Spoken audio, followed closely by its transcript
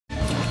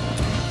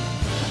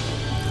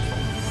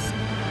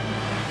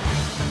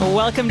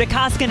Welcome to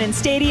Koskinen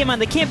Stadium on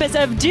the campus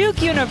of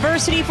Duke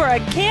University for a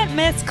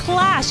can't-miss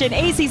clash in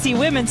ACC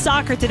women's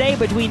soccer today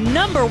between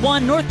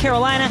 #1 North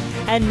Carolina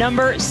and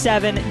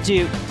 #7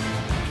 Duke.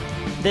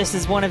 This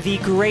is one of the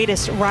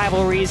greatest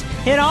rivalries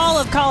in all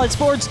of college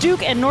sports.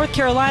 Duke and North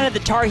Carolina, the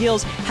Tar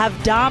Heels, have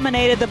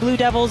dominated the Blue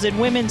Devils in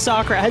women's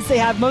soccer, as they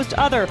have most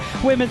other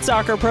women's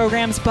soccer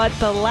programs, but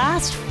the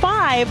last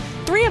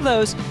three of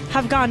those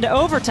have gone to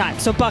overtime,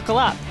 so buckle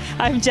up.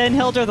 I'm Jenn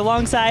Hildreth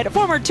alongside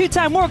former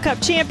two-time World Cup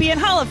champion,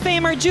 Hall of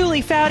Famer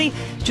Julie Foudy.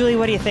 Julie,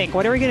 what do you think?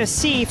 What are we going to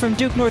see from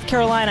Duke, North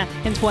Carolina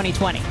in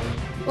 2020?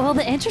 Well,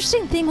 the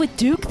interesting thing with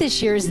Duke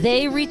this year is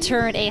they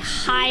returned a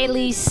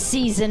highly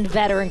seasoned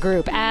veteran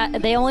group.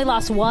 They only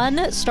lost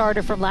one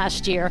starter from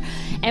last year,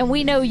 and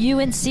we know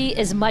UNC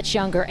is much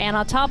younger. And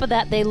on top of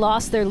that, they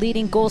lost their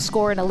leading goal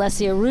scorer in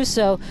Alessia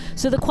Russo.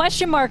 So the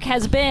question mark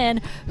has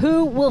been,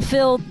 who will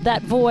fill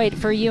that void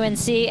for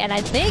UNC? And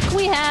I think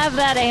we have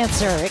that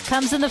answer. It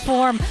comes in the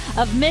form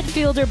of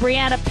midfielder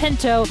Brianna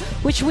Pinto,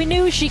 which we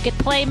knew she could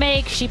play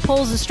make. She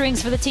pulls the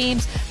strings for the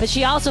teams, but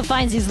she also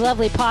finds these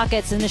lovely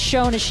pockets and has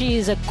shown as she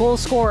is a goal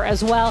scorer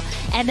as well.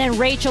 And then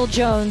Rachel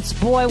Jones,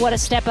 boy, what a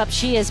step up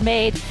she has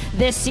made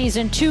this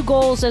season. 2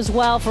 goals as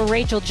well for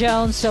Rachel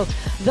Jones. So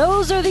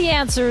those are the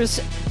answers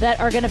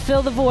that are going to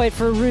fill the void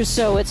for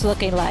Russo, it's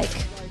looking like.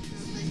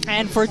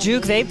 And for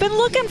Duke, they've been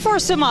looking for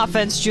some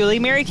offense, Julie.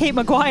 Mary-Kate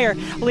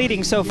McGuire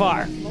leading so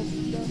far.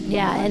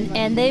 Yeah,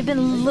 and they've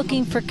been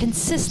looking for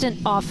consistent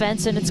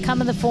offense, and it's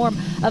come in the form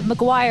of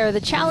McGuire.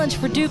 The challenge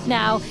for Duke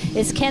now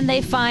is, can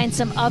they find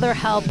some other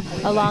help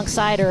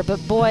alongside her?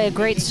 But boy, a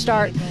great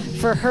start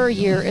for her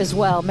year as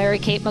well.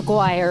 Mary-Kate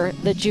McGuire,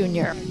 the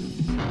junior.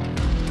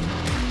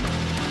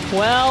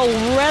 Well,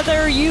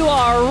 whether you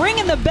are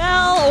ringing the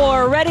bell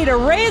or ready to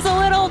raise a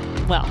little,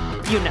 well,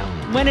 you know.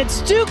 When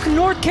it's Duke,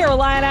 North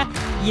Carolina,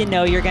 you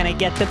know you're going to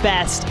get the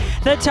best.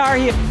 The Tar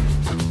Heels.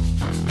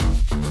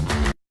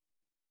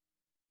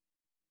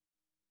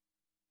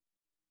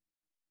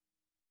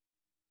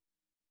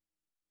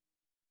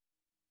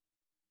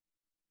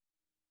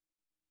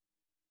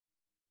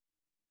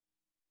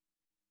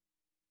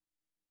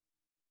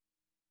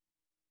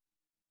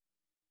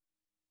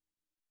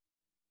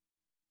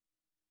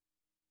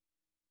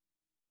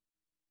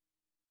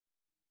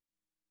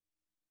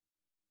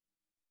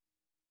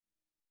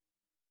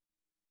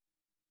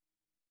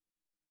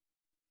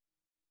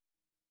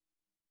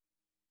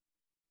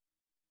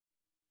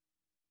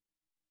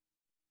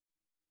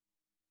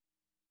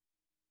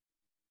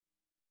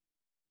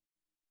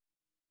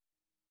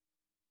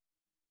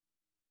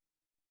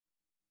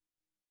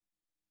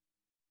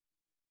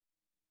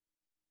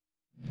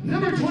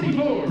 Number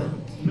 24,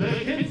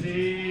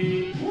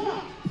 Mackenzie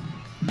Block.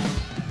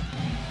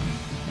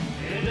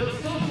 And the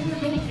sophomore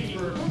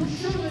goalkeeper from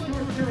Charlotte,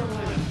 North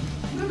Carolina,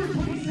 number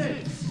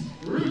 26,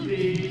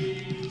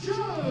 Ruby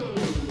Jones.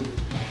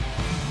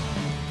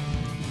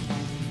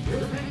 Your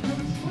head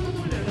coach for the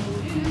Blue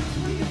Devils is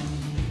 20th,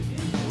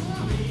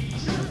 Robbie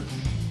Church.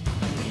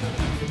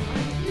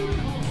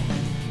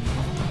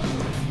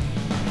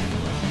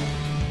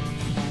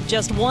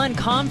 Just one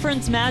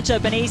conference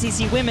matchup in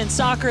ACC women's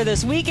soccer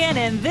this weekend,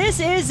 and this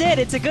is it.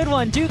 It's a good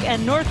one, Duke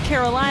and North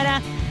Carolina.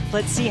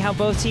 Let's see how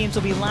both teams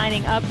will be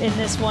lining up in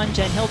this one.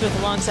 Jenn Hildreth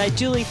alongside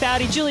Julie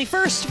Foudy. Julie,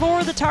 first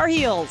for the Tar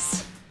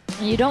Heels.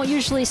 You don't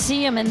usually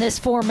see them in this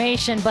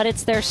formation, but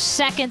it's their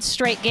second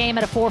straight game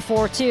at a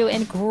 4-4-2,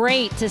 and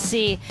great to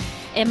see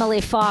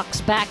Emily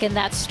Fox back in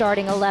that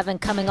starting 11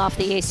 coming off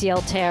the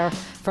ACL tear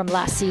from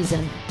last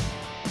season.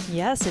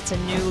 Yes, it's a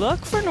new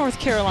look for North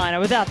Carolina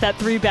without that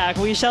 3-back.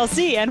 We shall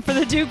see. And for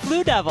the Duke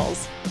Blue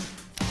Devils.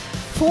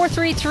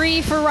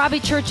 4-3-3 for Robbie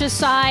Church's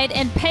side,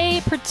 and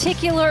pay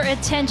particular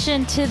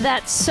attention to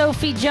that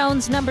Sophie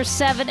Jones, number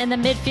 7 in the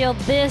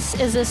midfield. This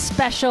is a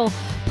special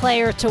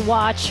player to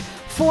watch.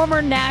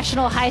 Former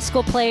National High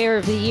School Player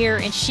of the Year,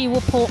 and she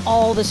will pull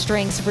all the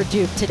strings for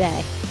Duke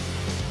today.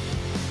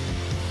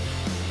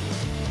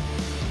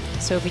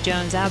 Sophie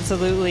Jones,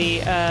 absolutely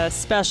a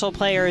special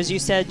player, as you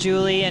said,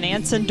 Julie, and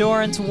Anson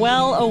Dorrance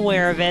well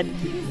aware of it.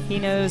 He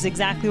knows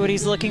exactly what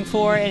he's looking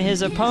for in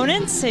his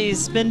opponents.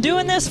 He's been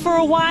doing this for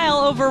a while,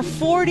 over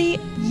 40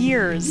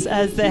 years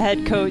as the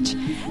head coach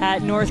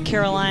at North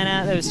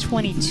Carolina. Those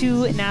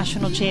 22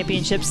 national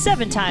championships,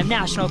 7-time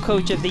National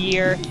Coach of the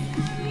Year,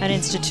 an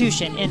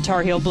institution in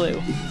Tar Heel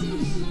Blue.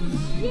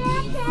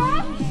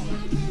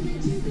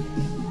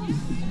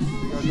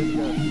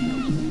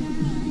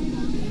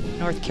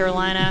 North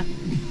Carolina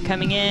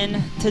coming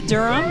in to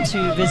Durham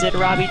to visit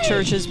Robbie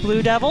Church's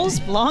Blue Devils.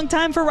 Long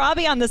time for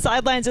Robbie on the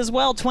sidelines as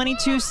well.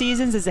 22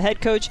 seasons as the head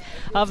coach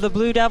of the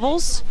Blue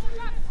Devils.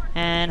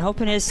 And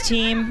hoping his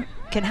team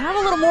can have a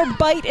little more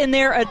bite in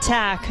their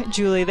attack,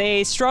 Julie.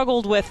 They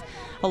struggled with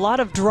a lot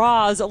of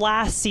draws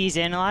last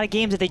season, a lot of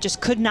games that they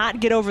just could not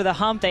get over the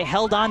hump. They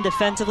held on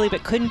defensively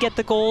but couldn't get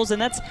the goals, and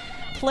that's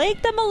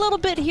plagued them a little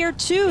bit here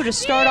too to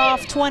start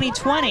off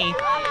 2020,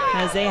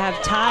 as they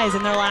have ties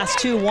in their last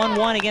 2,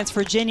 1-1 against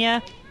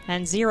Virginia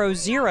and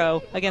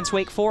 0-0 against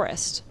Wake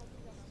Forest.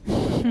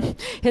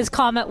 His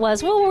comment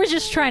was, well, we're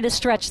just trying to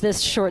stretch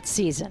this short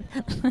season.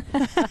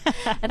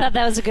 I thought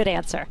that was a good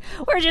answer.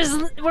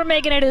 We're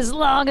making it as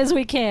long as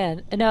we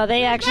can. No,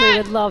 they actually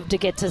would love to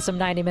get to some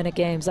 90-minute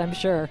games, I'm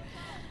sure.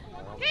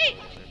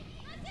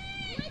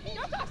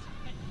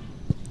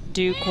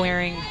 Duke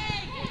wearing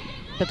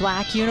the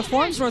black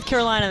uniforms, North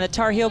Carolina in the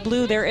Tar Heel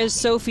blue. There is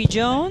Sophie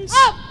Jones.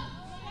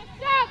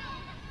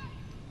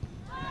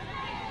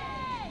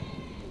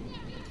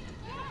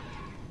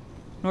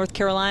 North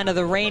Carolina,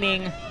 the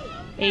reigning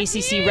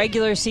ACC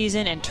regular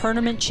season and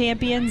tournament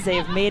champions.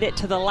 They've made it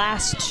to the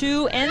last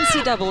 2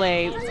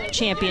 NCAA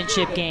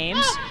championship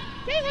games.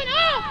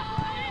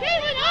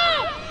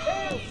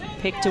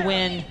 Picked to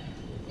win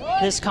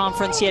this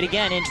conference yet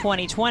again in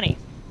 2020.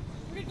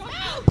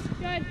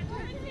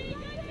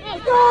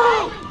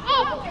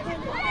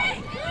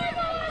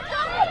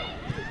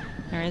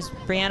 There is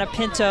Brianna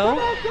Pinto.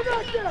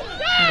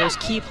 And there's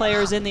key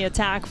players in the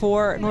attack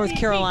for North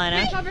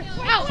Carolina.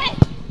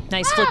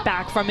 Nice flip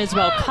back from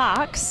Isabel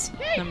Cox,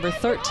 number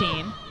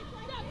 13.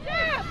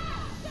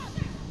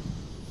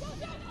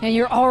 And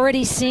you're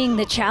already seeing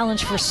the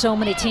challenge for so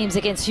many teams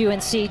against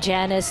UNC,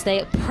 Janice.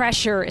 They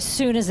pressure as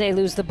soon as they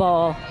lose the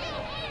ball.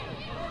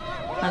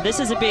 Now this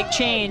is a big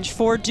change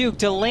for Duke.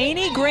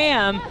 Delaney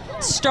Graham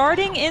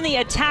starting in the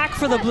attack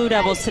for the Blue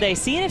Devils today,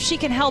 seeing if she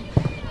can help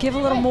give a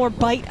little more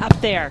bite up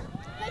there.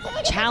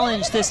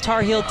 Challenge this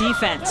Tar Heel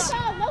defense.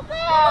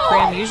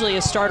 Graham usually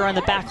a starter on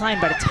the back line,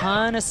 but a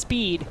ton of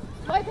speed.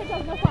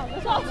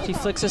 She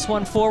flicks this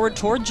one forward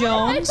toward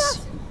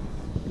Jones.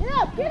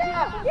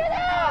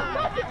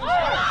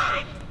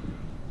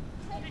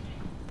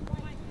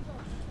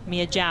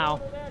 Mia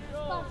Zhao,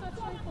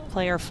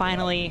 player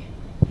finally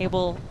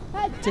able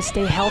to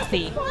stay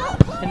healthy.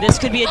 And this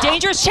could be a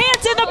dangerous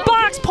chance in the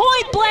box.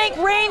 Point blank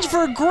range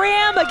for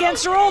Graham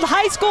against her old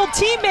high school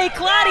teammate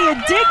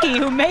Claudia Dickey,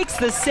 who makes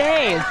the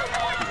save.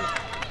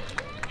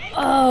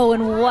 Oh,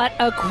 and what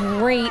a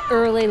great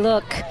early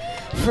look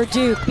for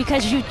Duke,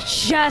 because you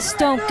just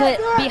don't get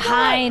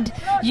behind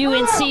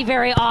UNC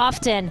very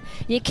often.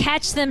 You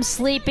catch them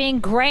sleeping.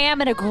 Graham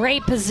in a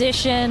great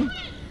position.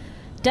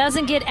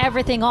 Doesn't get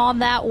everything on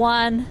that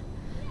one,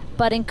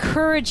 but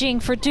encouraging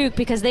for Duke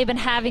because they've been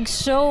having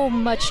so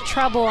much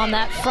trouble on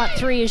that front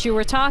 3, as you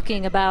were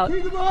talking about,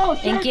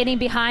 in getting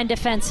behind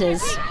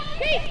defenses.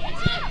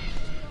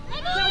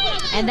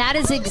 And that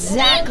is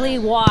exactly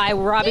why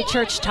Robbie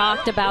Church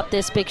talked about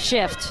this big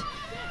shift.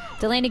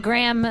 Delaney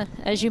Graham,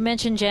 as you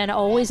mentioned, Jen,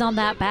 always on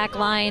that back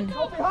line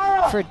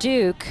for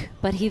Duke,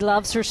 but he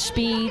loves her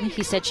speed.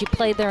 He said she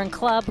played there in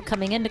club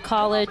coming into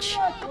college,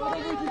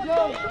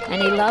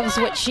 and he loves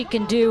what she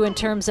can do in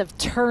terms of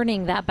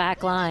turning that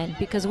back line,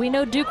 because we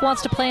know Duke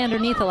wants to play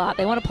underneath a lot.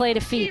 They want to play to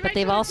feet, but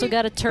they've also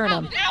got to turn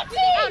them.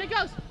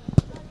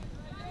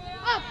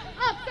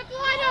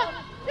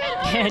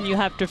 And you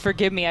have to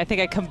forgive me, I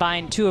think I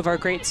combined 2 of our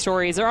great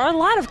stories. There are a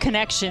lot of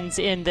connections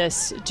in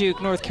this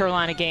Duke-North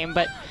Carolina game,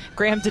 but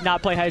Graham did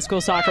not play high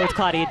school soccer with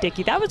Claudia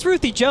Dickey. That was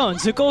Ruthie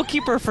Jones, the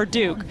goalkeeper for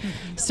Duke.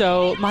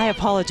 So my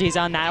apologies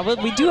on that.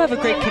 We do have a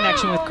great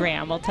connection with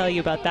Graham. I'll tell you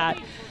about that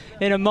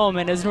in a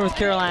moment as North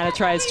Carolina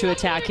tries to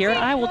attack here.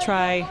 I will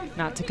try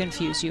not to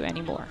confuse you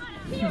anymore.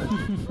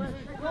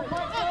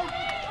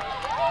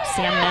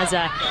 Sam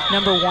Meza,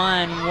 number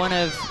 1, one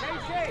of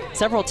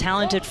several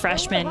talented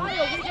freshmen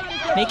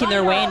making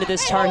their way into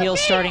this Tar Heel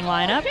starting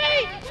lineup.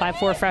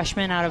 5'4"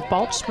 freshman out of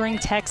Balch Spring,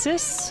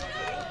 Texas.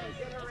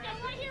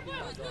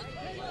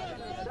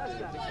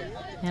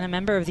 And a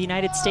member of the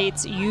United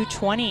States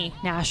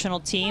U20 national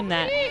team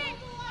that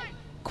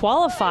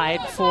qualified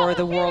for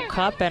the World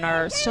Cup and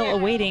are still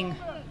awaiting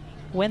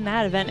when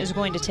that event is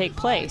going to take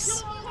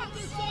place.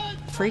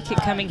 Free kick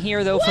coming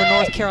here, though, for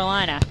North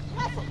Carolina.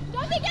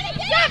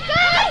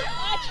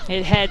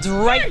 It heads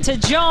right to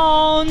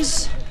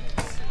Jones.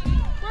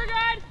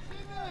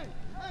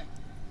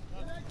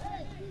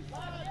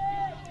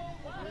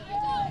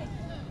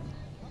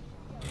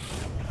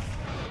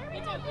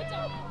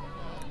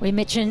 We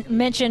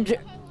mentioned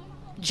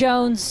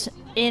Jones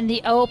in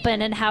the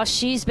open and how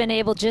she's been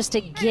able just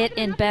to get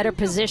in better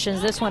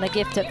positions. This one a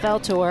gift that fell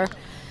to her.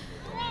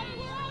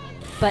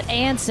 But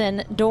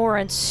Anson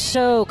Doran,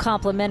 so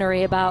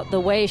complimentary about the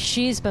way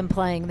she's been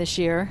playing this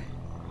year.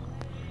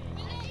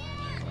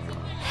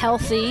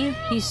 Healthy,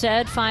 he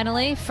said,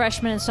 finally.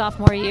 Freshman and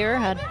sophomore year,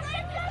 had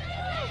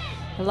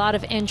a lot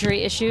of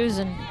injury issues,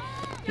 and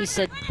he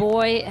said,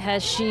 boy,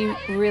 has she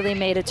really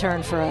made a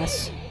turn for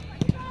us.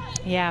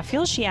 Yeah, I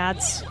feel she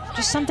adds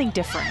just something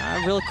different,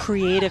 a real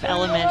creative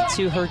element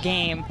to her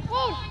game.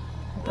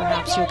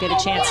 Perhaps you'll get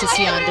a chance to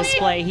see on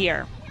display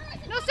here.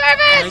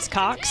 There's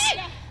Cox,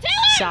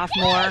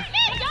 sophomore,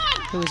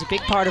 who was a big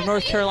part of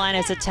North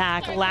Carolina's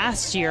attack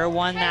last year,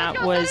 one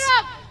that was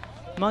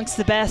amongst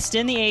the best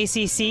in the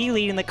ACC,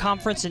 leading the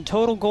conference in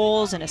total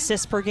goals and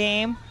assists per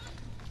game.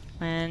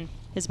 And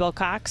Isabel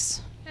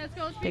Cox,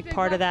 big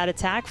part of that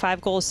attack,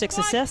 5 goals, 6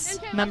 assists,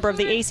 member of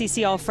the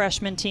ACC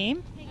all-freshman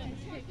team.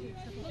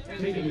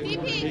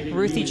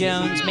 Ruthie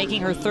Jones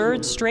making her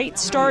 3rd straight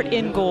start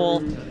in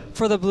goal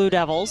for the Blue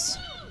Devils.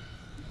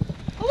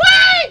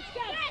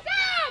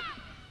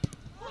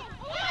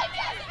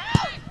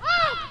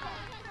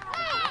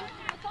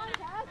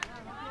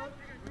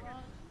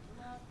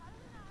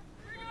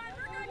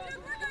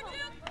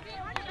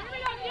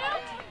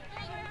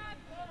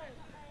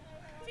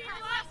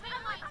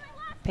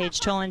 Paige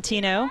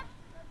Tolentino,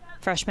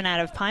 freshman out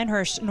of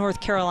Pinehurst,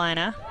 North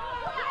Carolina,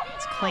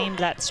 has claimed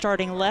that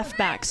starting left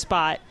back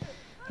spot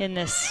in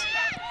this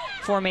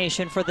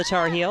formation for the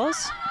Tar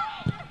Heels.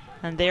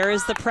 And there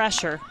is the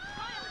pressure.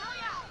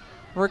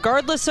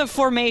 Regardless of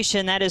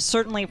formation, that is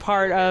certainly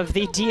part of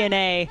the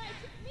DNA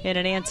in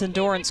an Anson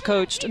Dorrance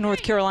coached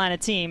North Carolina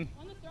team.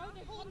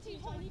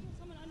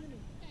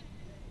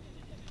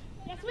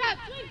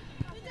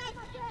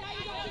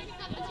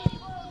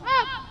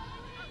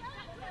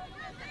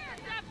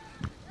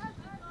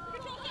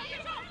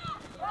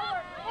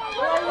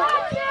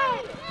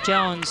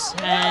 Jones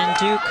and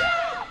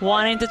Duke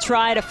wanting to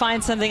try to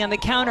find something on the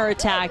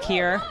counterattack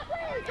here.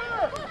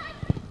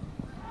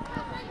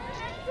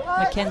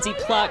 Mackenzie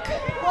Pluck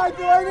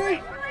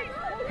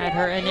had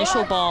her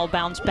initial ball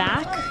bounce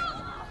back.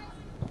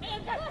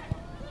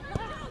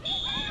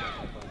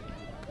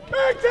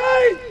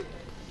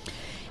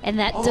 And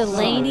that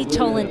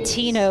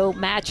Delaney-Tolentino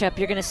matchup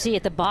you're going to see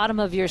at the bottom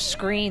of your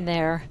screen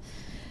there.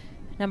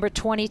 Number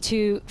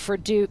 22 for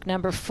Duke,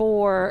 number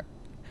 4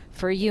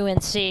 for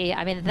UNC.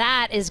 I mean,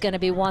 that is going to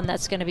be one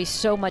that's going to be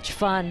so much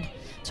fun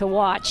to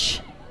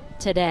watch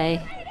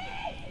today.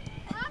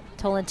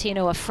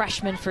 Tolentino, a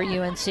freshman for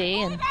UNC,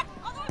 and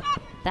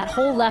that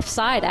whole left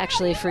side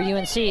actually for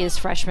UNC is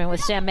freshman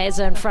with Sam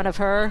Meza in front of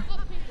her.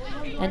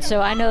 And so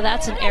I know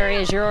that's an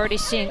area, as you're already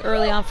seeing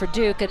early on for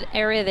Duke, an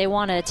area they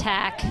want to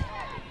attack.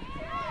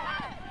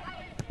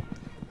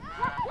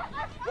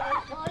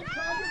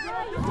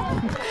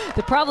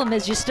 The problem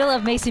is you still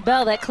have Macy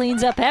Bell that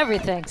cleans up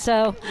everything.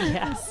 So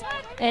yes,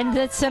 and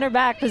the center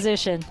back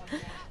position,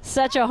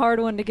 such a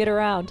hard one to get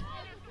around.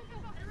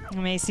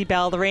 Macy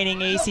Bell, the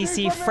reigning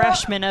ACC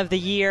Freshman of the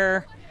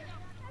Year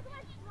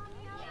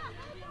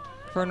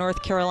for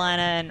North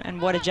Carolina,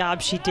 and what a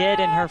job she did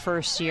in her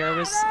first year. It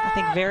was, I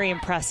think, very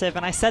impressive.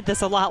 And I said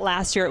this a lot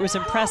last year. It was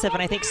impressive,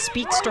 and I think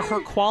speaks to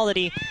her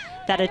quality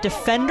that a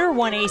defender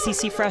won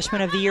ACC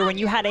Freshman of the Year when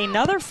you had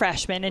another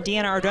freshman,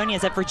 Deanna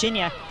Ordonez at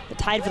Virginia, that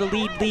tied for the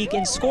league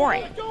in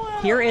scoring.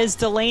 Here is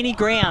Delaney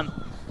Graham.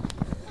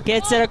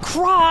 Gets it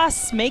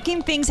across,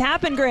 making things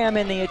happen, Graham,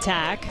 in the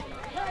attack.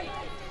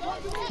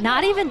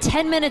 Not even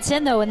 10 minutes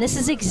in, though, and this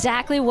is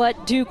exactly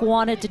what Duke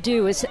wanted to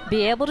do, is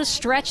be able to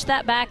stretch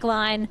that back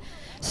line,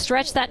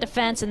 stretch that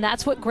defense, and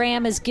that's what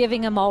Graham is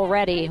giving him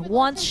already.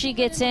 Once she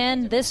gets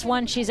in, this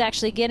one she's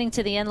actually getting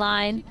to the end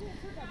line.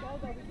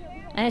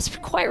 And it's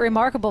quite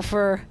remarkable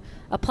for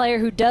a player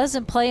who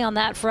doesn't play on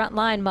that front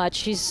line much.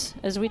 She's,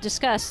 as we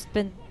discussed,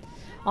 been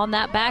on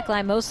that back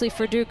line mostly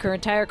for Duke her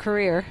entire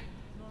career.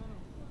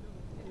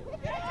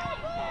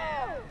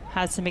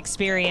 Had some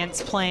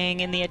experience playing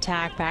in the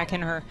attack back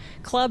in her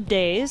club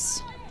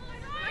days.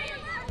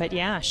 But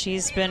yeah,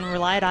 she's been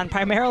relied on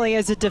primarily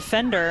as a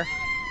defender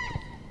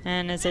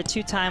and as a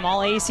two-time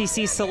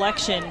All-ACC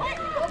selection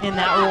in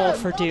that role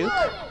for Duke.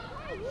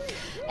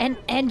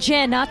 And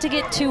Jen, not to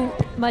get too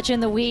much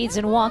in the weeds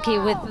and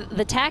wonky with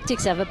the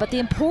tactics of it, but the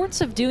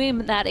importance of doing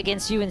that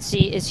against UNC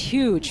is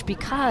huge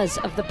because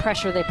of the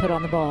pressure they put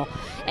on the ball.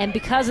 And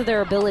because of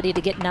their ability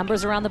to get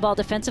numbers around the ball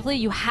defensively,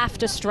 you have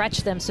to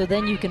stretch them so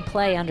then you can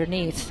play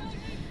underneath.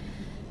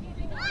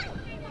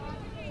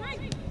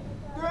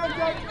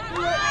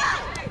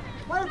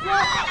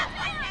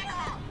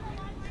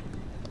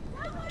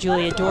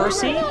 Julia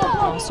Dorsey,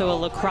 also a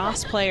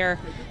lacrosse player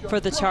for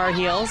the Tar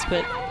Heels,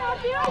 but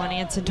one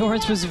Anson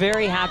Dorrance was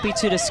very happy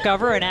to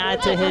discover and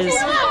add to his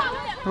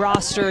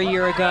roster a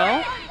year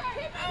ago.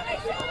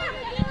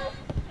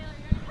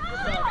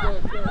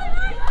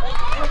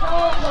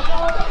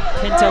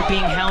 Pinto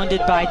being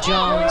hounded by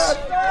Jones.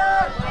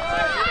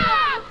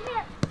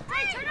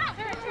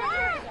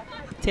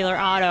 Taylor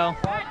Otto,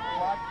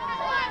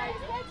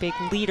 big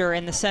leader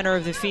in the center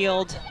of the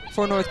field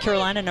for North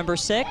Carolina, number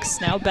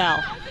 6. Now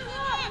Bell.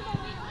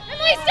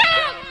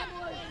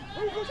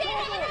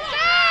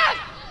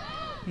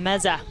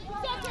 Meza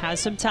has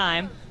some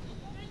time.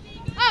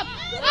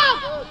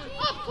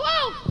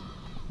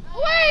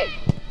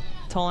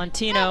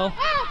 Tolentino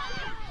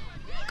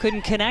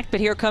couldn't connect, but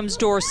here comes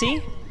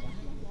Dorsey.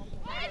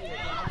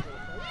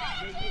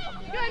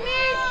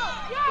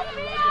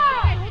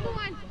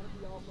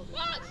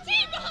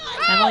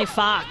 Emily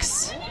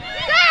Fox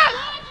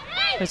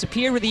has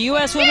appeared with the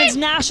U.S. Women's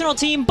National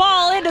Team.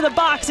 Ball into the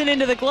box and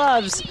into the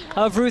gloves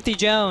of Ruthie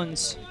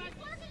Jones.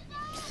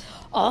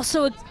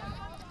 Also a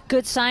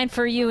good sign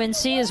for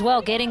UNC as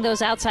well, getting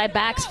those outside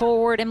backs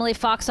forward. Emily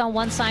Fox on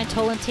one side,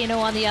 Tolentino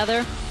on the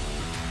other.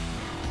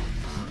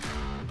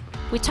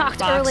 We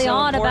talked early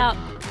on about,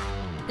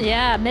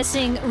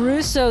 missing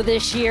Russo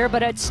this year,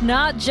 but it's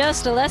not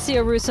just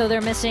Alessia Russo they're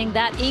missing.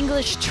 That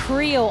English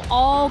trio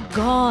all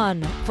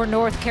gone for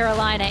North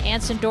Carolina.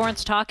 Anson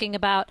Dorrance talking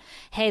about,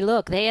 hey,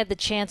 look, they had the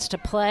chance to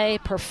play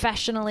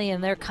professionally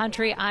in their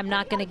country. I'm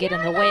not going to get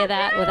in the way of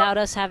that without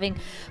us having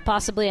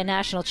possibly a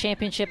national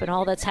championship and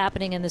all that's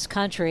happening in this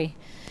country.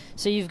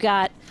 So you've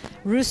got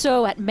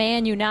Russo at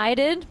Man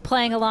United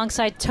playing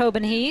alongside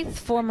Tobin Heath,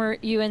 former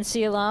UNC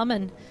alum,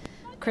 and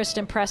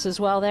Kristen Press as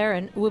well there,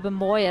 and Wubben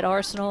Moy at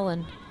Arsenal,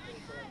 and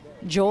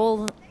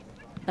Joel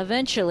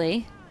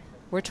eventually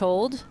we're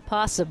told,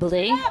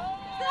 possibly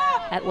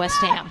at West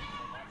Ham.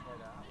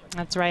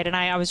 That's right, and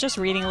I was just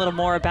reading a little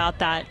more about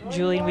that,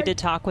 Julie, and we did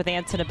talk with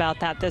Anson about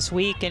that this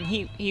week, and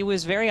he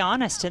was very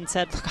honest and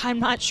said, look, I'm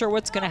not sure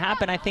what's going to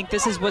happen. I think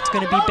this is what's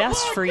going to be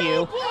best for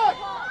you.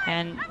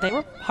 And they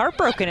were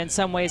heartbroken in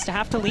some ways to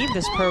have to leave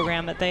this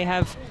program that they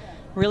have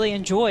really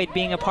enjoyed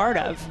being a part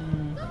of.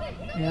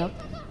 Yep.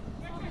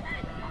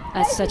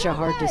 That's such a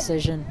hard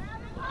decision.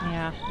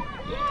 Yeah.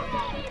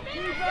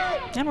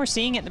 And we're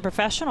seeing it in the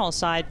professional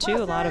side, too.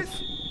 A lot of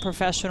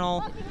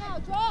professional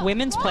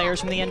women's players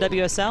from the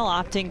NWSL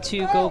opting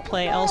to go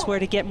play elsewhere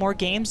to get more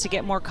games, to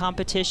get more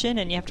competition.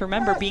 And you have to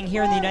remember, being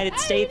here in the United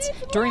States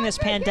during this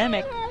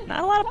pandemic,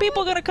 not a lot of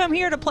people are going to come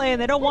here to play,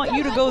 and they don't want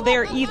you to go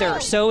there either.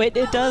 So it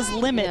does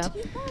limit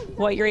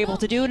what you're able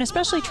to do, and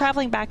especially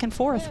traveling back and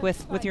forth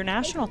with your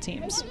national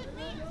teams.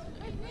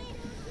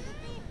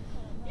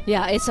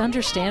 Yeah, it's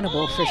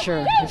understandable for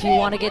sure. If you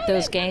want to get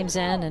those games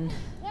in and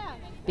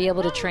be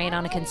able to train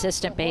on a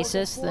consistent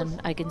basis,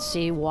 then I can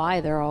see why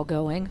they're all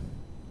going.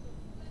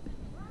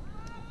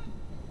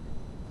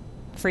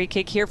 Free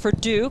kick here for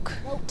Duke.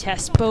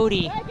 Tess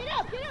Foudy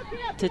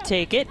to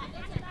take it.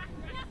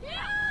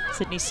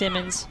 Sydney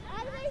Simmons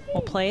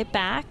will play it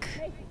back.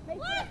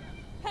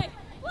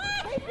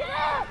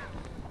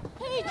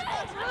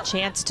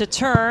 Chance to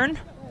turn.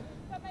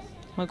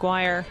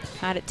 McGuire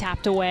had it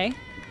tapped away.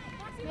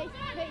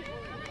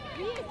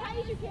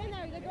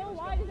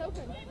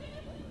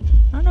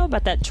 I don't know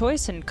about that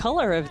choice and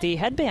color of the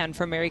headband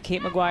for Mary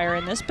Kate McGuire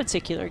in this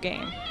particular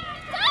game.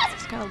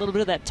 It's got a little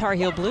bit of that Tar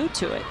Heel blue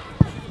to it.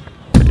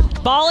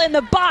 Ball in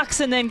the box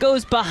and then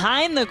goes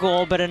behind the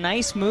goal, but a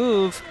nice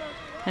move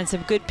and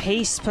some good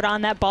pace put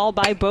on that ball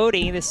by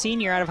Foudy, the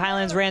senior out of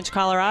Highlands Ranch,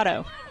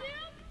 Colorado.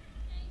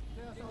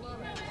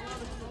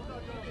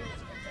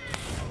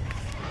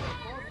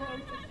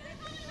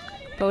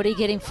 Foudy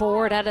getting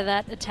forward out of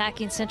that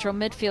attacking central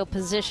midfield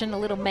position. A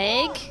little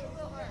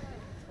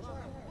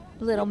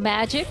little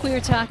magic we were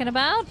talking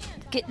about.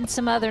 Getting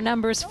some other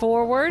numbers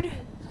forward.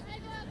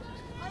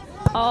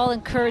 All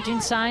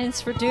encouraging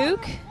signs for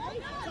Duke.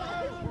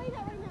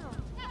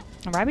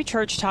 Robbie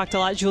Church talked a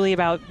lot, Julie,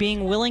 about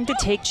being willing to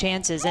take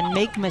chances and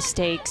make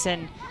mistakes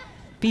and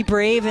be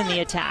brave in the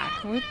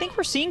attack. We think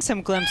we're seeing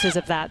some glimpses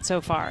of that so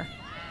far.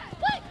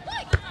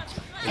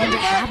 And to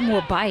have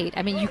more bite.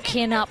 I mean, you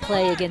cannot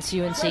play against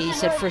UNC. He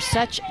said for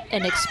such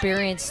an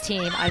experienced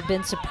team, I've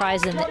been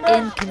surprised in the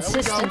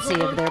inconsistency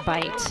of their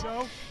bite.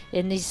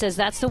 And he says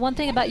that's the one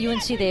thing about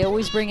UNC they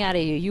always bring out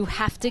of you. You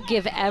have to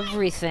give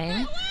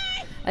everything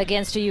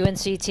against a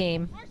UNC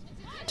team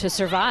to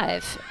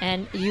survive.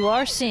 And you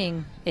are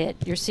seeing it.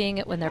 You're seeing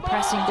it when they're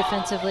pressing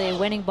defensively,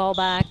 winning ball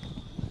back.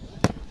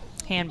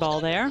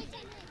 Handball there.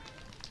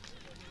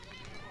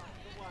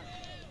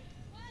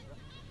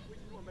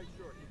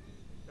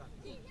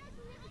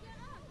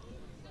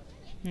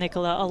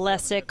 Nicola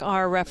Olesic,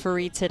 our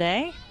referee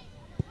today.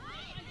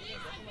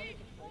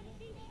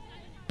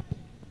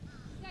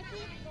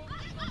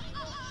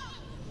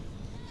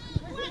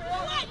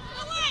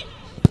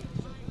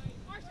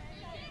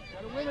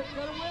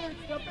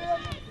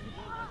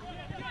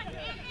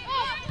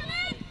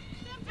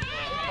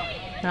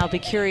 And I'll be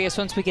curious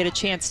once we get a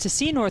chance to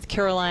see North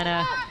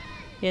Carolina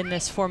in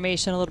this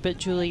formation a little bit,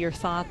 Julie, your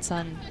thoughts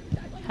on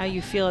how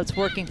you feel it's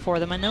working for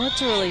them. I know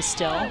it's early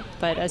still,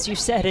 but as you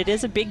said, it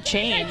is a big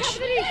change.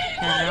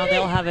 And now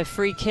they'll have a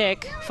free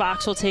kick.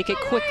 Fox will take it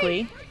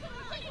quickly.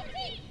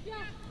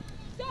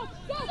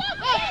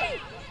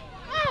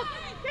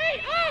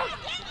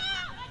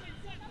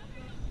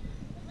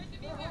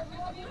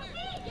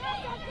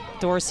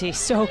 Dorsey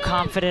so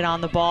confident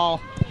on the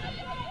ball.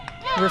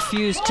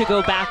 Refused to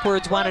go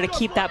backwards, wanted to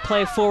keep that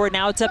play forward.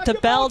 Now it's up to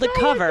Bell to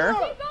cover.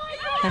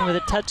 And with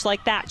a touch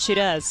like that, she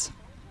does.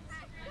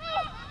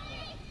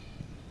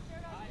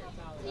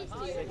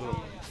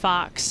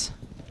 Fox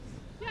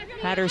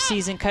had her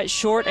season cut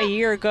short a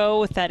year ago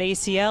with that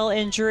ACL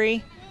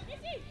injury.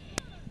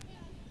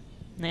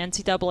 The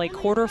NCAA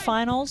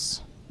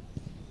quarterfinals.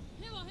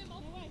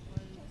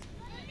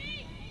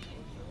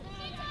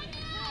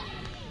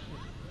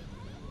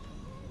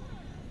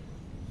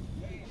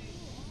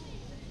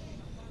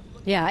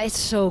 Yeah, it's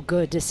so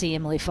good to see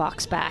Emily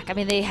Fox back. I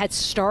mean, they had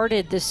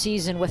started the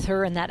season with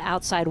her in that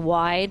outside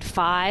wide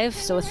 5,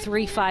 so a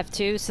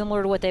 3-5-2,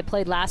 similar to what they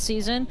played last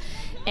season.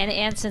 And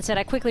Anson said,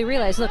 I quickly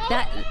realized, look,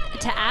 that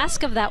to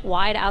ask of that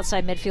wide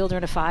outside midfielder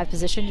in a 5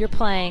 position, you're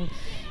playing,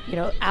 you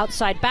know,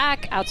 outside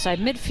back, outside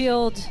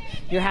midfield.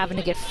 You're having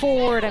to get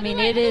forward. I mean,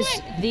 it is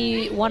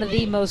one of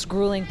the most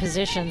grueling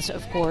positions,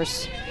 of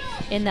course,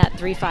 in that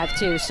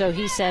 3-5-2. So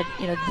he said,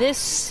 you know,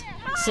 this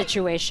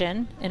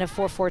situation in a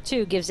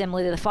 4-4-2 gives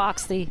Emily the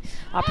Fox the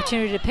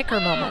opportunity to pick her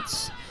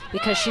moments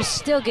because she's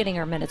still getting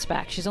her minutes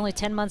back. She's only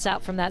 10 months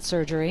out from that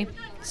surgery.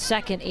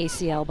 Second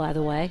ACL, by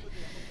the way.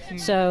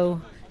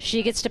 So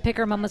she gets to pick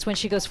her moments when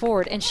she goes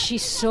forward, and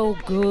she's so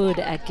good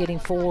at getting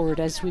forward,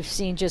 as we've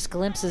seen just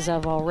glimpses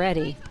of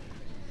already.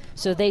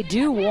 So they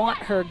do want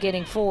her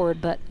getting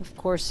forward, but of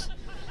course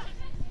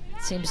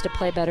it seems to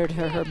play better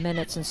to her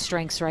minutes and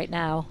strengths right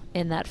now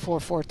in that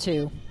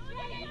 4-4-2.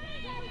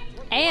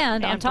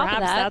 And on top of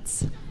that,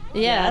 that's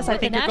yes, I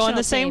think you're going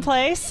the same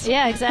place.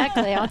 Yeah,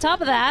 exactly. On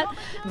top of that,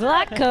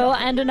 Vlatko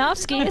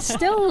Andonovski is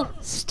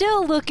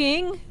still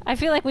looking. I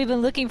feel like we've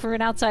been looking for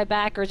an outside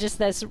back or just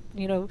this,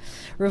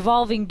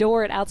 revolving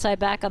door at outside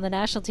back on the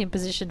national team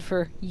position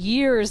for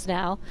years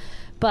now.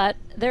 But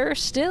there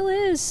still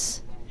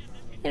is,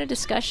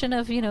 discussion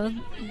of,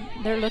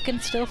 they're looking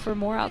still for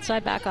more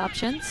outside back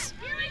options.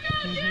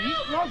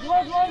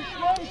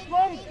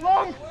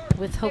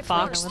 With hopefully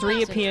Fox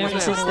 3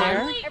 appearances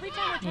there.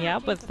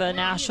 Yep, with the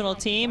national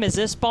team. Is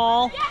this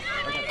ball?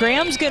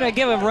 Graham's going to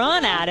give a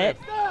run at it.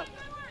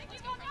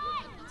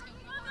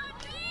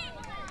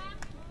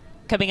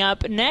 Coming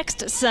up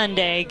next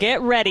Sunday,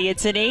 get ready.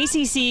 It's an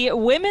ACC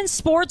women's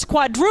sports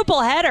quadruple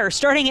header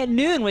starting at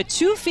noon with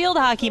 2 field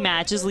hockey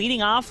matches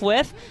leading off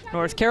with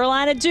North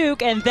Carolina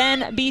Duke and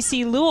then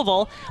BC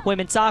Louisville.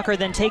 Women's soccer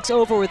then takes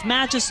over with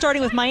matches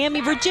starting with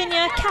Miami,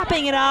 Virginia,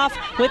 capping it off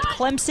with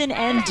Clemson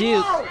and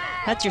Duke.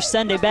 That's your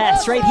Sunday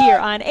best right here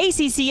on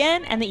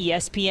ACCN and the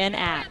ESPN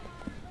app.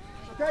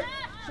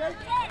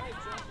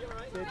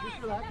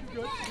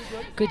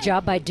 Good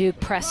job by Duke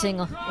pressing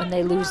when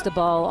they lose the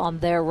ball on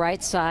their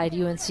right side,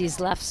 UNC's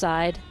left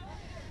side.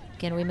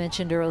 Again, we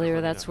mentioned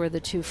earlier that's where the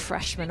 2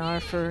 freshmen are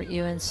for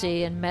UNC,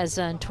 and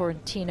Meza and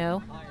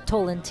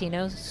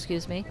Tolentino,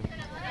 excuse me.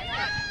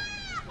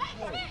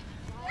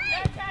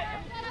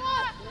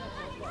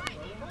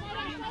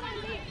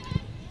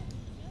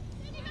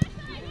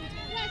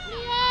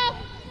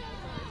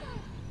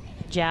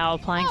 Zhao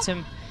applying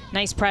some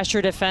nice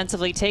pressure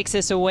defensively, takes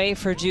this away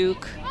for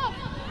Duke.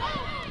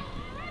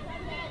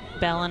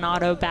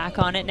 Bellinotto back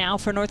on it now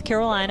for North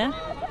Carolina.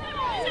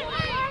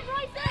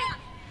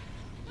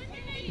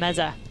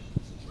 Meza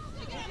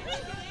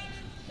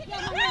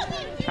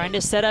trying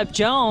to set up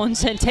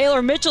Jones, and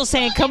Taylor Mitchell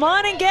saying, come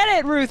on and get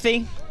it,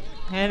 Ruthie.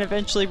 And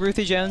eventually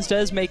Ruthie Jones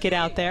does make it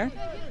out there.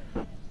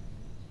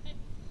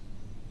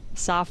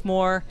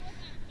 Sophomore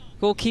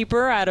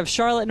goalkeeper out of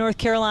Charlotte, North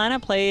Carolina,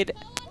 played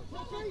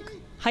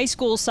high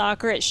school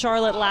soccer at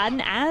Charlotte Ladin,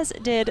 as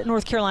did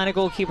North Carolina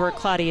goalkeeper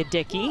Claudia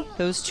Dickey.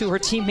 Those 2 were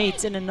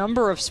teammates in a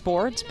number of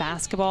sports: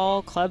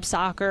 basketball, club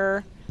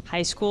soccer,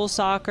 high school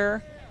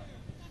soccer.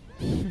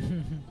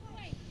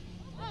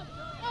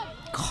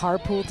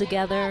 Carpool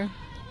together.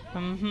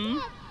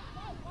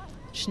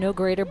 There's no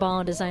greater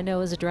bond, as I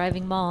know as a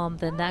driving mom,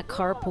 than that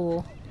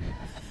carpool.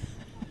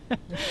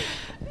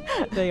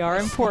 They are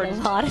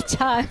important. A lot of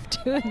time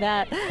doing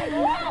that.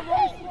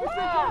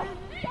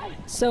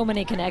 So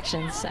many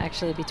connections,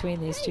 actually,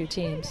 between these 2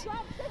 teams.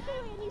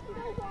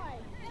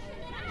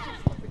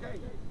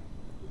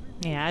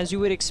 Yeah, as you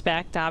would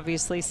expect,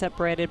 obviously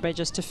separated by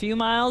just a few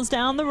miles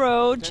down the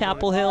road,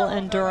 Chapel Hill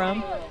and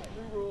Durham.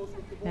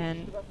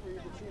 And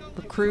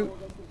recruit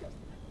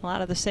a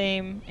lot of the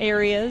same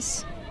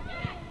areas.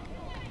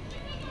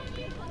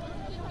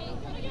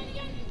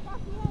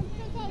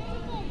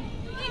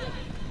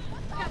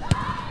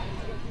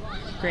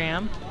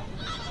 Graham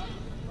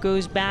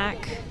goes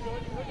back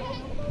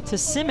to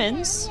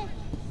Simmons.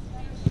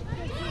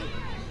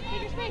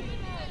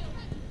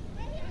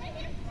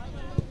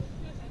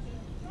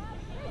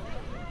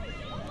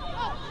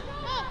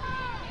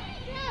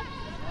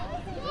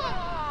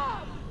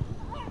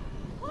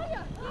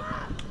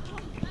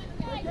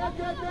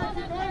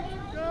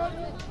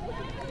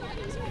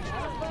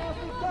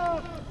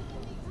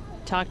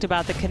 Talked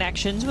about the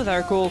connections with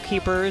our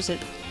goalkeepers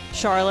at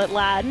Charlotte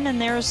Ladin,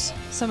 and there's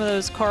some of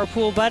those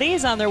carpool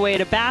buddies on their way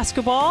to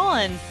basketball.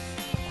 And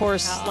of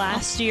course,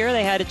 last year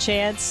they had a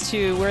chance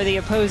to wear the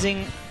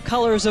opposing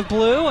colors of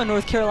blue when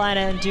North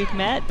Carolina and Duke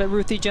met, but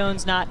Ruthie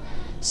Jones not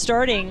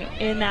starting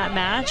in that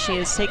match. She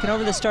has taken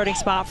over the starting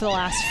spot for the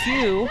last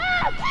few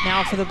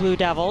now for the Blue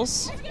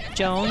Devils.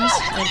 Jones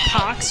and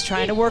Cox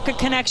trying to work a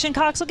connection.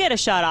 Cox will get a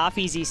shot off.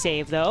 Easy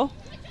save, though.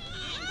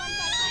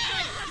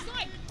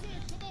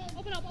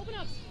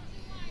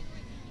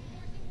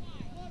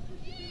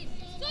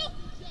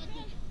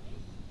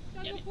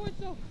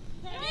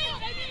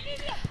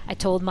 I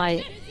told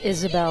my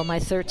Isabel, my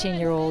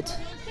 13-year-old,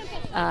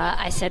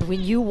 I said,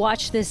 when you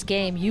watch this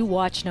game, you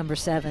watch number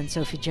 7,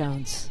 Sophie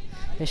Jones.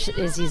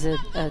 Izzy's a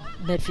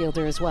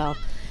midfielder as well.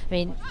 I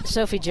mean,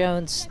 Sophie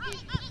Jones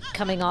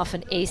coming off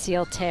an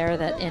ACL tear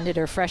that ended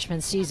her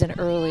freshman season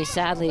early,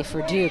 sadly,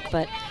 for Duke,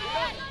 but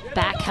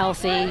back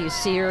healthy. You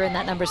see her in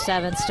that number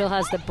 7, still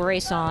has the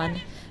brace on,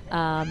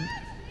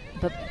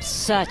 but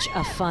such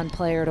a fun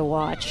player to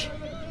watch.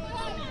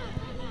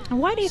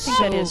 Why do you think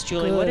that is,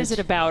 Julie? Good. What is it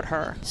about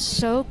her?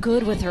 So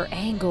good with her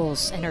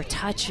angles and her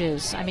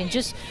touches. I mean,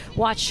 just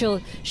watch.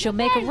 She'll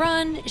make a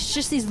run. It's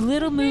just these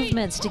little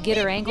movements to get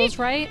her angles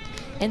right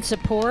and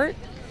support.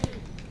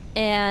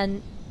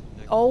 And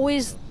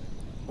always,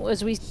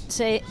 as we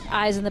say,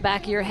 eyes in the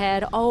back of your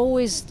head.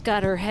 Always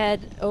got her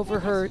head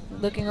over her,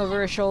 looking over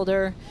her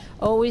shoulder.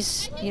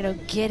 Always,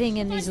 getting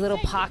in these little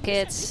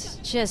pockets.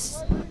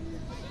 Just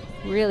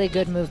really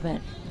good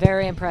movement.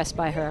 Very impressed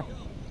by her.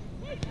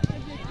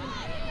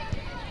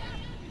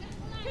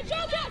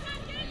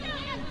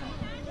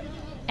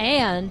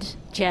 And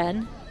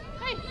Jen,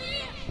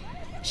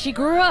 she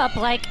grew up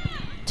like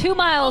 2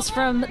 miles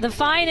from the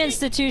fine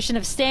institution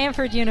of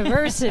Stanford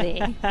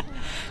University. I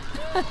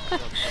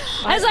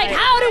was like,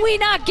 how do we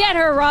not get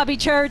her, Robbie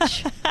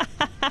Church?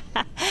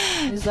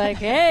 He's like,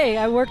 hey,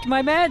 I worked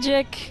my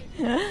magic.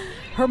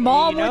 Her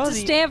mom went to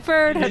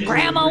Stanford. Her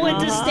grandma went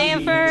to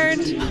Stanford.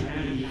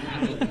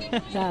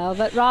 No,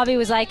 but Robbie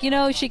was like, you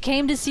know, she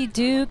came to see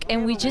Duke,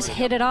 and we just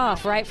hit it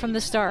off right from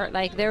the start.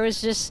 Like, there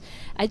was just,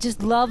 I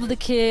just love the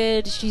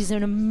kid. She's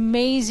an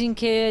amazing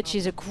kid.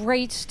 She's a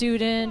great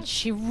student.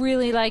 She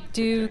really liked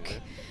Duke.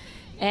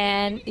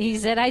 And he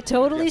said, I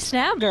totally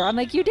snapped her. I'm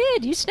like, you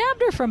did. You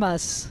snapped her from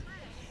us.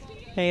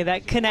 Hey,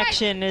 that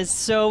connection is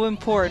so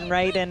important,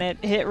 right? And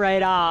it hit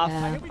right off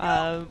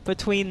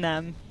between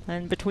them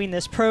and between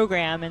this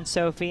program and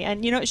Sophie.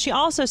 And, you know, she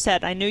also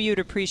said, I knew you'd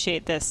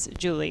appreciate this,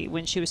 Julie,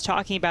 when she was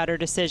talking about her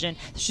decision.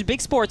 She's a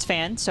big sports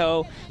fan,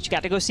 so she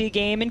got to go see a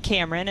game in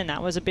Cameron, and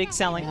that was a big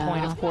selling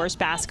point, of course,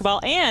 basketball.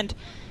 And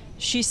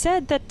she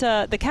said that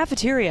the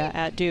cafeteria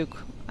at Duke,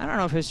 I don't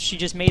know if she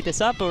just made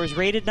this up or was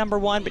rated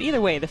 #1, but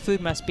either way, the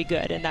food must be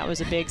good, and that was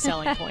a big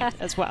selling point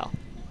as well.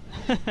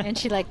 And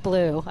she like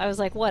blew. I was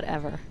like,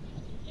 whatever.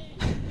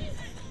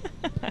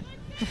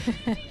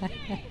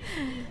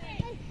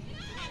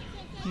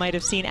 Might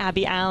have seen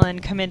Abby Allen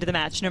come into the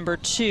match,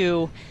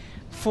 #2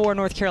 for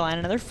North Carolina,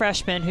 another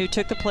freshman who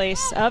took the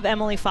place of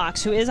Emily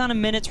Fox, who is on a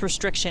minutes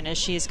restriction as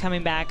she's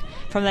coming back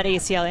from that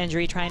ACL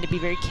injury, trying to be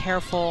very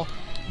careful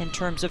in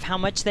terms of how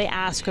much they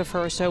ask of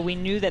her. So we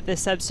knew that the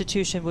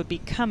substitution would be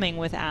coming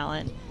with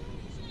Allen.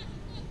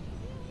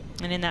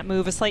 And in that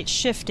move, a slight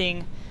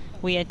shifting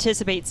we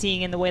anticipate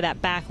seeing in the way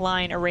that back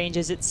line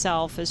arranges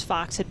itself, as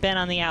Fox had been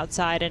on the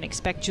outside, and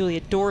expect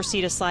Julia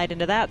Dorsey to slide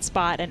into that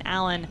spot and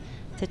Allen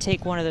to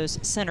take one of those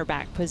center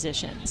back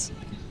positions.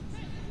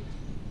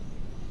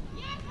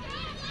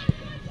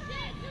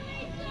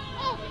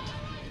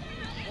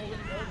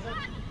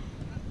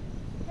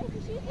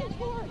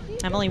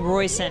 Emily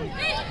Royson,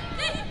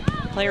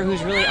 player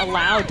who's really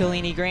allowed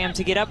Delaney Graham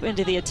to get up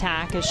into the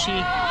attack as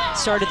she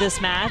started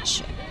this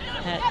match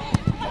at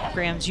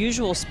Graham's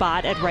usual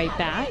spot at right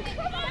back.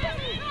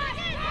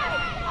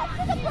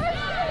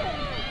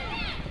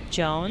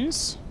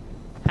 Jones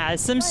has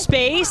some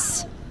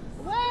space.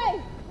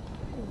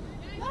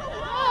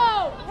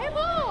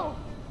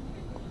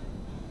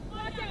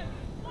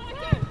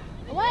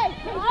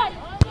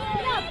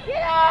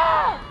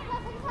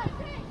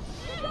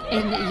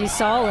 And you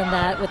saw in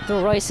that with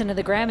the Royson and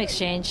the Graham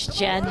exchange,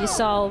 Jen, you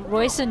saw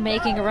Royson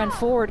making a run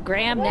forward.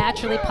 Graham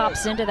naturally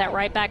pops into that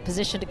right back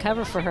position to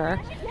cover for her.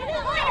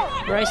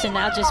 Royson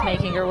now just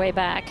making her way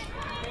back.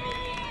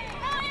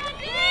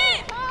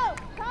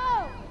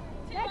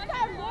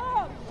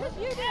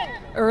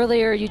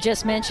 Earlier you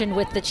just mentioned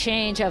with the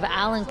change of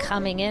Allen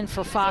coming in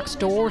for Fox,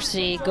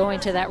 Dorsey going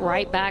to that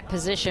right back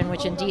position,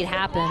 which indeed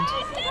happened.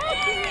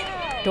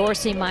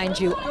 Dorsey, mind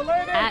you,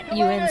 at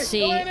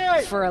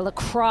UNC for a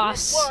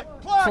lacrosse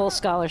full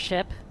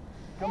scholarship.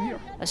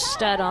 A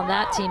stud on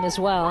that team as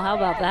well. How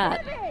about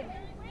that?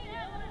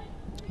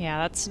 Yeah,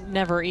 that's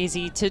never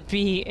easy to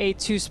be a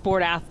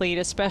two-sport athlete,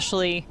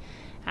 especially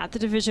at the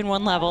Division I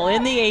level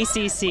in the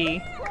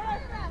ACC.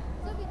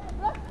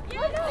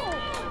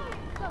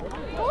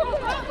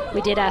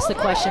 We did ask the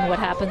question, what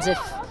happens if,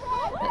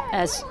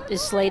 as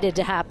is slated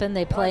to happen,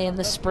 they play in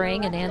the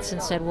spring? And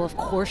Anson said, well, of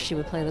course she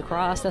would play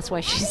lacrosse. That's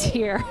why she's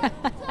here.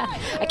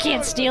 I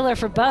can't steal her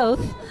for both.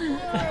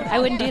 I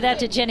wouldn't do that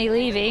to Jenny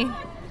Levy.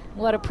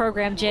 What a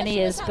program Jenny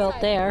has built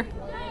there.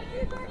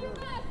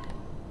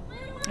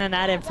 And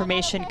that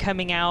information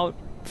coming out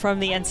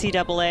from the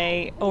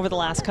NCAA over the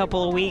last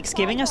couple of weeks,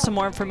 giving us some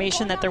more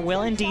information that there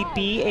will indeed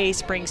be a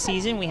spring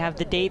season. We have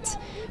the dates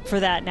for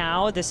that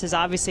now. This is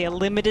obviously a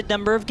limited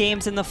number of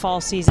games in the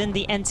fall season.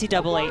 The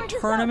NCAA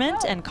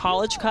tournament and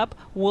College Cup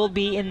will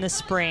be in the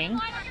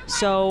spring.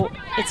 So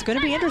it's going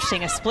to be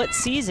interesting, a split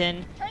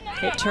season,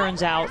 it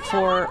turns out,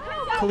 for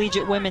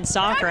collegiate women's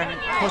soccer. And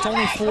of course,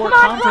 only 4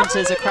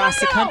 conferences across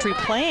the country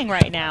playing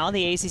right now,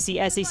 the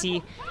ACC,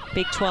 SEC,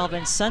 Big 12,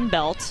 and Sun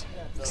Belt.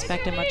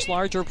 Expect a much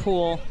larger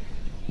pool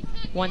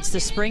once the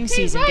spring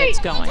season gets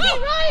going.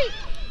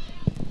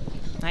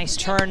 Nice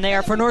turn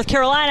there for North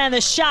Carolina, and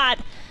the shot,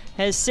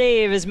 as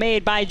save is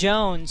made by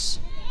Jones.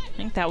 I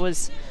think that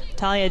was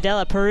Talia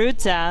Della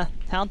Peruzza,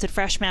 talented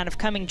freshman of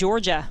Cumming,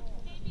 Georgia.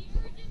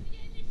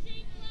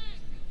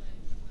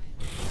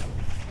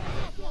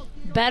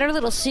 Better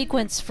little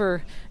sequence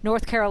for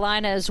North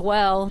Carolina as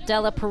well.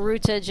 Della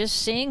Peruzza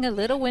just seeing a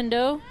little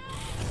window.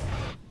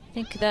 I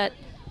think that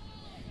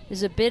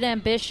is a bit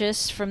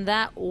ambitious from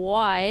that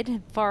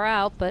wide, far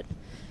out, but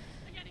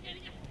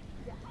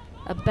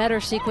a better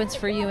sequence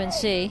for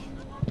UNC.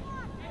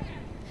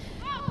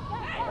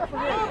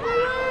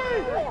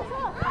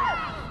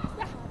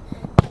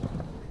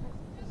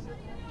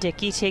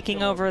 Dickey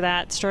taking over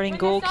that starting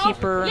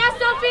goalkeeper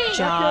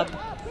job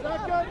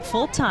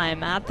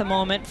full-time at the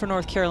moment for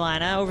North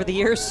Carolina. Over the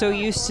years, so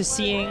used to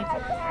seeing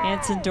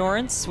Anson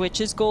Dorrance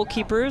switches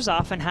goalkeepers,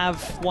 often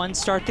have one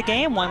start the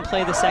game, one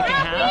play the second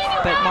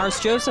half. But Mars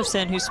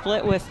Josephson, who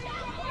split with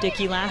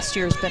Dickey last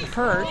year, has been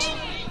hurt.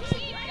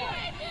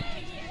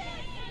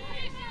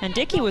 And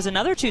Dickey was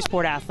another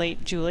two-sport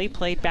athlete. Julie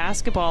played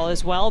basketball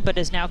as well, but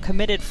is now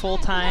committed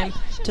full-time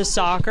to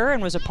soccer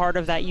and was a part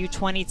of that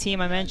U20 team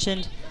I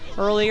mentioned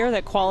earlier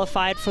that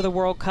qualified for the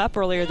World Cup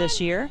earlier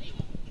this year.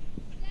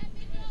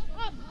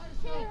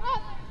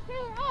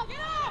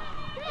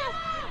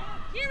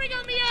 Here we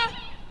go, Mia!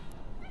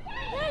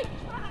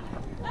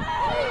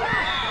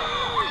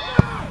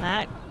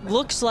 That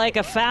looks like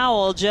a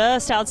foul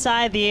just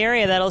outside the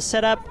area. That'll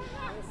set up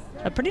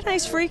a pretty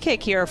nice free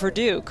kick here for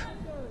Duke.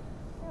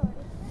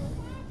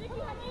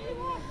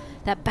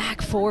 That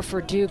back four for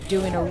Duke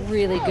doing a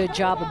really good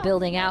job of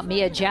building out.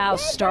 Mia Zhao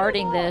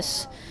starting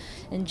this.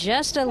 And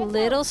just a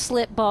little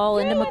slip ball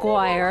into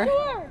McGuire.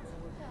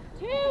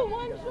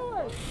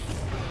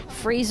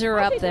 Frees her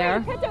up there.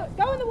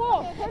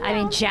 I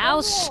mean,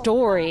 Zhao's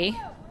story,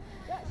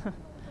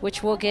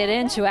 which we'll get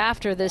into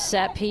after this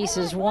set piece,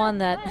 is one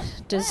that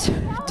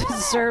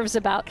deserves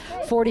about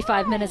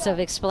 45 minutes of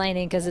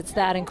explaining because it's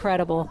that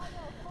incredible.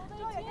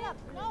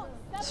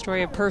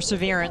 Story of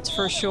perseverance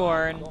for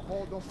sure, and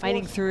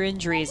fighting through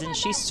injuries, and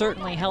she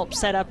certainly helped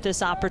set up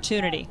this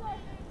opportunity.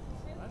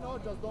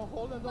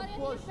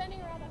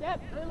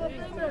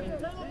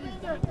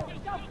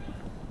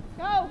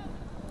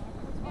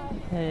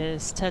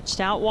 Is touched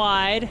out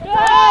wide.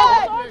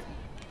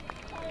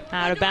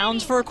 Out of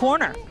bounds for a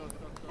corner.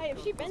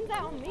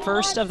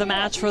 First of the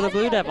match for the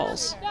Blue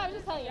Devils.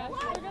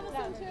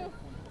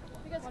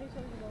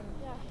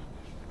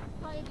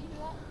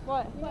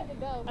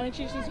 I think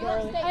she's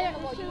early.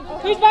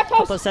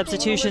 Couple of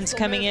substitutions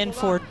coming in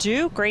for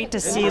Duke. Great to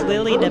see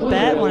Lily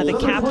Nabet, one of the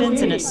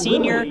captains and a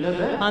senior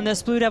on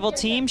this Blue Devil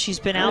team. She's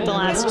been out the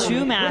last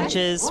 2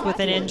 matches with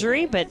an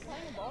injury, but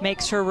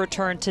makes her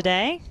return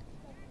today.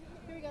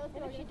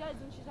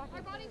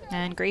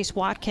 And Grace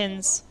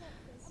Watkins,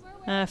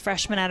 a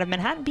freshman out of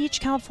Manhattan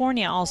Beach,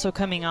 California, also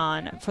coming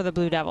on for the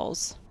Blue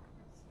Devils.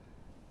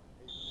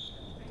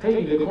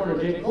 Taking the corner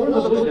kick for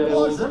the Blue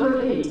Devils,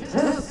 number 8,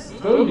 Tess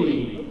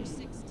Foudy.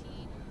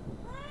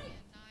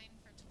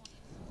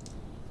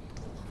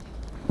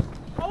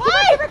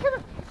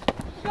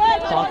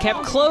 Ball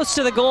kept close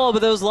to the goal,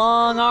 but those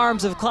long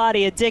arms of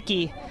Claudia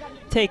Dickey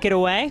take it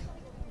away.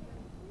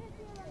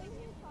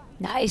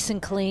 Nice and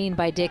clean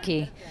by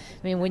Dickey.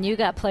 I mean, when you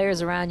got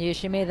players around you,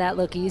 she made that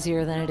look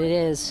easier than it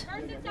is.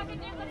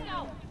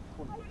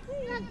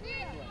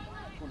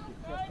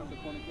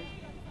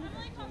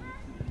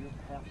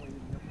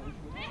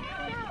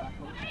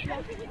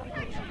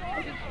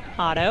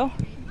 Otto.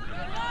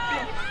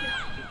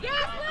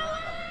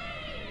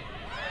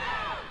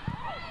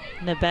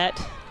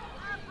 Nabet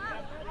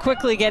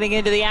quickly getting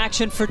into the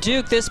action for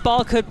Duke. This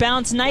ball could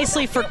bounce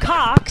nicely for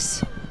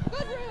Cox.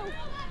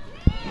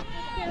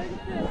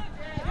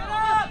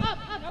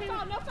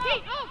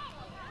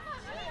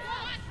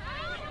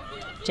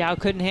 Zhao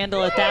couldn't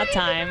handle it that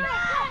time.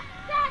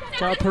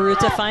 Del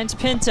Peruta finds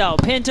Pinto.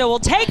 Pinto will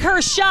take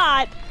her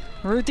shot.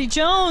 Ruthie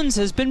Jones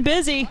has been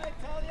busy.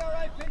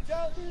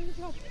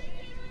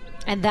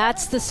 And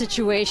that's the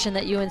situation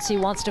that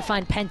UNC wants to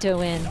find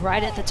Pinto in,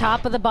 right at the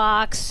top of the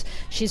box.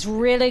 She's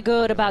really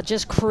good about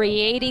just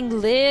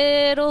creating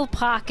little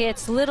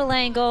pockets, little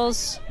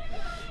angles.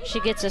 She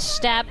gets a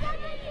step,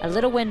 a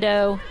little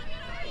window.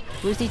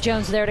 Ruthie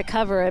Jones there to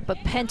cover it, but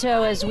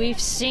Pinto, as we've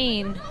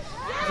seen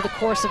over the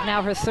course of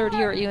now her 3rd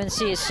year at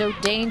UNC, is so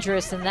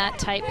dangerous in that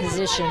tight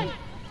position.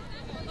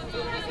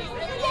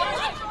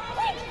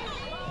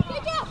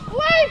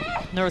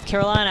 North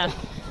Carolina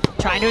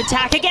trying to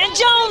attack again.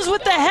 Jones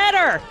with the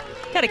header.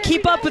 Got to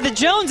keep up with the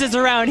Joneses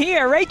around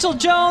here. Rachel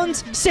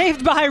Jones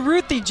saved by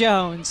Ruthie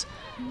Jones.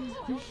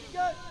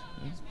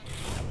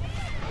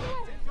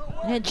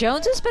 Yeah,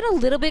 Jones has been a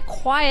little bit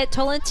quiet.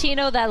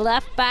 Tolentino, that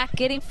left back,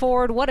 getting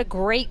forward. What a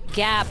great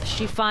gap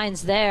she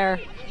finds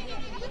there.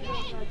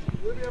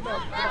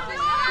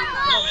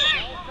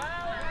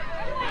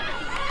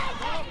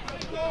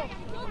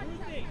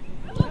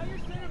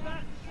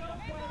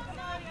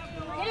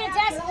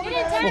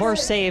 Four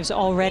saves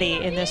already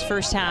in this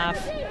first half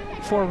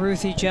for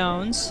Ruthie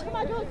Jones.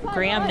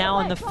 Graham now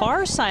on the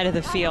far side of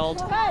the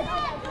field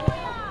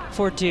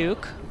for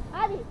Duke.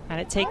 Had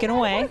it taken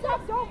away.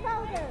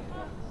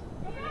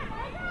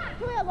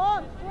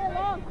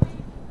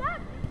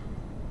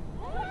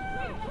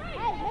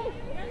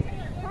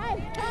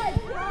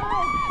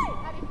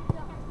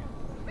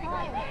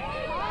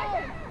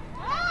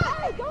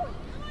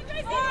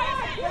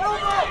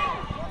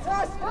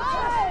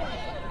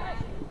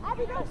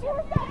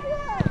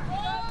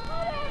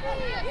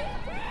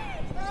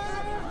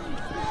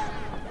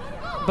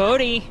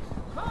 Foudy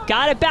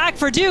got it back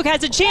for Duke,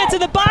 has a chance in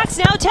the box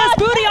now. Tess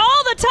Foudy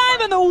all the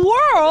time in the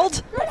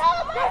world.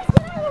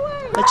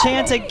 A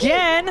chance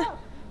again.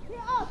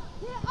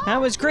 That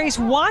was Grace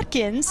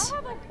Watkins.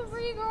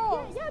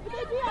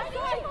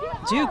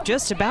 Duke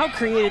just about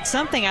created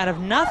something out of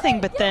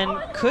nothing, but then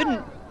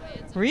couldn't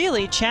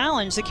really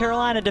challenge the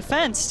Carolina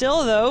defense.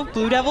 Still though,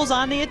 Blue Devils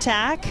on the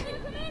attack.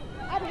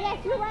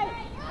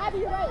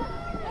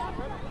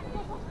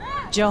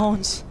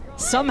 Jones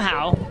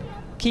somehow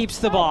keeps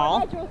the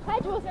ball.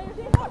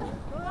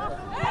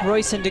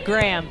 Royson to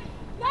Graham.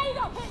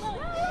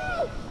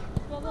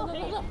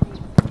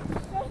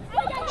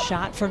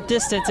 Shot from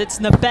distance, it's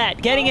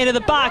Nabet getting into the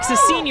box. The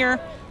senior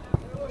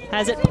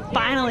has it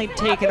finally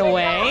taken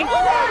away.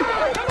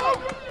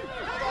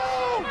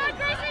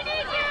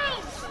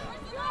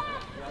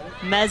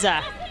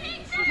 Meza.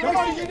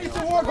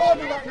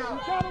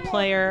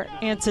 Player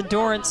Anson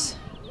Dorrance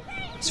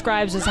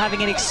describes as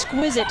having an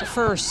exquisite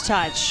first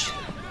touch.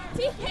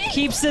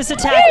 Keeps this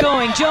attack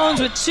going. Jones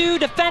with 2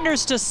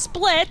 defenders to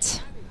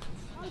split.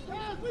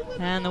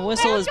 And the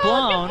whistle is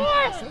blown.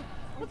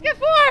 Let's get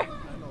 4.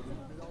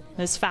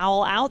 This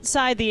foul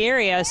outside the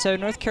area, so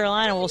North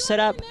Carolina will set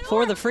up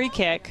for the free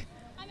kick.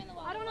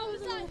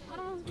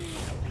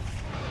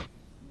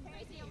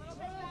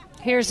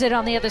 Here's it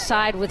on the other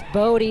side with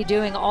Foudy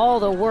doing all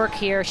the work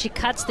here. She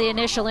cuts the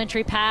initial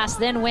entry pass,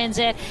 then wins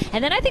it.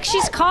 And then I think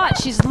she's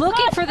caught. She's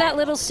looking for that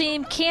little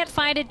seam, can't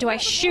find it. Do I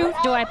shoot?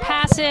 Do I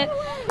pass it?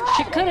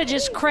 She could have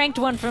just cranked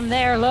one from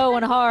there, low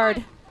and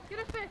hard.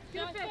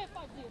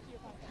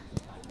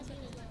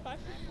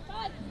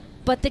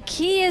 But the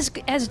key is,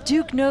 as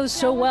Duke knows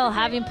so well,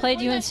 having played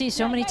UNC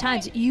so many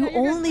times, you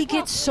only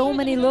get so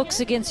many looks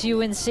against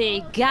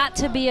UNC. Got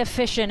to be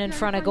efficient in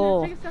front of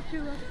goal.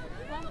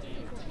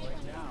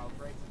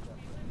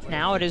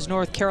 Now it is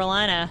North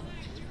Carolina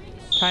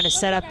trying to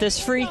set up this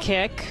free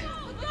kick.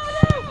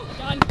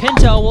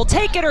 Pinto will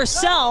take it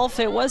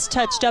herself. It was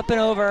touched up and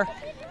over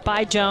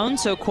by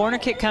Jones, so corner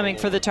kick coming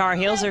for the Tar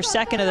Heels, their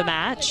second of the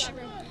match.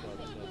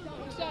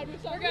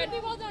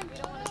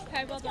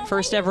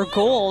 First ever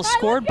goal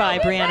scored by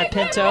Brianna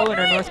Pinto in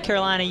her North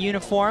Carolina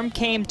uniform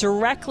came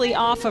directly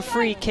off a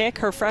free kick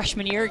her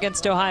freshman year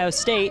against Ohio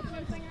State.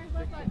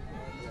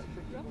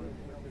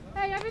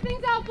 Hey,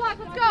 everything's out, Black.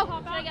 Let's go.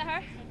 Can I get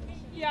her?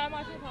 Yeah, I'm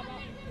watching pop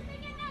out.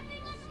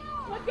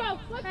 Let's go.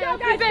 Let's go,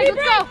 guys.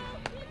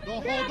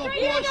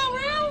 Let's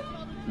go.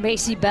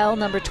 Macy Bell,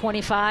 number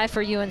 25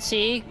 for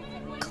UNC.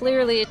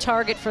 Clearly a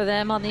target for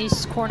them on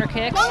these corner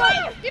kicks.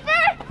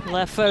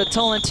 Left foot of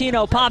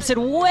Tolentino pops it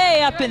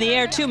way up in the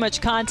air. Too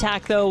much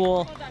contact, though,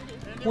 will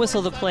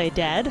whistle the play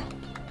dead.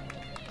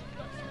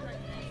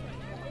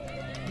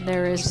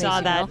 There is. We saw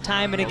that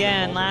time and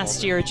again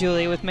last year,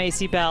 Julie, with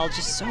Macy Bell.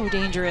 Just so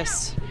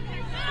dangerous.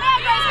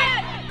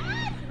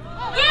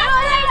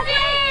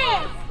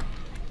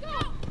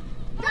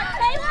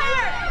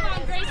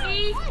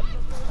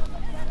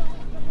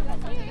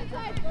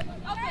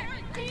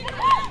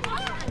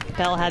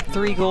 Bell had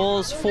 3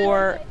 goals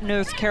for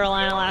North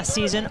Carolina last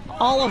season,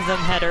 all of them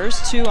headers,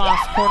 2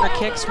 off corner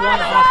kicks, 1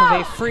 off of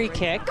a free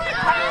kick,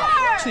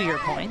 to your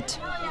point.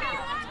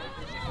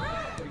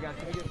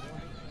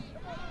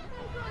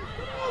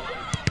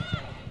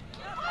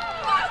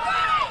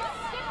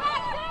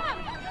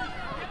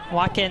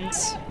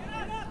 Watkins.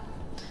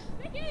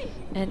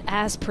 And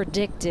as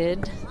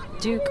predicted,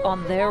 Duke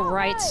on their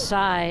right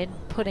side,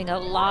 putting a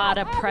lot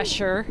of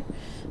pressure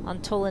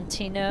on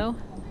Tolentino.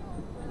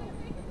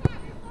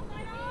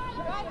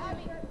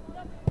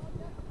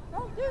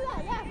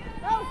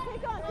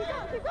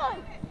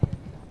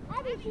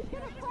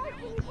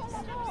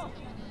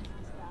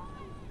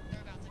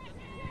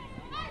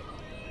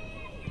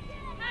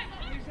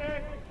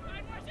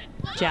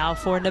 Jow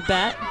for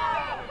Nabet.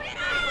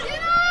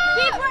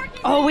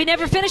 Oh, we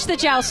never finished the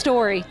Jow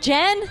story.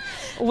 Jen?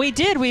 We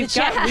did. We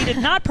did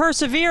not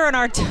persevere in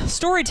our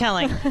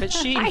storytelling, but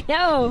she. I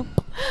know.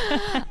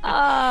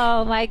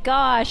 Oh my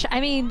gosh. I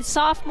mean,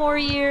 sophomore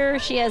year,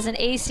 she has an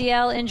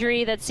ACL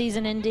injury that's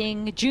season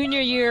ending. Junior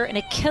year, an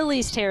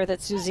Achilles tear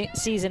that's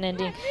season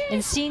ending.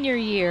 In senior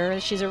year,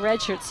 she's a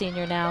redshirt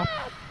senior now,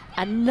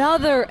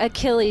 another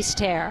Achilles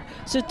tear.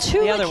 So 2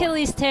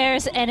 Achilles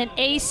tears and an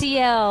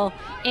ACL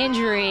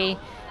injury.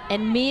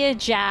 And Mia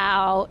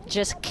Jow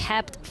just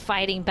kept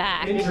fighting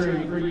back.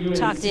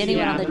 Talk to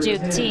anyone on the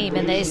Duke team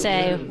and they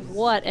say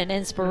what an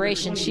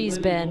inspiration she's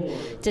been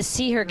to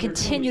see her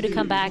continue to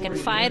come back and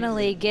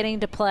finally getting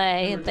to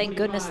play, and thank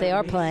goodness they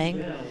are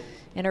playing,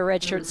 in her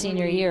redshirt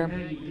senior year.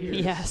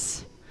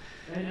 Yes.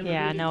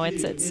 Yeah, no,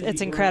 it's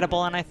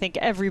incredible, and I think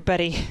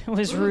everybody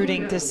was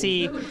rooting to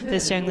see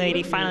this young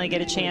lady finally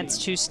get a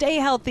chance to stay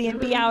healthy and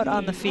be out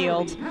on the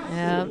field.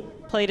 Yeah.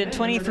 Played in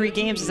 23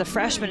 games as a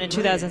freshman in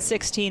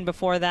 2016.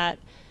 Before that,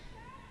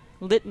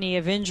 litany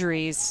of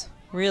injuries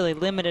really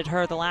limited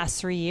her the last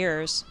 3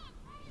 years.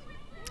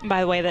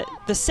 By the way,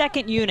 the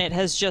second unit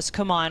has just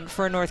come on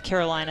for North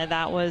Carolina.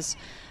 That was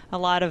a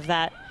lot of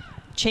that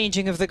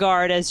changing of the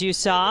guard, as you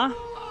saw.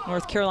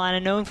 North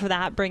Carolina known for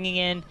that, bringing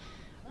in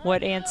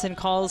what Anson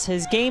calls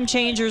his game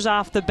changers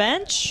off the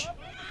bench.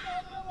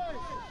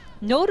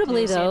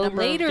 Notably, though,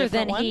 later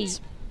than he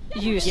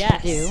used to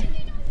do.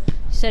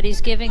 Said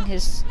he's giving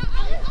his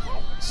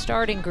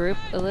starting group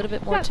a little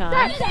bit more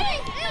time.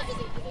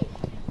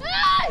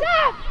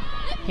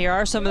 Here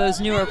are some of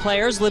those newer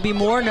players. Libby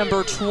Moore,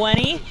 number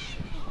 20.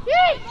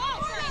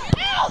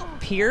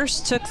 Pierce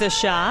took the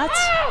shot.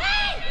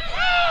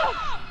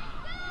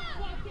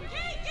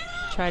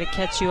 Try to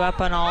catch you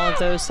up on all of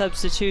those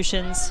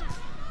substitutions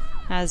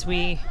as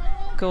we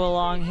go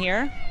along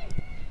here.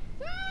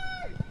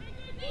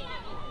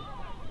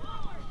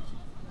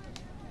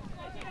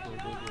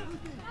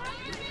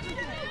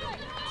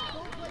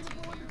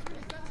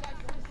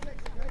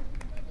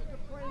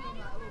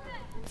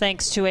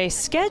 Thanks to a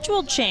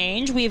scheduled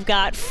change, we've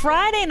got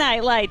Friday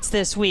night lights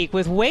this week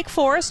with Wake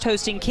Forest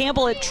hosting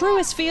Campbell at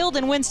Truist Field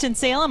in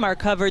Winston-Salem. Our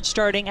coverage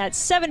starting at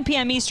 7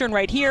 p.m. Eastern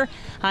right here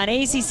on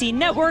ACC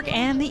Network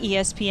and the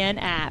ESPN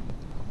app.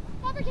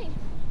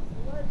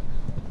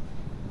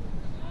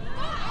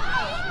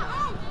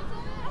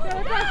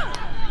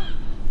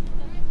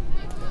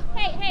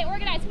 Hey,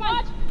 organize, come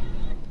on.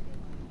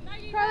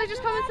 Charlie,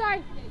 just come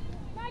inside.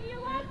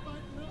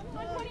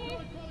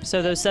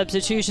 So those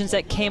substitutions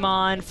that came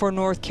on for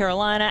North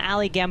Carolina,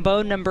 Allie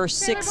Gambo, number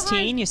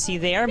 16, you see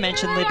there,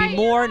 mentioned Libby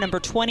Moore,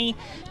 number 20,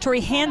 Tori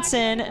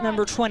Hansen,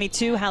 number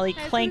 22, Hallie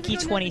Clanky,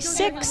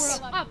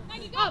 26,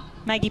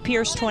 Maggie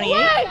Pierce,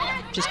 28,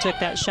 just took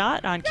that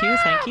shot on cue,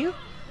 thank you,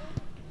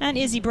 and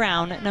Izzy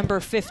Brown, number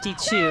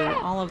 52.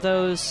 All of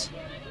those,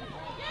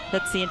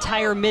 that's the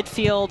entire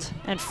midfield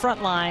and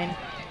front line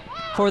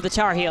for the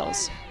Tar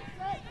Heels.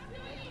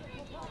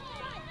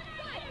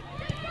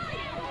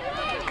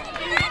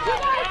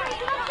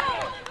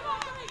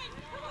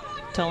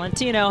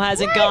 Tolentino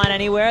hasn't gone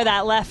anywhere.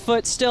 That left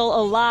foot still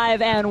alive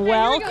and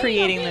well,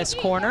 creating this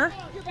corner. Hey,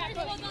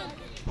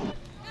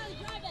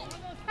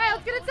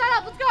 let's get it set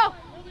up. Let's go.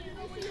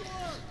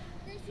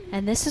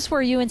 And this is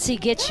where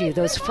UNC gets you,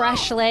 those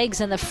fresh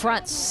legs in the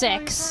front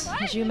six.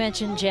 As you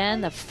mentioned,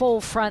 Jen, the full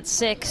front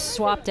six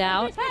swapped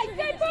out. Hey,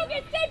 stay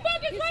focused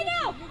right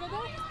now.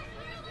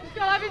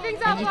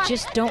 And you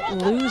just don't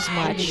lose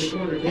much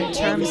in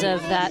terms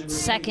of that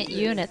second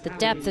unit. The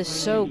depth is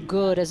so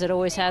good, as it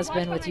always has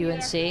been with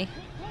UNC.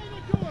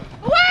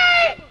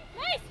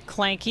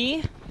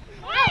 Clanky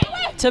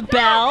to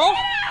Bell.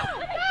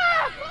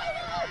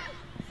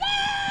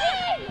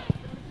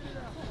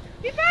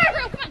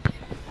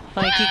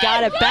 Clanky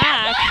got it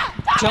back.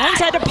 Jones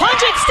had to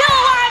punch it, still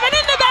alive, and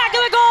in the back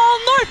of the goal,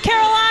 North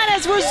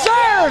Carolina's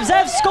reserves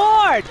have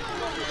scored.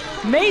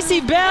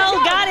 Macy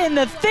Bell got in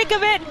the thick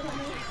of it,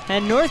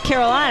 and North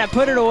Carolina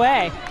put it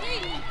away.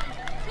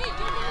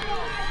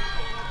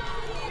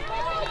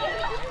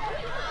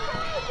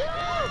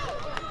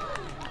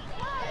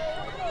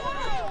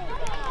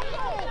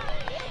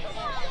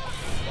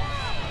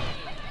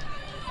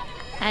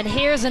 And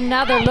here's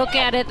another look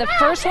at it. The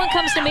first one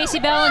comes to Macy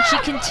Bell, and she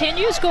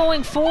continues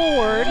going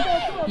forward.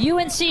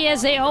 UNC,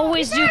 as they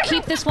always do,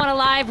 keep this one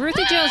alive.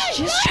 Ruthie Jones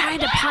just trying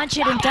to punch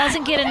it and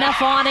doesn't get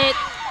enough on it.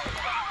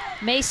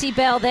 Macy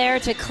Bell there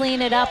to clean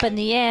it up in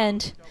the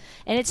end.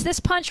 And it's this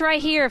punch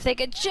right here. If they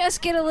could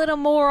just get a little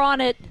more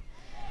on it,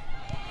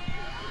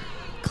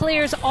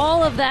 clears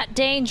all of that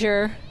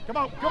danger.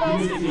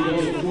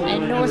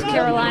 And North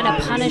Carolina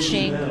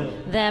punishing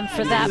them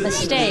for that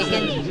mistake.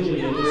 And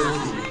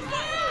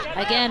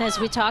again, as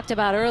we talked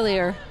about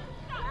earlier,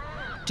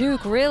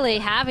 Duke really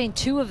having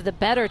two of the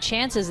better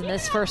chances in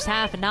this first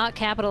half and not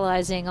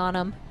capitalizing on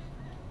them.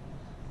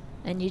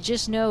 And you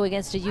just know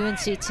against a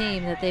UNC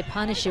team that they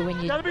punish you when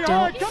you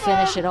don't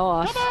finish it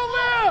off.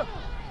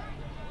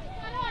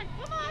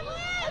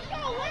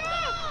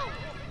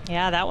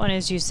 Yeah, that one,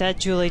 as you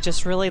said, Julie,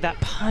 just really that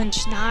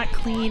punch not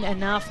clean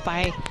enough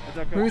by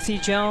Ruthie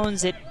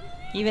Jones. It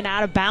even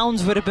out of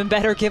bounds would have been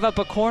better, give up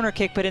a corner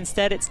kick, but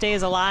instead it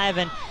stays alive.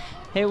 And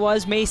it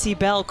was Macy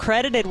Bell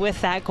credited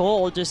with that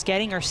goal, just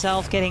getting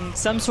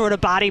some sort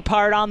of body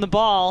part on the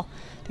ball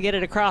to get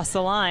it across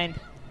the line.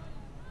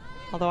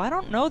 Although I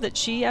don't know that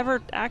she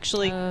ever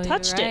actually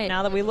touched it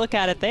now that we look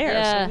at it there,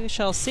 yeah. So we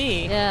shall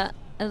see. Yeah,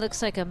 it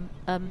looks like a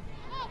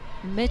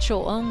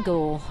Mitchell own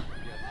goal.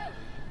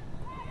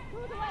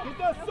 Get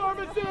that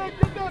service in!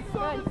 Get that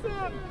service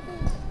in!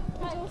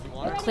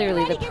 But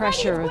clearly the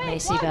pressure of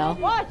Macy Bell.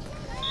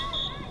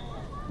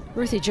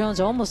 Ruthie Jones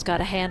almost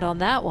got a hand on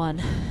that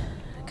one.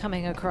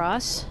 Coming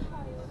across.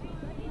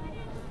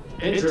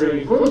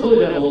 Entering for the Blue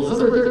Devils,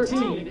 number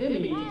 13,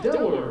 Emmy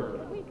Dewar.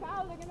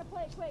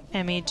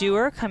 Emmy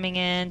Dewar coming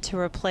in to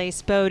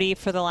replace Foudy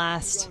for the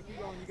last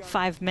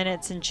 5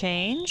 minutes and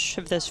change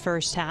of this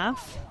first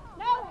half.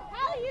 No,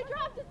 Hallie, you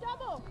dropped a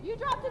double. You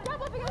dropped a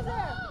double because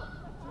there.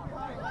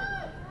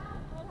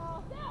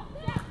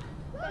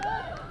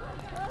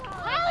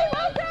 Hallie,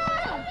 well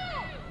done.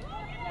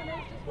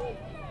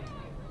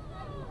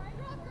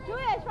 Do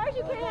it as far as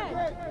you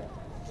can.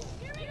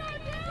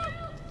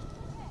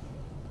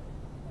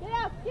 Get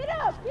up, get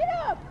up, get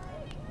up!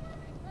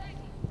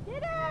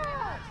 Get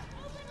up!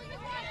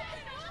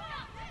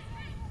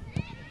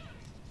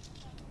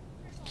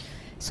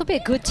 This will be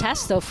a good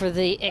test, though, for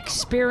the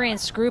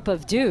experienced group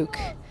of Duke.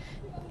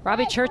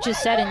 Robbie Church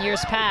has said in years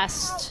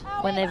past,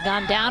 when they've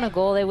gone down a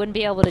goal, they wouldn't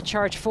be able to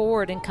charge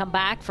forward and come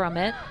back from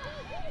it.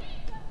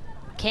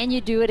 Can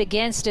you do it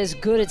against as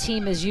good a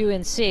team as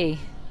UNC?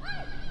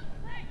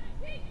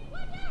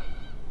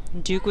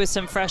 Duke with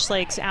some fresh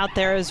legs out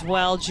there as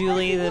well,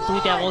 Julie. The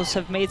Blue Devils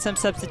have made some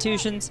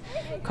substitutions.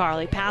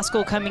 Carly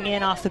Pascal coming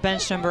in off the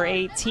bench, number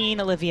 18.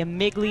 Olivia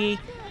Migley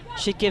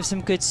should give some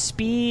good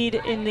speed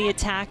in the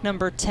attack,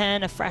 number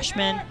 10, a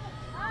freshman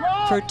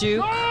for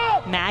Duke.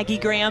 Maggie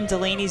Graham,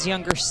 Delaney's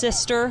younger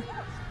sister,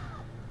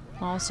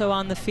 also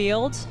on the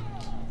field.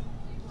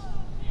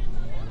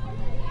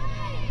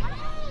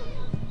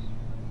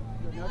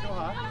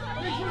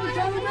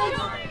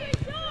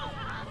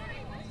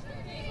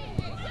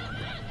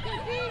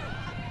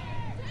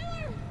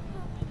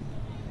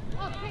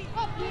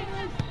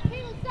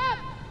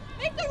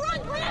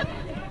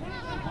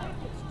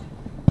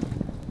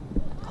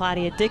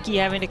 Claudia Dickey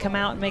having to come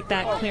out and make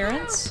that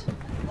clearance.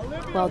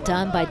 Well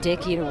done by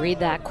Dickey to read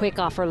that quick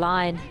off her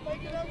line.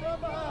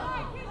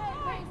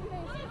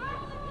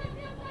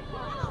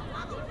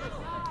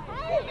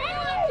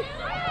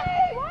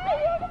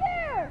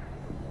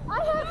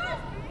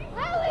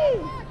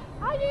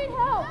 I need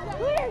help.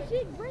 Clear.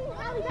 Bring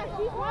Allie back.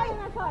 She's wide on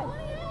our side.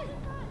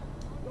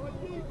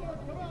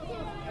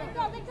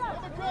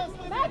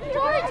 Back,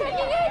 Tori,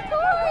 taking it,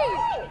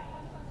 Tori.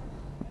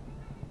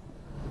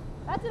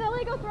 That's an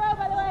illegal throw,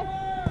 by the way.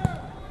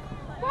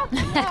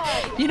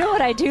 You know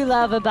what I do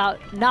love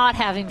about not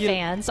having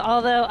fans,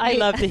 although I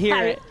love to hear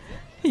it.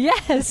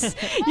 Yes,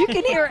 you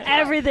can hear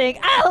everything.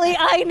 Allie,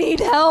 I need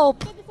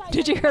help.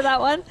 Did you hear that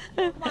one?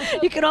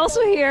 You can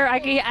also hear, I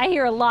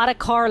hear a lot of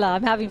Carla.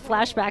 I'm having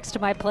flashbacks to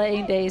my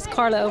playing days.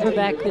 Carla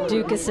Overbeck, the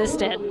Duke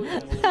assistant.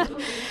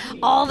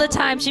 All the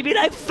time she'd be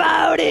like,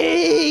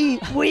 Foudy,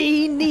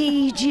 we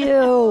need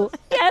you.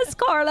 Yes,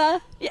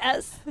 Carla,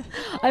 yes.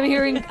 I'm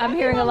hearing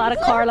a lot of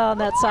Carla on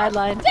that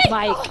sideline.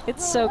 Mike,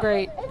 it's so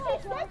great.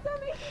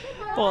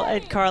 Well,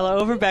 and Carla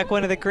Overbeck,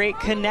 one of the great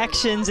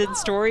connections and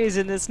stories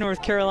in this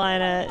North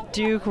Carolina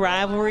Duke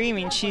rivalry. I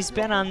mean, she's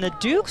been on the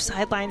Duke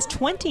sidelines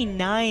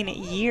 29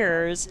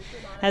 years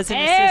as an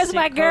assistant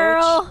my coach.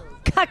 Girl,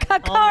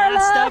 Carla. All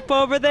masked up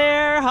over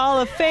there,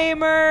 Hall of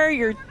Famer,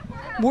 your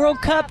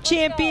World Cup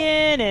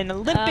champion and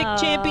Olympic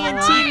champion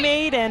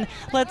teammate, and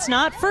let's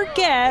not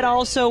forget,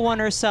 also won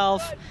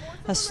herself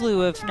a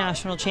slew of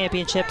national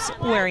championships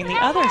wearing the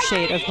other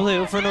shade of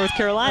blue for North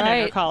Carolina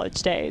in her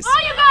college days.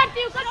 Oh, you got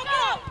Duke. Let's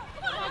go.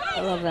 I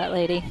love that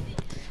lady.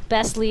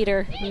 Best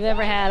leader we've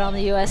ever had on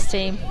the U.S.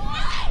 team.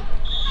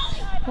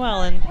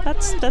 Well, and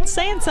that's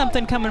saying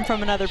something coming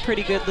from another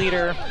pretty good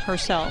leader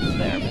herself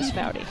there, Miss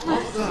Foudy.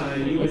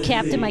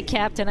 Captain, my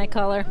captain, I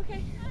call her.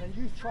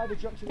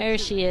 There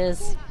she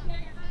is.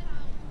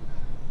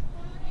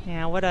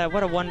 Yeah, what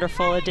a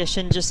wonderful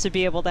addition just to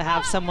be able to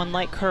have someone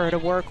like her to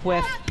work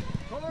with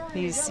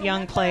these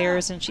young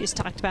players, and she's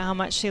talked about how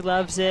much she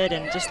loves it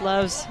and just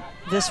loves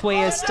this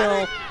way of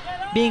still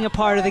being a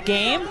part of the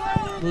game.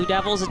 Blue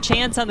Devils a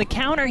chance on the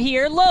counter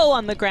here, low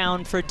on the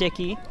ground for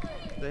Dickey.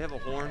 They have a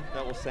horn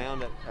that will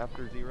sound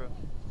after 0.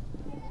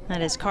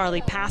 That is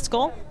Carly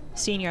Pascal,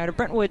 senior out of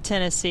Brentwood,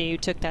 Tennessee, who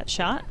took that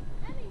shot.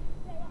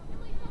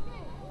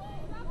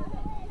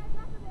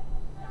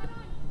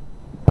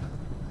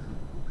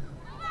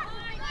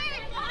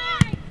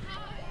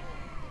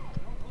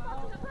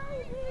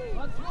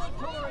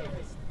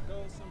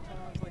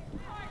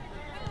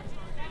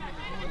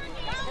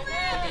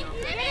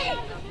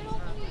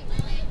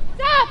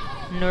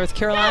 North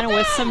Carolina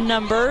with some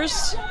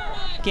numbers.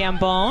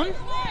 Gambone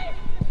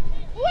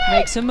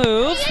makes a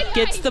move,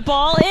 gets the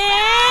ball in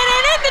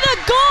and into the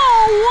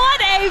goal.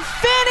 What a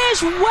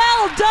finish,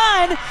 well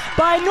done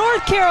by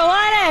North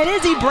Carolina and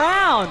Izzy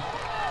Brown.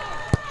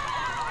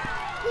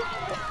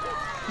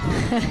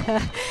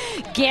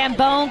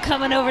 Gambone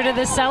coming over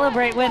to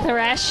celebrate with her,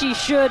 as she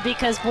should,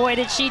 because boy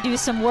did she do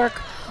some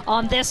work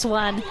on this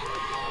one.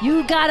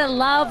 You gotta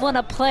love when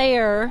a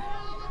player,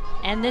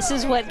 and this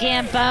is what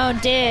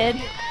Gambone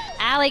did,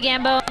 Allie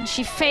Gambone,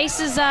 she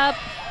faces up,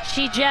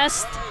 she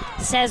just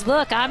says,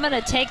 look, I'm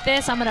gonna take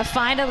this, I'm gonna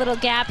find a little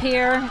gap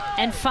here,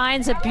 and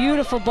finds a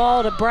beautiful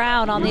ball to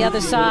Brown on the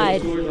other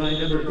side.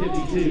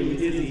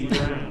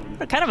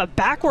 Kind of a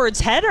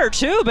backwards header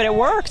too, but it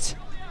worked.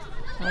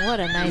 Oh, what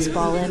a nice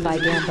ball in by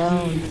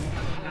Gambone.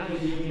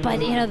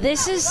 But you know,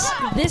 this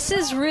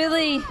is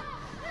really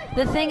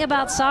the thing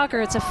about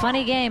soccer. It's a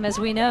funny game, as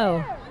we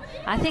know.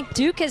 I think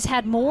Duke has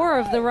had more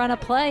of the run of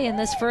play in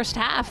this first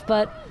half,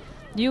 but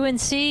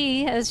UNC,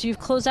 as you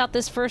close out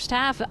this first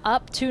half,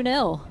 up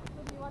 2-0.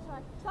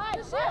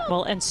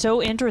 Well, and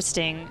so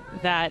interesting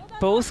that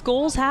both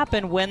goals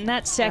happened when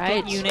that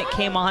second unit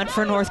came on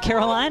for North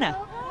Carolina.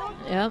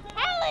 Yep.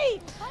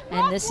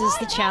 And this is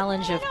the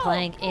challenge of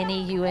playing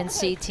any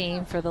UNC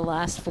team for the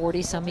last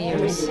 40-some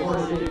years.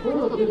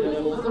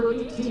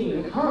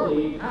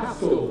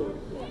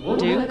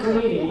 Duke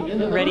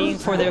readying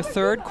for their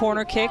third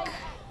corner kick.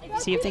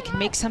 See if they can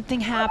make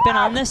something happen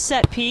on this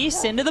set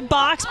piece. Into the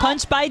box,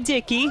 punched by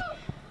Dickey.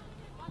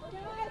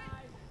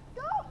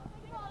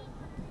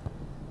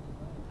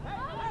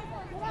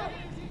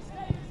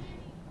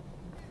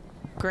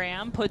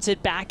 Graham puts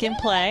it back in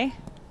play.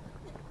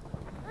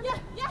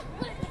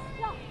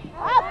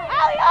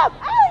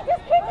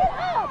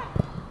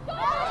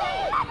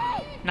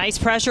 Nice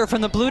pressure from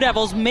the Blue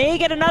Devils. May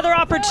get another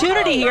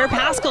opportunity here.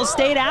 Pascal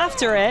stayed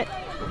after it.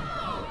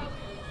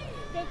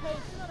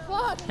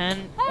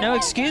 And no,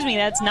 excuse me,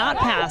 that's not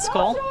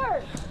Pascal.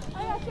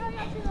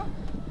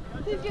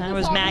 That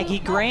was Maggie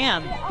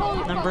Graham,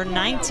 number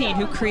 19,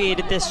 who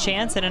created this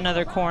chance in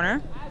another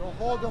corner.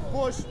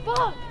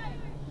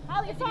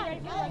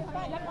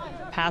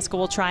 Pascal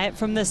will try it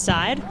from this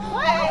side.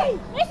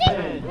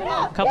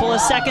 A couple of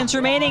seconds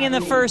remaining in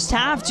the first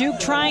half. Duke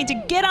trying to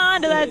get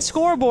onto that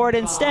scoreboard.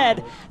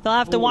 Instead, they'll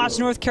have to watch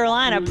North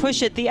Carolina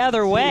push it the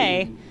other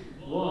way.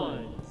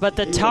 But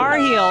the Tar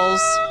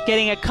Heels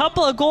getting a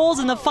couple of goals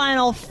in the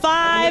final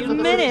 5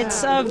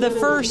 minutes of the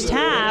first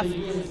half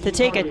to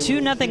take a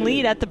 2-0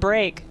 lead at the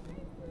break.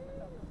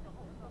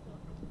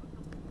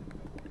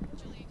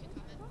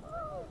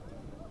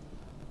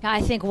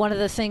 I think one of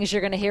the things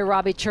you're going to hear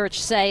Robbie Church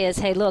say is,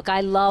 hey, look,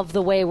 I love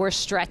the way we're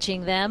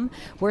stretching them.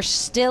 We're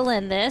still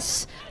in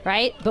this,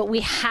 right? But we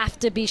have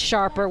to be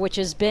sharper, which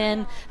has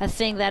been a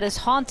thing that has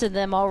haunted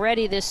them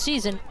already this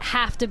season.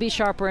 Have to be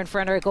sharper in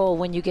front of a goal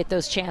when you get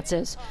those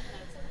chances.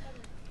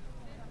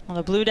 Well,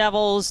 the Blue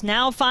Devils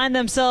now find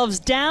themselves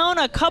down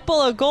a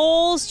couple of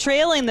goals,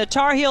 trailing the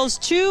Tar Heels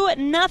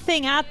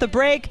 2-0 at the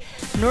break.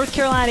 North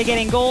Carolina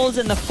getting goals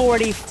in the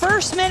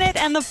 41st minute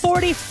and the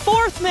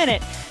 44th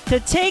minute to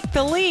take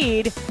the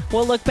lead.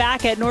 We'll look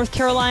back at North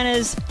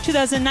Carolina's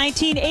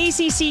 2019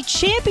 ACC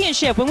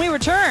Championship when we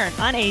return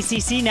on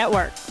ACC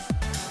Network.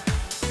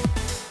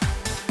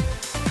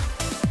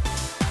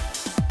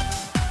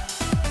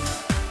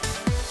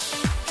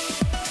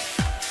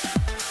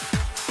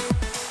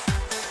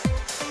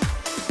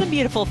 Some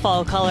beautiful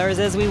fall colors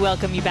as we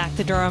welcome you back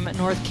to Durham,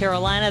 North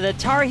Carolina. The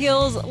Tar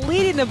Heels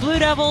leading the Blue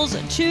Devils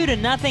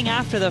 2-0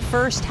 after the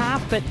first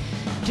half, but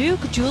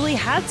Duke, Julie,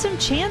 had some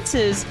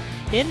chances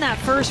in that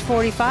first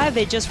 45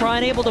 they just were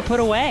unable to put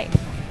away.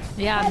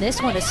 Yeah, and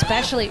this one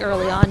especially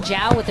early on.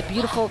 Zhao with a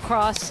beautiful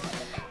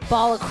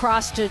ball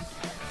across to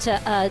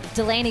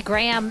Delaney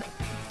Graham,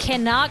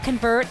 cannot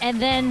convert,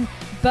 and then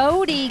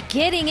Foudy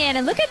getting in.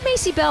 And look at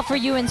Macy Bell for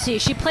UNC.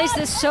 She plays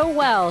this so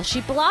well. She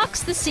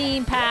blocks the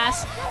seam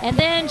pass, and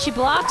then she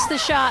blocks the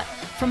shot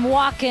from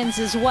Watkins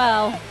as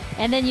well.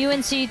 And then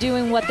UNC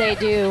doing what they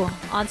do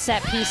on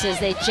set pieces.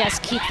 They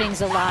just keep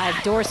things alive.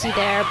 Dorsey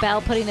there,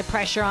 Bell putting the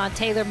pressure on.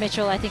 Taylor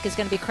Mitchell, I think, is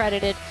going to be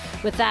credited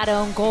with that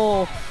own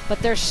goal. But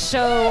they're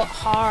so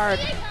hard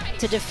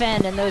to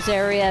defend in those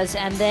areas.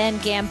 And then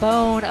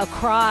Gambone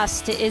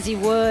across to Izzy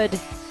Wood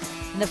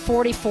in the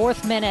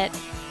 44th minute.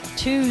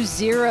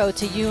 2-0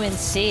 to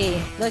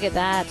UNC. Look at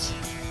that.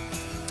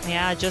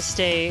 Yeah, just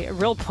a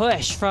real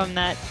push from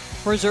that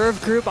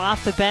reserve group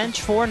off the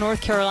bench for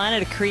North Carolina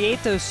to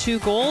create those 2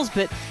 goals.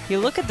 But you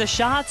look at the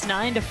shots,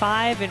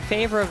 9-5 in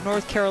favor of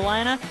North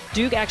Carolina.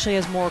 Duke actually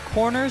has more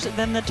corners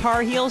than the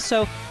Tar Heels.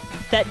 So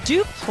that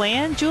Duke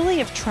plan,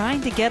 Julie, of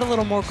trying to get a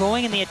little more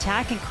going in the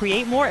attack and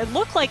create more, it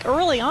looked like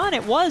early on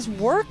it was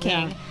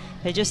working. Yeah.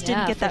 They just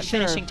didn't get that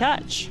finishing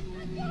touch.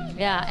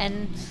 Yeah,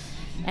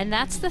 and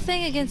that's the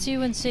thing against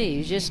UNC.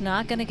 You're just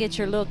not going to get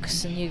your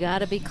looks, and you got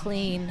to be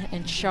clean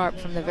and sharp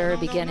from the very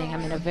beginning. I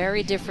mean, a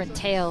very different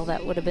tale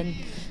that would have been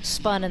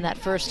spun in that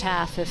first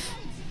half if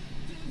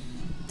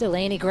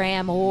Delaney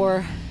Graham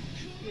or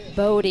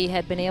Foudy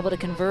had been able to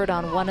convert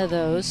on one of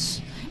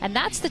those. And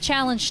that's the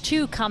challenge,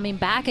 too, coming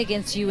back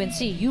against UNC.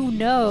 You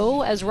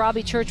know, as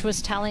Robbie Church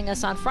was telling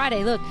us on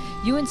Friday, look,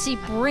 UNC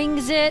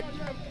brings it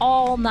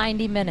all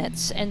 90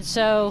 minutes. And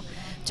so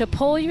to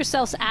pull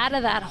yourselves out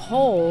of that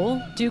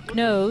hole, Duke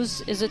knows,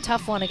 is a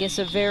tough one against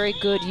a very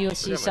good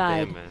UNC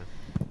side.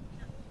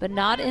 But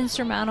not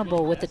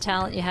insurmountable with the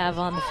talent you have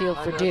on the field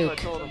for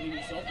Duke.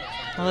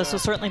 Well, this will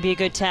certainly be a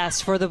good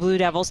test for the Blue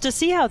Devils to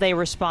see how they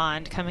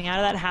respond coming out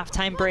of that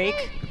halftime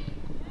break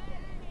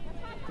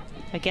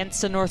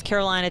against a North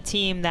Carolina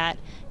team that,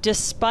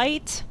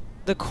 despite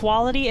the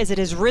quality as it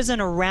has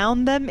risen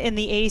around them in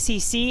the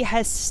ACC,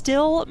 has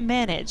still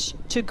managed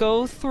to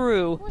go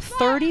through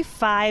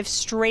 35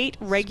 straight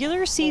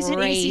regular season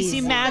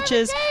ACC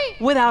matches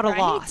without a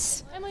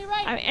loss.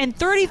 And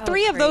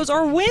 33 of those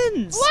are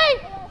wins.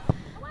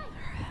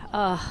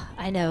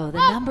 I know. The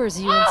numbers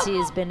UNC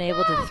has been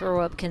able to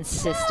throw up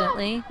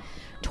consistently.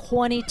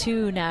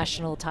 22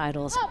 national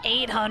titles,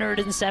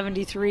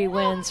 873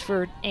 wins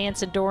for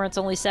Anson Dorrance,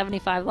 only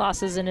 75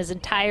 losses in his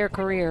entire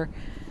career.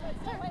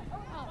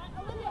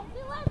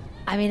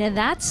 I mean, and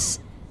that's,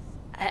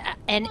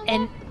 and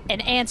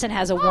Anson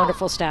has a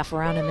wonderful staff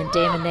around him, and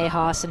Damon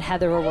Nahas and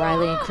Heather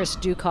O'Reilly and Chris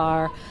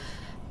Ducar.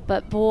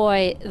 But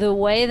boy, the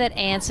way that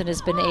Anson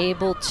has been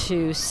able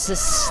to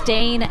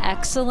sustain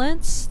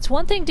excellence, it's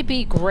one thing to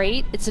be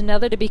great, it's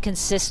another to be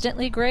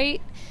consistently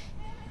great.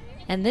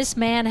 And this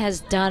man has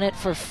done it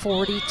for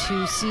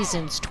 42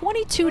 seasons,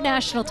 22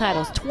 national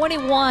titles,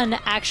 21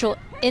 actual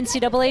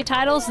NCAA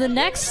titles. The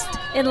next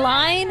in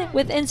line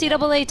with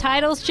NCAA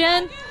titles,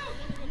 Jen,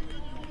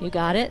 you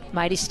got it,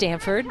 Mighty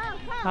Stanford.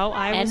 Oh,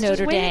 I was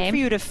just waiting for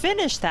you to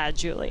finish that,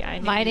 Julie. I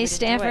knew Mighty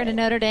Stanford and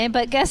Notre Dame,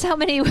 but guess how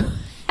many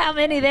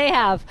they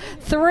have?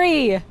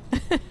 3.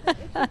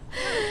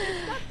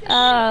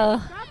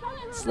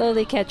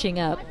 Slowly catching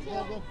up.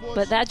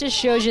 But that just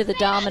shows you the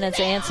dominance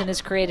Anson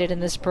has created in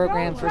this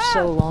program for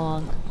so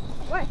long.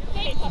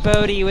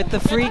 Foudy with the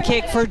free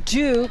kick for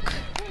Duke.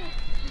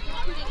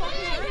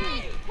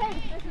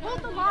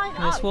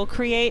 This will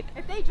create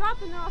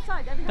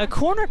a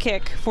corner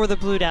kick for the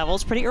Blue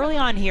Devils pretty early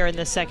on here in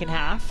the second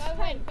half.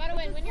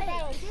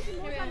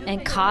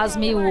 And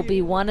Cosme will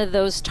be one of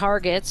those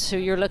targets who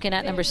you're looking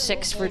at, number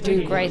 6 for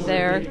Duke right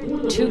there.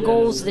 2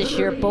 goals this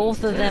year,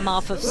 both of them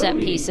off of set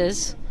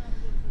pieces.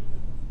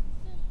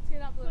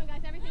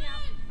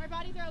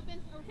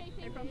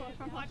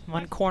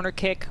 One corner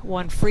kick,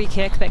 one free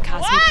kick that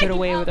Koski put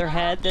away with her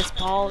head. This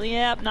ball,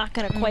 yep, not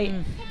going to quite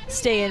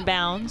stay in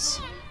bounds.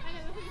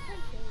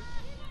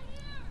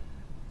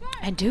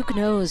 And Duke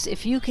knows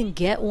if you can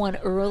get one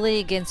early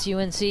against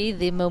UNC,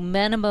 the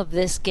momentum of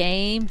this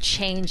game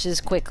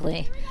changes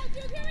quickly.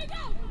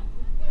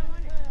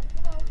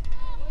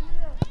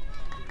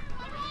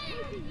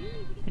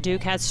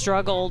 Duke has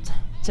struggled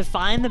to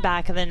find the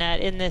back of the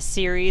net in this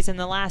series. In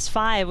the last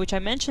 5, which I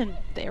mentioned,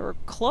 they were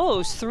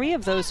close. 3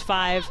 of those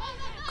 5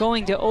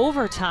 going to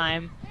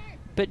overtime,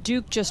 but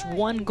Duke just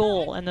 1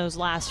 goal in those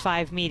last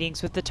 5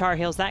 meetings with the Tar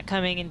Heels, that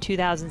coming in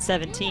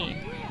 2017.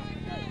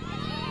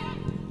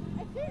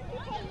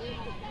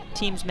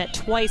 Teams met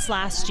twice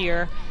last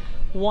year.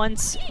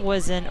 Once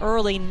was an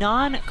early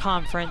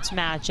non-conference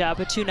matchup,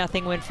 a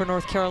 2-0 win for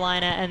North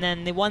Carolina, and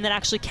then the one that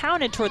actually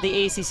counted toward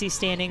the ACC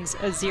standings,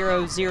 a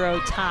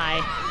 0-0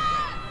 tie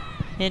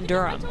in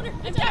Durham.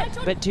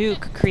 But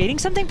Duke creating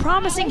something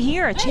promising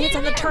here. A chance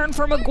on the turn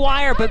for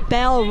McGuire, but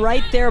Bell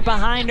right there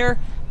behind her.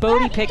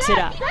 Foudy picks it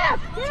up.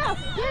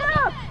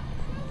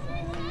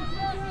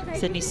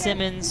 Sydney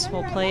Simmons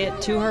will play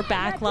it to her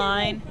back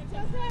line.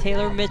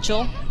 Taylor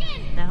Mitchell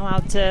now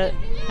out to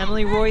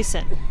Emily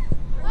Royson.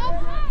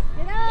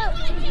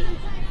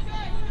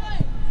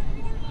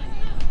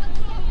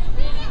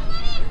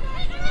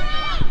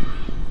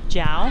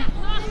 Zhao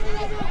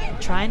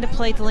trying to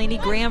play Delaney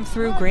Graham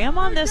through. Graham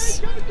on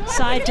this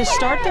side to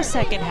start the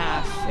second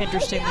half.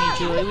 Interestingly,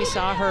 Julie, we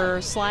saw her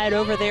slide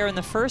over there in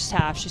the first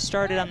half. She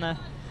started on the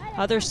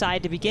other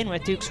side to begin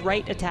with, Duke's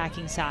right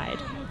attacking side.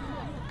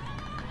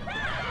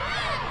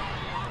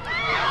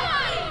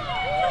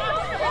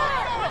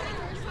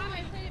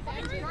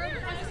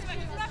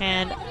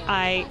 And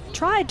I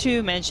tried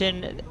to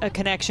mention a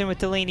connection with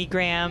Delaney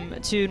Graham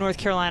to North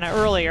Carolina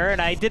earlier,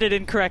 and I did it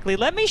incorrectly.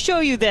 Let me show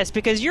you this,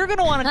 because you're going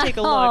to want to take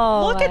a look.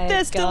 Oh, look at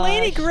this, gosh.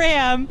 Delaney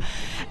Graham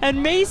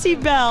and Macy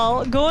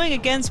Bell going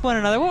against one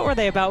another. What were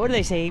they about? What did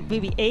they say?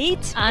 Maybe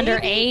 8? Under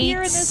 8 here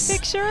in this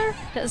picture?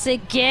 Does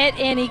it get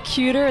any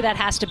cuter? That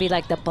has to be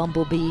like the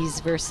Bumblebees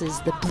versus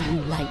the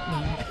Blue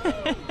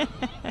Lightning.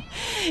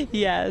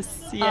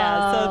 Yes,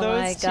 yeah. Oh so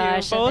those my two.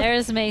 gosh, Both, and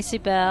there's Macy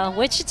Bell,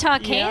 Wichita,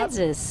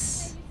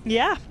 Kansas.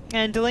 yeah,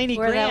 and Delaney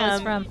Where Graham. that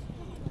was from.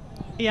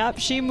 Yep,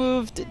 she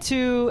moved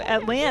to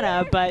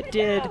Atlanta, but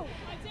did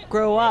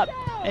grow up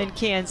in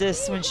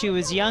Kansas when she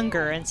was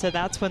younger, and so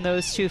that's when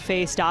those two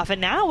faced off.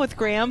 And now with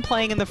Graham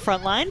playing in the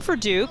front line for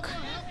Duke,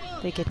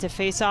 they get to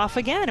face off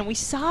again. And we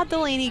saw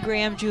Delaney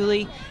Graham,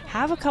 Julie,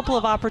 have a couple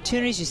of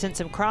opportunities. She sent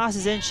some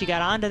crosses in. She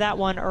got onto that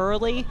one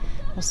early.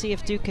 We'll see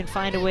if Duke can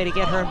find a way to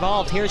get her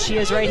involved. Here she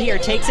is right here.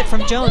 Takes it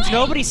from Jones.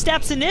 Nobody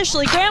steps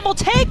initially. Graham will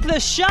take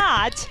the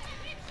shot.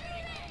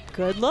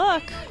 Good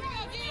look.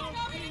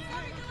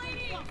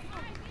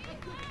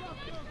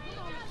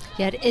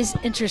 Yeah, it is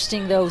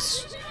interesting, though,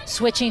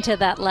 switching to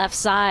that left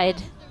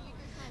side,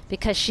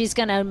 because she's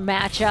going to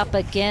match up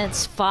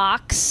against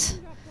Fox,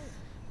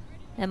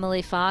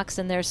 Emily Fox,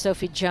 and there's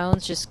Sophie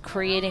Jones just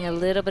creating a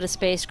little bit of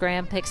space.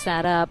 Graham picks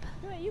that up.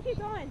 You keep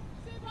going.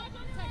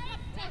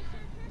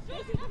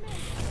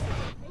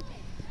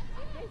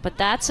 But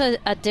that's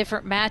a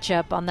different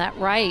matchup on that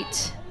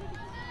right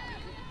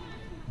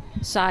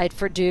side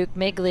for Duke.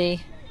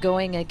 Migley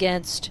going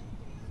against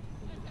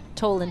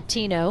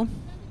Tolentino.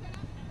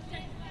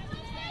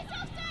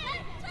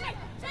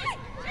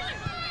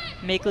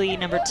 Migley,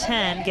 number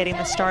 10, getting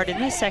the start in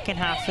the second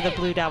half for the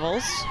Blue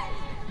Devils.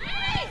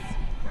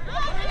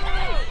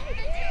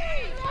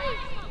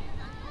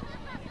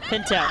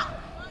 Pinto.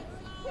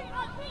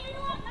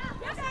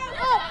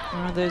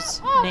 One of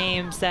those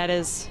names that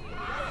has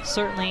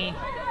certainly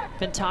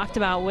been talked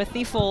about with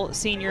the full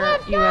senior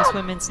U.S.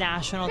 women's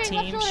national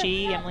team.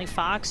 She, Emily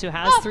Fox, who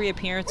has 3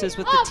 appearances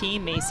with the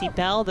team, Macy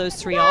Bell, those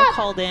 3 all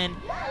called in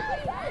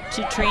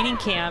to training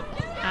camp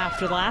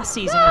after last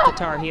season with the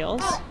Tar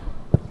Heels.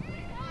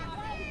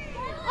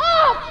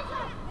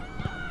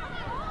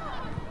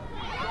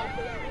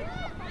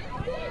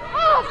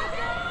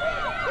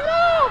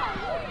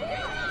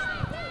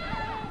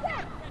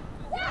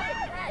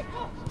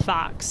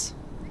 Fox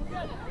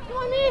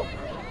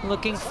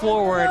looking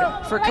forward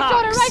for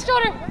Cox. Right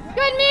shoulder.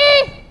 Good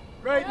knee.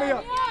 Right knee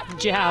up.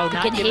 Zhao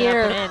not can giving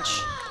hear- up an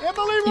inch.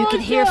 You can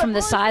hear from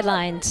the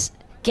sidelines,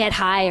 get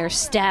higher,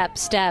 step,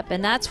 step.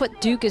 And that's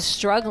what Duke is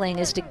struggling,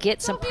 is to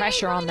get some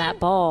pressure on that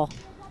ball.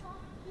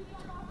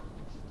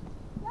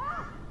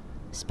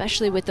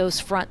 Especially with those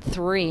front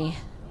 3.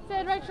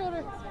 Stand right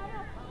shoulder.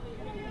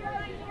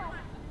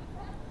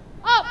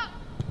 Up.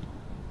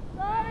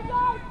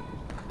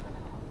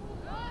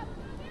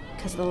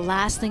 Because the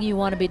last thing you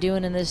want to be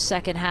doing in this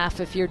second half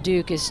if you're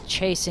Duke is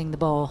chasing the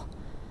ball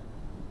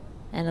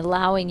and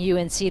allowing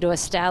UNC to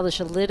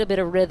establish a little bit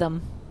of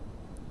rhythm.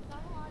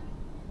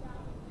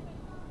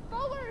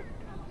 Forward.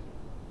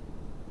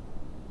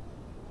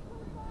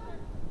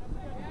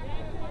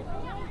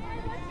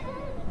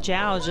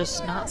 Zhao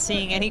just not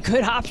seeing any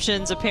good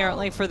options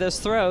apparently for this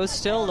throw,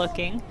 still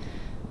looking.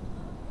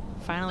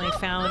 Finally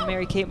found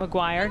Mary Kate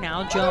McGuire,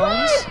 now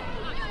Jones.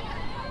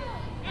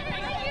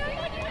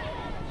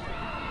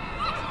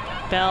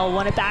 Bell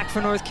won it back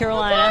for North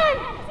Carolina.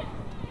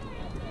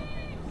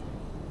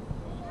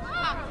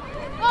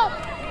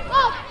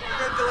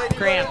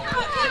 Graham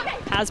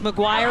has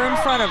McGuire in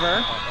front of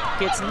her.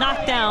 Gets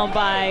knocked down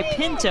by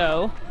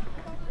Pinto.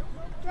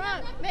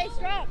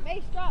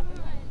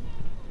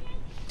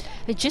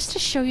 Just to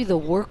show you the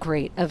work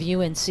rate of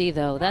UNC,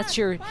 though, that's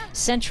your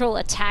central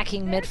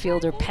attacking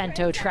midfielder,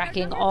 Pinto,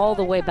 tracking all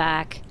the way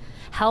back,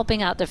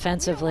 helping out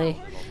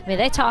defensively. I mean,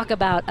 they talk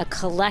about a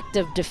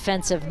collective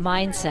defensive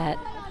mindset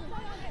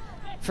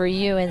for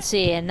UNC,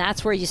 and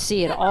that's where you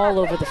see it all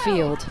over the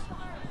field.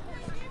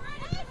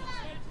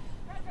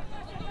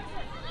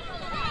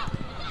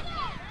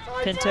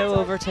 Pinto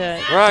over to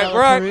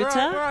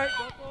Right.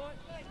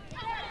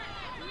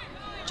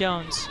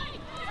 Jones.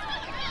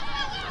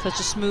 Such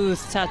a smooth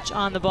touch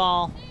on the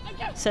ball.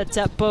 Sets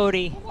up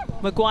Foudy.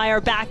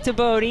 McGuire back to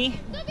Foudy.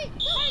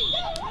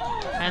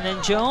 And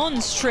then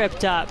Jones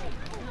tripped up.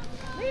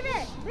 Leave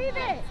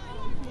it.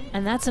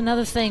 And that's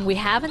another thing. We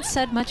haven't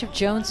said much of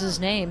Jones's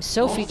name.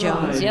 Sophie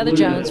Jones, the other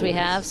Jones we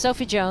have.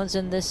 Sophie Jones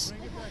in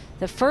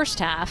the first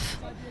half.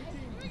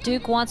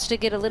 Duke wants to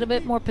get a little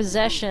bit more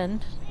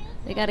possession.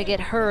 They got to get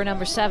her,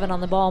 number 7,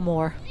 on the ball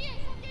more.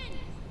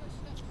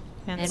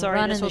 And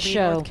sorry, this will be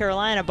North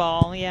Carolina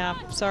ball.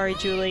 Yeah, sorry,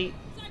 Julie.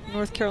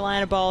 North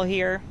Carolina ball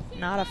here.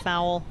 Not a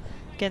foul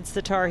against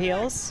the Tar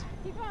Heels.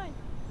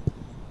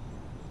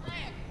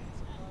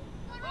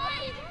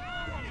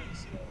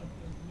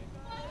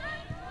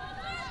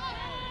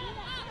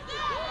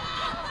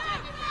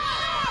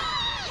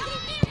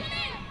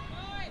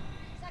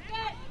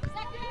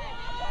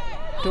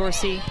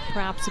 Dorsey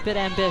perhaps a bit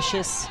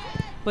ambitious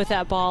with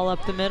that ball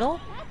up the middle.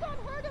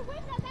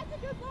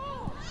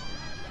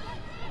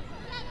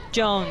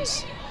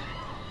 Jones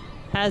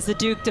has the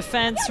Duke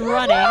defense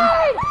running.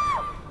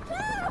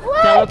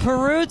 Della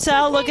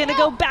Peruta looking to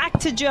go back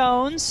to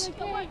Jones.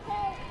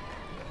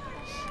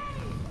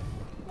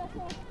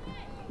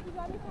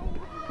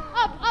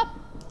 Up.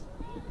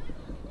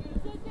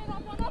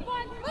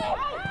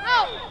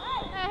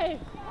 Hey,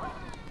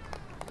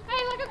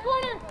 like a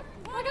corner.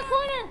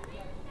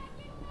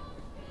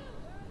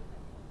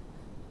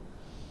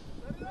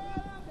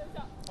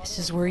 This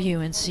is where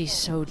UNC's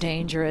so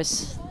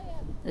dangerous.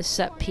 This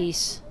set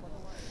piece.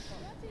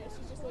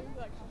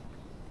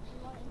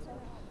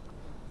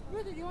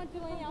 Do you want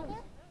Delaney out there?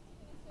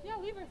 Yeah,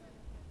 leave her.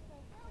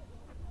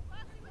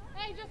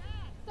 Hey, just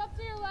step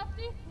to your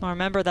lefty. Well,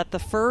 remember that the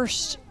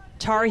first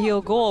Tar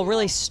Heel goal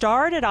really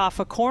started off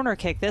a corner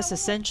kick. This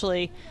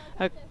essentially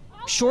a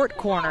short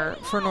corner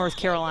for North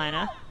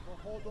Carolina.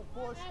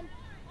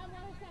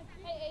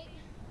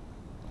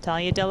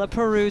 Talia Della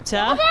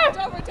Peruta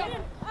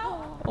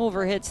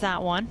overhits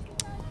that one.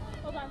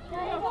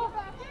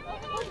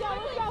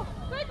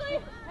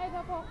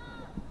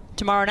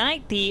 Tomorrow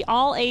night, the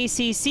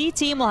All-ACC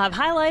team will have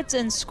highlights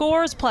and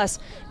scores, plus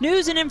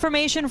news and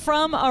information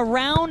from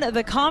around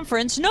the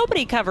conference.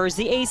 Nobody covers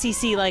the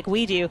ACC like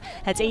we do.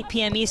 That's 8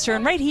 p.m.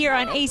 Eastern right here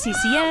on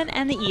ACCN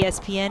and the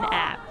ESPN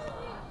app.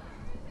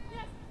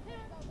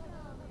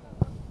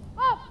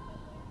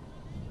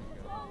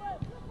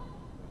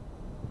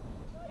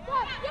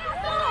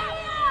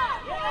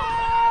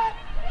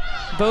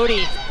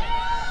 Foudy.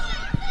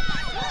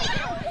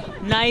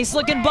 Nice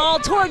looking ball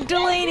toward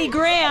Delaney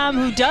Graham,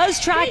 who does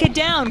track it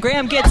down.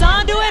 Graham gets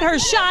onto it. Her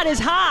shot is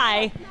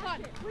high.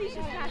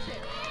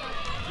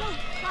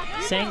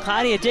 St.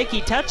 Claudia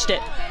Dickey touched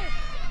it.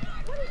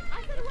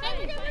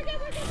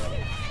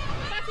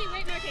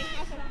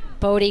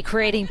 Foudy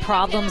creating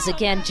problems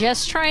again,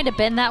 just trying to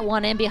bend that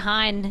one in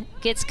behind.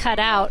 Gets cut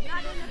out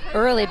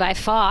early by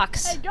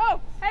Fox. Hey, go!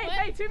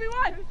 Hey,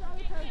 2v1!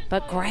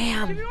 But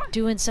Graham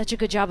doing such a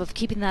good job of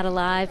keeping that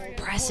alive,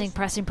 pressing.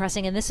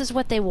 And this is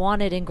what they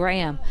wanted in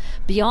Graham.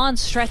 Beyond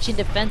stretching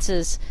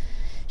defenses,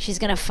 she's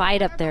going to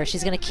fight up there.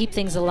 She's going to keep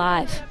things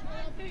alive.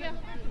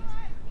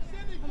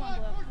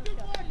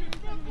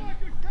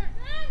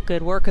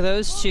 Good work of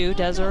those two.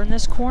 Desert in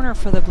this corner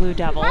for the Blue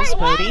Devils.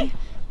 Foudy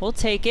will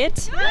take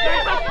it.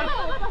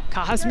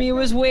 Cosme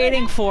was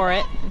waiting for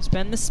it. He's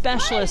been the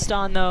specialist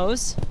on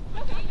those.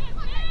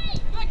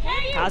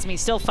 Cosme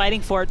still fighting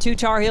for it. 2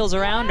 Tar Heels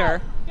around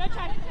her. Hey,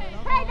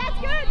 that's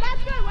good.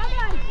 Well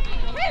done.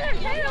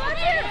 Taylor,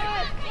 let's hear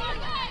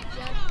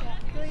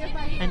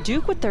it. And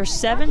Duke with their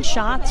 7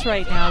 shots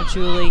right now,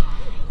 Julie,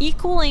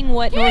 equaling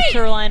what North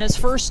Carolina's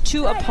first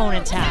 2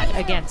 opponents had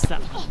against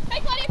them.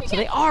 So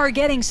they are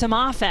getting some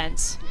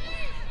offense.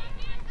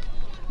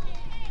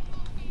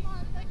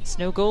 It's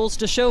no goals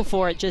to show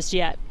for it just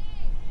yet.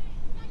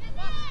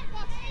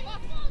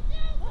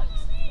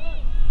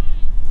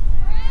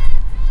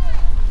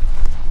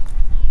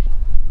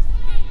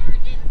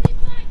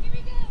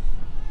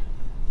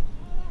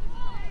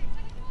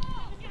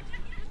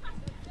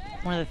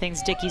 One of the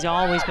things Dickey's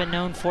always been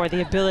known for,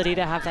 the ability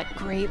to have that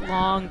great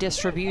long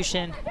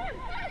distribution.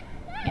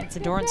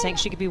 Anson Doran saying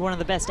she could be one of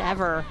the best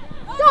ever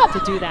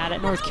to do that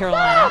at North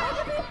Carolina.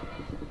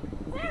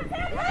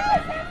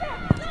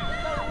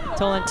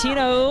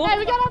 Tolentino,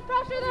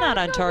 not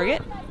on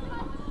target.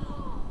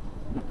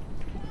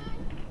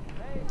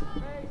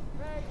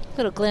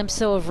 Little glimpse,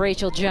 though, of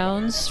Rachel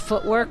Jones'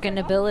 footwork and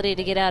ability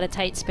to get out of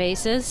tight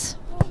spaces.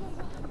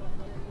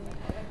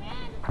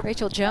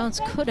 Rachel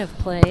Jones could have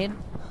played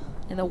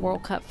in the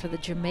World Cup for the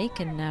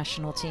Jamaican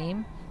national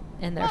team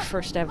in their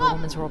first ever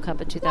Women's World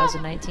Cup in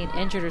 2019.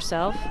 Injured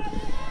herself,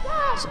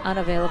 is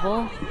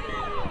unavailable,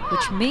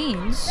 which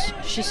means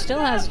she still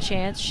has a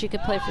chance she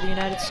could play for the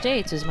United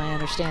States, is my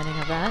understanding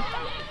of that.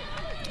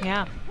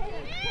 Yeah.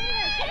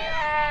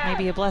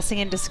 Maybe a blessing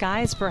in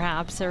disguise,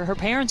 perhaps. Her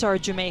parents are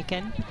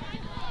Jamaican,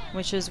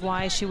 which is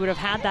why she would have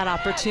had that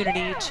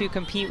opportunity to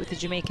compete with the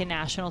Jamaican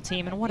national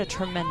team. And what a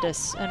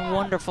tremendous and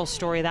wonderful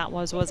story that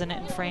was, wasn't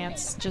it, in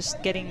France?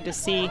 Just getting to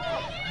see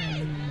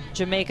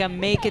Jamaica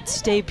make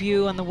its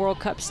debut on the World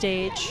Cup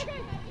stage.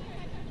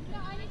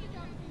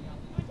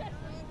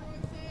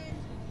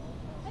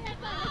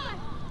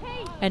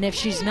 And if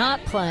she's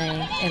not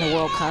playing in a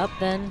World Cup,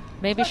 then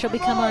maybe she'll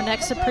become our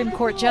next Supreme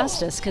Court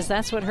justice, because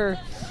that's what her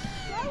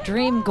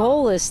dream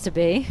goal is to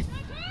be.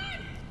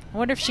 I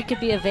wonder if she could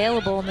be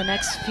available in the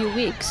next few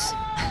weeks.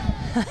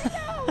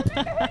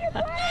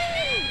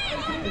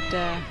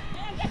 Would,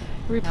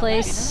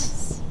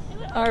 replace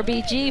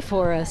RBG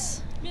for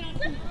us.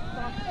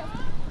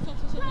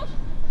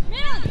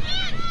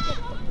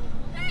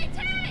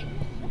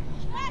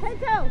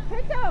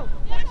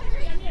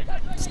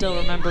 Still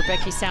remember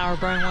Becky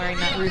Sauerbrunn wearing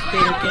that Ruth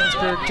Bader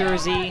Ginsburg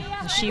jersey,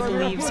 the She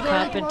Believes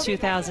Cup in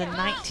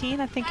 2019,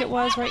 I think it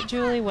was, right,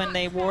 Julie? When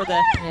they wore the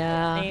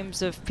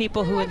names of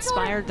people who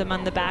inspired them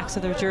on the backs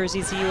of their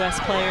jerseys, the U.S.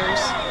 players.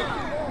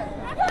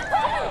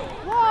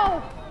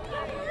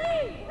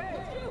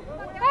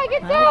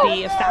 That would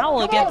be a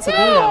foul against the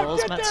Blue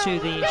Devils, much to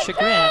the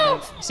chagrin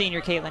of senior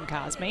Caitlin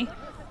Cosme.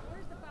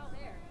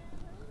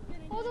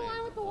 Hold the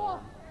line with the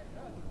wall.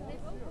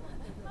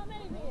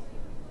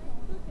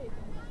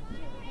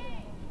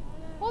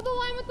 Hold the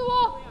line with the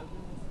wall.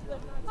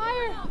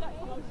 Higher.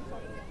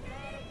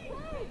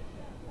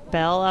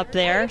 Bell up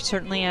there,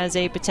 certainly as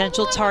a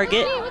potential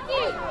target. You're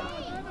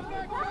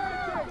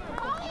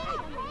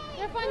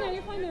fine there,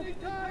 you're fine there.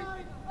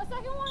 A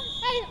second one.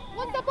 Hey,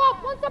 one step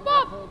up, one step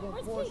up.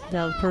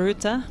 Del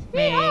Peruta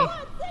may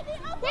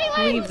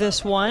leave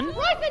this one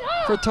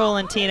for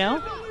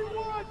Tolentino.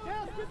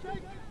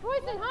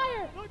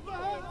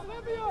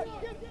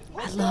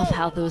 I love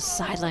how those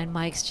sideline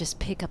mics just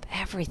pick up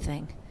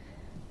everything.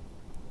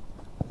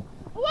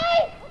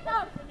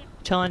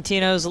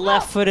 Tolentino's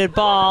left-footed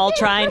ball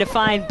trying to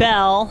find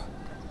Bell.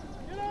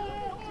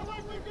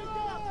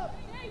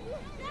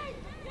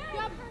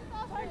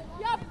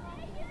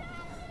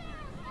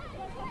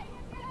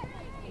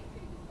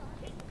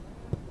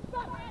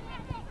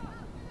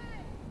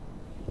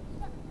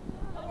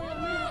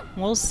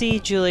 We'll see,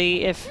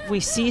 Julie, if we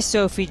see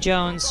Sophie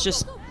Jones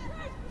just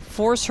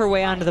force her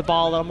way onto the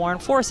ball a little more.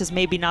 And force is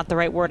maybe not the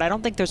right word. I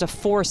don't think there's a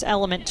force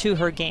element to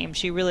her game.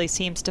 She really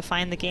seems to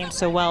find the game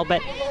so well,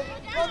 but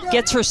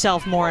gets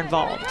herself more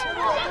involved.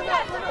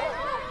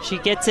 She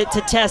gets it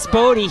to Tess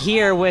Foudy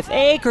here with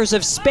acres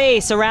of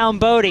space around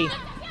Foudy.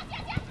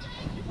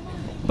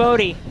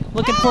 Foudy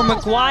looking for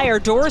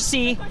McGuire.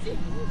 Dorsey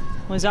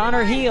was on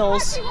her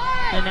heels,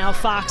 and now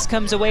Fox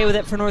comes away with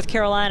it for North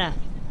Carolina.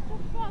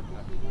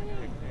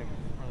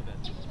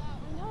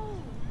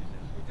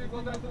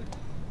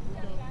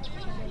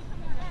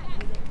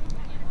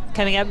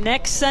 Coming up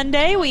next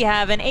Sunday, we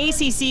have an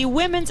ACC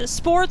women's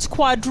sports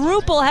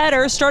quadruple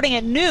header starting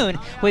at noon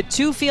with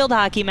 2 field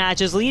hockey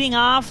matches, leading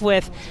off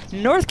with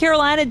North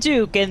Carolina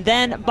Duke and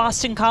then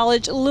Boston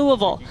College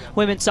Louisville.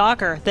 Women's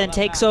soccer then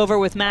takes over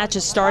with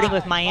matches starting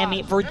with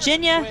Miami,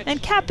 Virginia,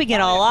 and capping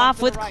it all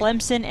off with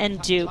Clemson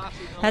and Duke.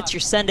 That's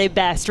your Sunday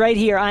best right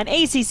here on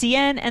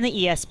ACCN and the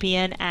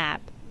ESPN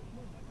app.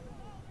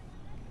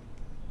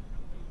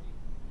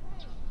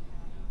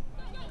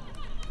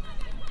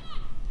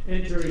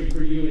 Entering for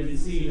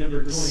UNC, number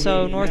 28,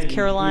 so North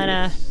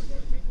Carolina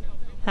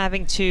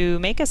having to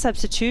make a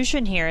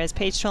substitution here as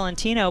Paige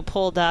Tolentino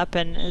pulled up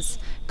and has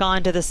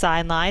gone to the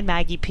sideline.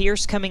 Maggie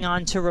Pierce coming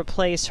on to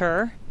replace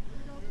her.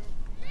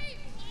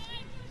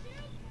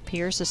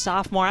 Pierce, a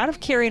sophomore out of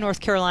Cary,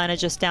 North Carolina,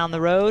 just down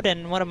the road,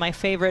 and one of my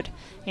favorite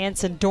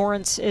Anson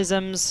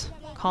Dorrance-isms,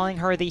 calling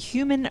her the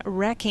human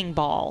wrecking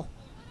ball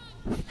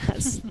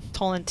as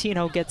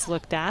Tolentino gets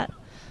looked at.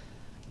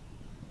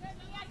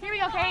 Here we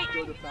go, Kate.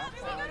 Good,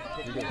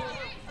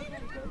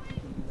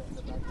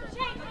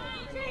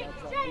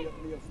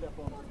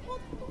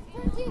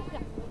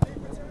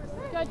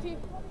 T.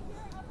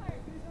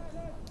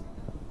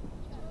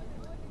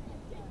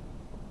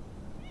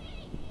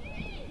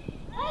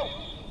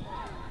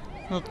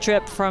 Little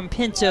trip from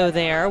Pinto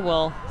there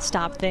will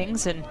stop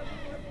things and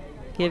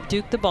give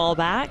Duke the ball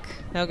back.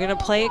 They're going to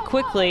play it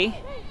quickly.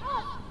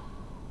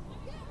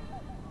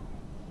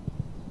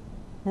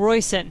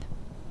 Royson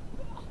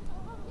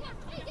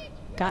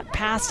got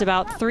past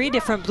about 3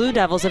 different Blue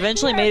Devils,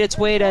 eventually made its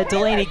way to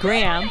Delaney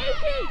Graham.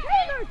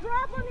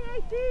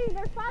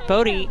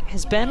 Foudy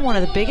has been one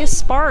of the biggest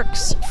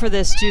sparks for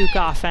this Duke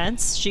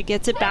offense. She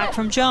gets it back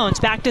from Jones,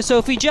 back to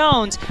Sophie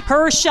Jones.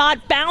 Her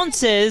shot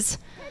bounces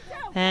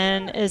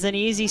and is an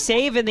easy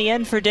save in the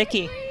end for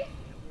Dickey.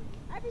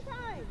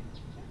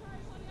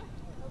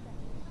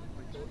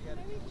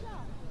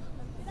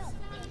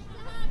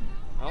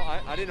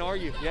 Oh, I didn't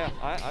argue. Yeah,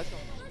 I saw.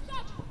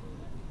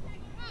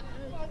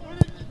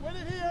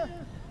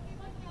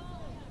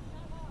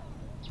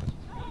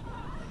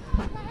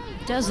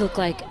 It does look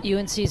like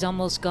UNC's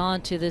almost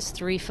gone to this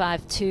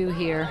 3-5-2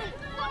 here.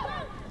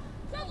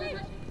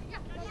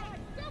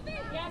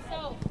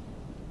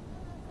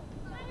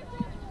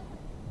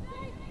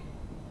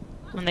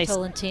 When they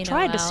Tolentino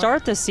tried to out.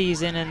 start the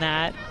season in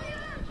that.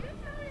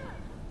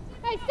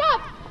 Hey, stop!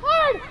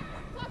 Hard!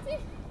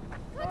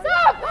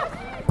 Stop!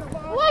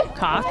 What?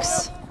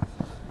 Cox.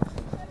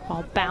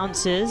 Ball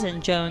bounces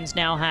and Jones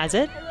now has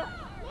it.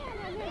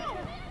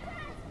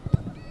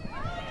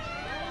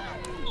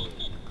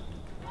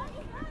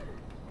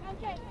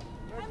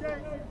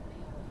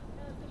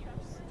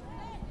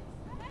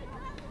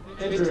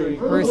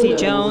 Ruthie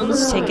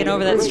Jones taking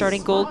over that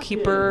starting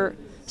goalkeeper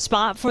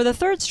spot for the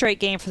third straight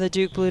game for the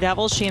Duke Blue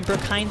Devils. She and Brooke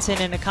Heinsohn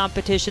in a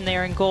competition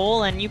there in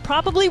goal. And you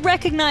probably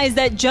recognize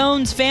that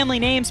Jones family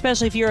name,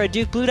 especially if you're a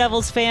Duke Blue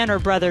Devils fan, or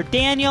brother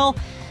Daniel.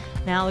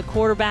 Now the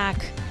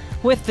quarterback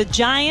with the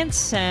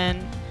Giants,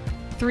 and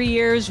 3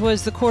 years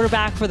was the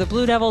quarterback for the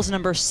Blue Devils,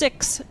 number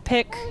 6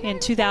 pick in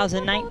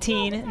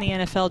 2019 in the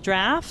NFL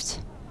draft.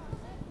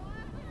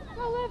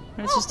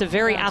 And it's just a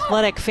very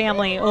athletic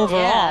family overall.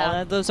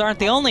 Yeah. Those aren't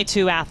the only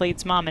two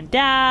athletes, mom and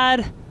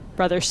dad,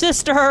 brother,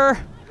 sister.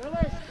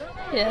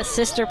 Yeah,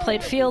 sister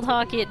played field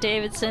hockey at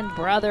Davidson,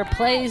 brother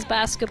plays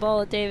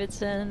basketball at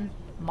Davidson,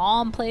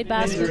 mom played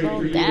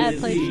basketball, dad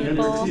played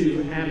football.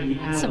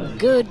 Some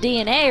good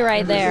DNA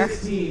right there.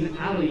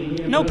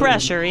 No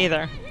pressure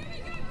either.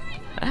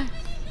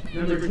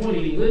 Number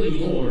 20, Libby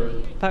Moore.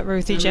 But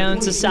Ruthie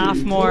Jones, a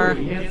sophomore,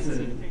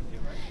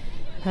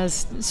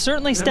 has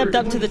certainly stepped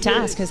up to the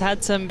task, has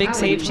had some big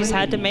saves she's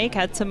had to make,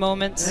 had some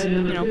moments,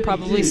 you know,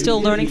 probably still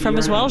learning from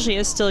as well. She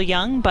is still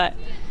young, but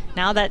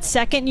now that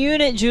second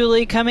unit,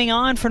 Julie, coming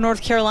on for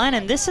North Carolina,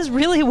 and this is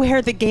really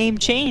where the game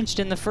changed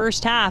in the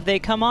first half. They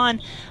come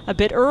on a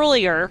bit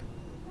earlier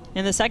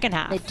in the second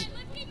half.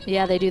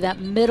 Yeah, they do that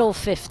middle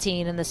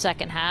 15 in the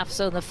second half.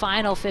 So in the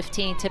final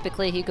 15,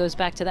 typically he goes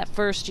back to that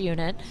first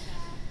unit.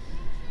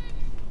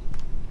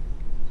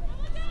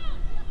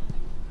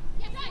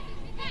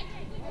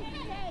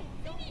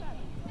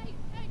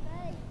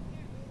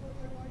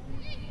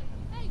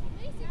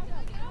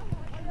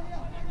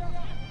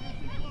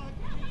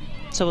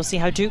 So we'll see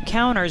how Duke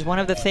counters. One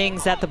of the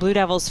things that the Blue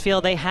Devils feel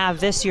they have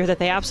this year that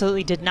they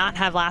absolutely did not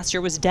have last year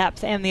was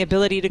depth and the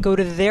ability to go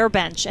to their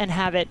bench and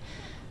have it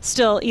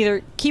still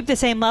either keep the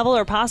same level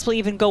or possibly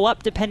even go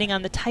up depending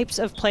on the types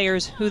of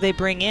players who they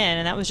bring in.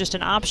 And that was just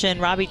an option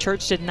Robbie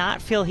Church did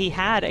not feel he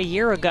had a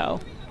year ago.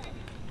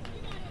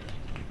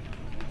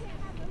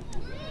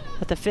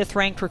 But the 5th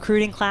ranked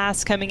recruiting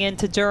class coming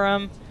into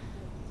Durham,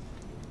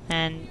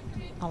 and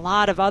a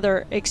lot of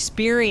other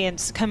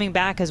experience coming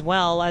back as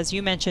well. As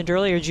you mentioned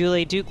earlier,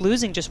 Julie, Duke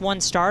losing just one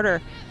starter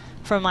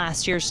from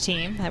last year's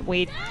team that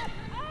made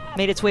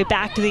its way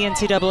back to the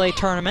NCAA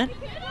tournament.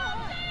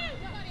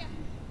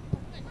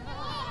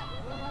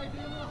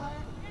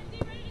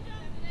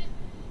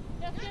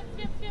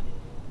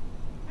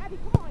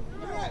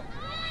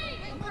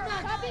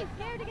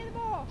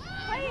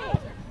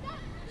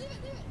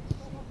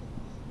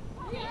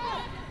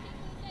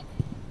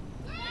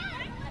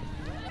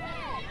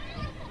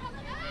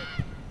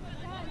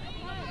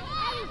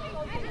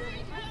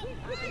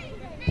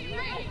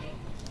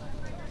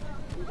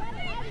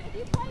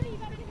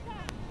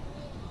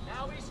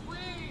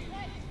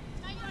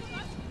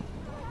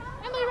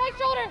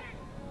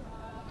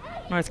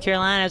 North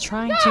Carolina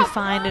trying to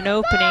find an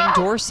opening.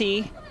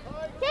 Dorsey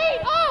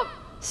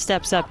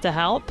steps up to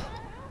help.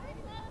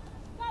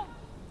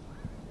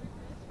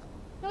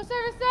 No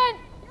service then.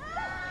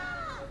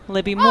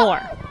 Libby Moore.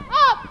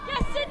 Up.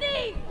 Yes,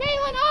 Sydney.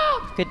 Galen,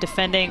 up. Good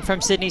defending from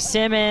Sydney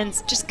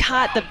Simmons. Just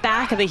caught the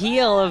back of the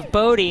heel of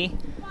Bodie.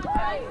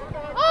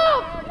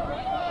 Up.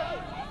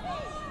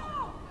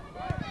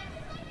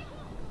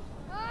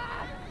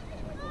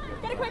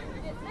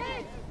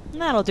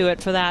 And that'll do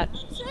it for that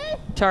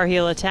Tar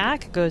Heel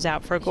attack. Goes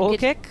out for a goal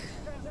kick.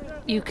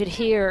 You could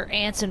hear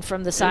Anson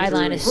from the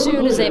sideline as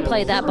soon as they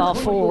played that ball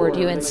forward,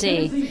 UNC.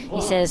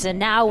 He says, and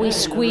now we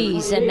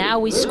squeeze, and now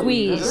we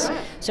squeeze.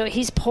 So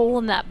he's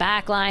pulling that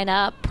back line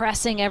up,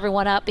 pressing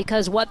everyone up,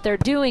 because what they're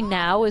doing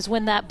now is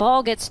when that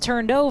ball gets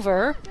turned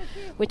over,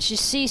 which you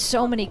see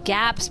so many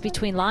gaps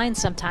between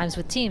lines sometimes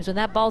with teams, when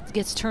that ball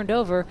gets turned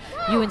over,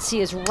 UNC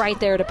is right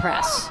there to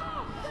press,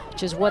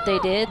 which is what they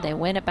did. They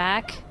win it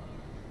back.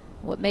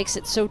 What makes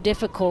it so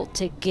difficult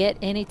to get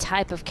any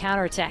type of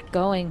counterattack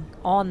going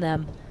on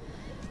them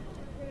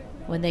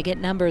when they get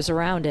numbers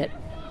around it.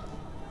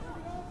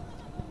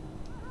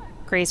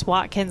 Grace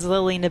Watkins,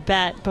 Lily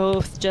Nabet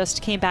both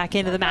just came back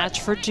into the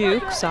match for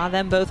Duke. Saw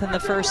them both in the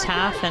first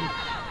half, and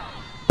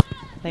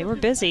they were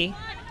busy.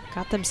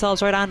 Got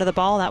themselves right onto the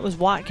ball. That was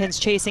Watkins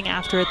chasing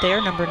after it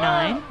there, number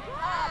 9.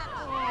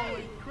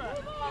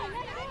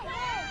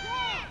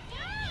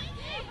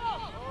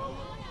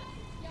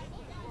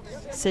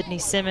 Sydney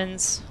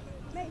Simmons,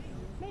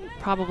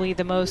 probably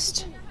the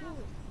most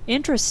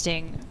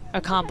interesting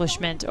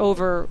accomplishment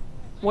over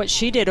what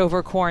she did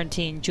over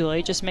quarantine,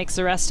 Julie. Just makes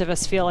the rest of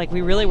us feel like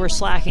we really were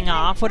slacking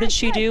off. What did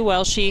she do?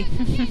 Well, she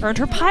earned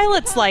her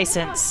pilot's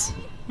license.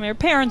 I mean, her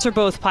parents are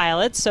both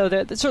pilots, so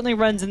that certainly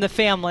runs in the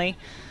family.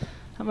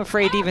 I'm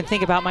afraid to even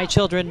think about my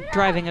children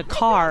driving a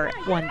car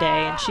one day,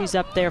 and she's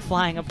up there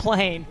flying a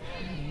plane.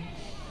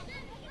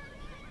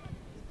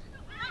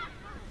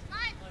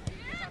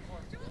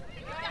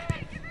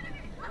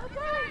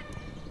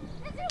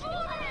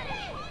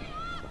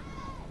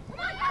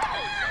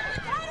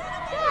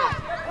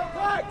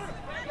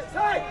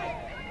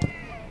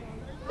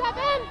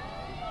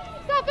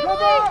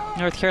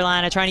 North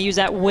Carolina trying to use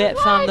that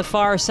width on the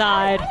far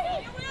side.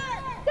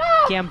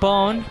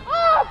 Gambone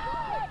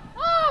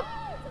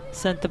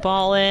sent the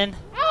ball in.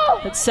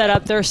 That set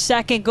up their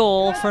second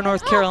goal for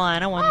North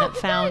Carolina, one that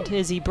found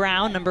Izzy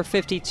Brown, number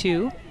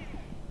 52.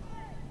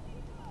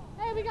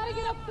 Hey, we gotta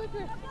get up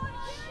quicker.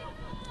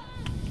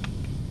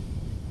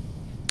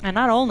 And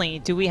not only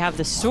do we have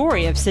the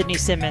story of Sydney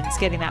Simmons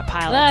getting that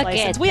pilot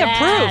license, we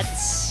have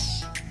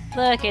proof.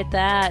 Look at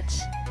that.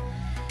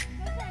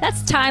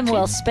 That's time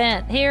well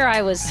spent. Here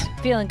I was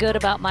feeling good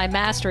about my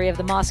mastery of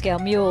the Moscow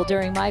Mule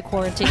during my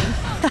quarantine.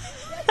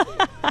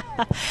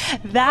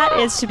 That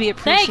is to be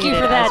appreciated. Thank you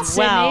for that, as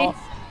well.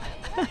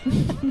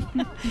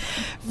 Sydney.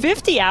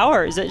 50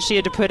 hours that she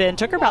had to put in.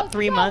 Took her about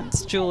 3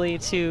 months, Julie,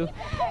 to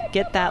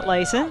get that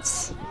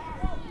license.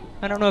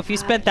 I don't know if you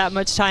spent that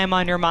much time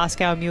on your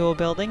Moscow Mule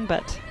building,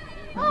 but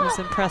it was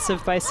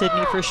impressive by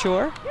Sydney for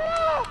sure.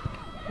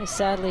 I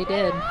sadly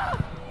did.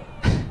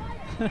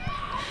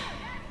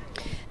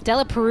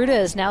 Della Peruta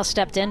has now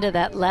stepped into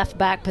that left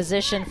back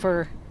position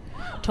for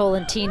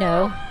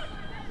Tolentino,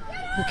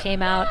 who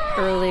came out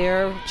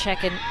earlier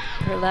checking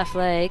her left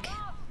leg.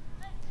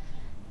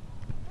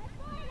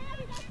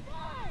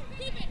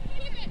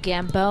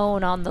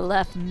 Gambone on the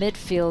left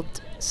midfield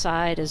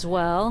side as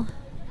well.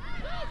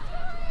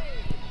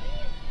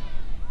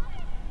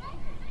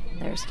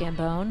 There's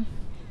Gambone.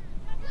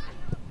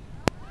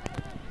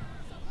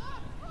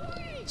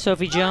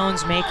 Sophie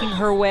Jones making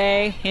her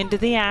way into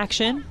the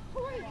action.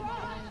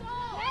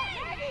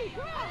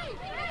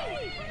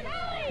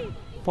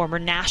 Former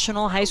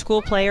National High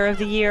School Player of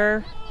the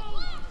Year.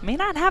 May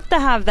not have to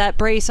have that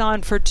brace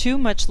on for too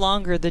much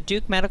longer. The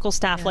Duke medical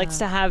staff likes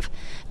to have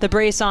the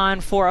brace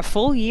on for a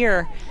full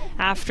year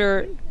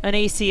after an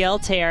ACL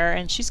tear,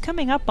 and she's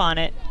coming up on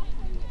it.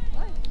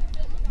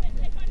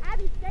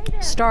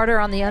 Starter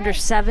on the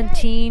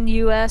under-17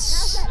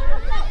 U.S.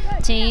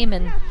 team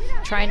and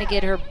trying to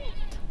get her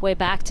way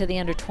back to the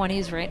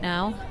under-20s right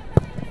now.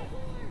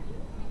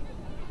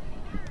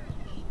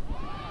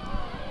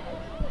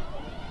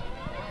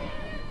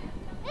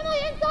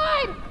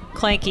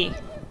 Clanky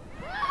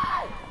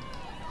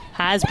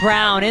has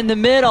Brown in the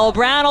middle.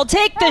 Brown will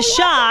take the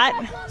shot.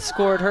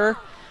 Scored her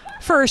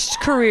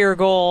first career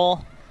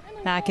goal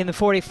back in the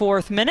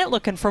 44th minute,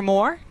 looking for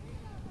more.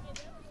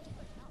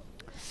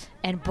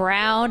 And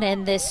Brown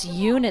and this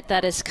unit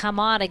that has come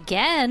on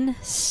again,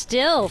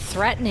 still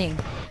threatening.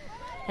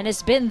 And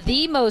it's been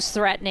the most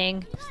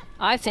threatening,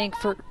 I think,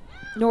 for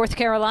North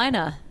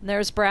Carolina. And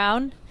there's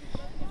Brown.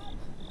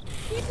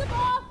 Keep the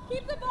ball,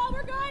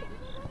 we're good.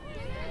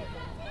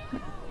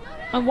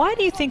 And why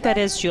do you think that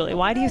is, Julie?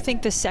 Why do you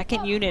think the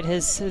second unit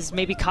has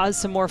maybe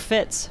caused some more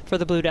fits for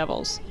the Blue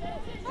Devils?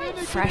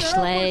 Fresh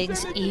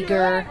legs,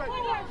 eager,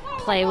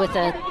 play with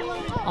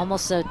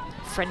almost a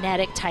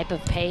frenetic type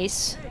of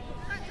pace.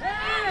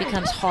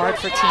 Becomes hard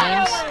for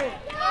teams.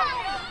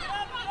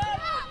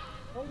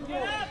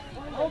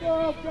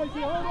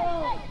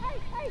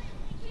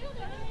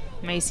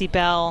 Macy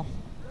Bell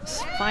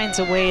finds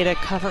a way to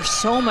cover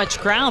so much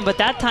ground, but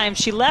that time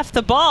she left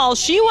the ball.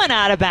 She went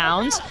out of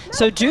bounds,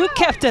 so Duke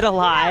kept it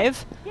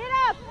alive. Get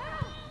up!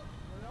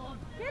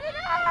 Get it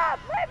up!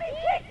 Let me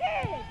kick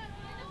it!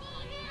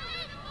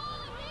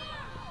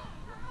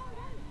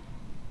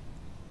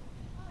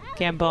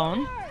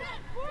 Gambone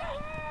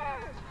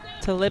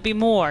to Libby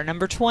Moore,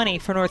 number 20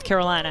 for North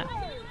Carolina.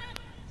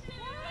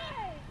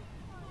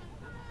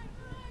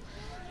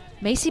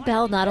 Macy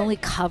Bell not only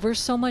covers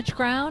so much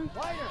ground,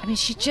 I mean,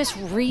 she just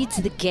reads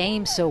the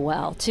game so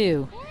well,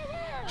 too.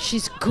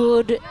 She's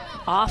good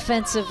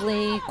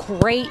offensively,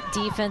 great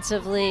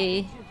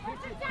defensively,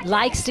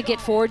 likes to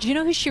get forward. You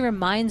know who she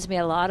reminds me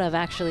a lot of,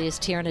 actually, is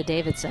Tierna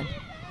Davidson.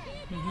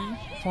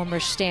 Former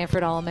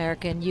Stanford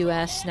All-American,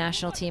 U.S.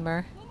 national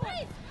teamer.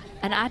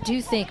 And I do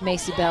think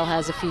Macy Bell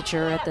has a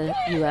future at the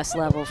U.S.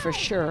 level, for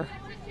sure.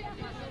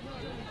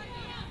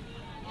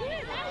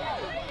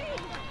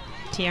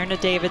 Tierna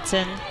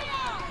Davidson,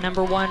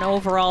 number 1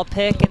 overall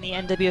pick in the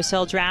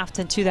NWSL draft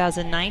in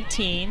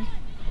 2019.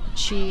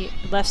 She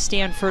left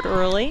Stanford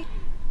early.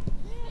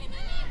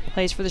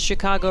 Plays for the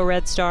Chicago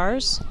Red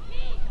Stars.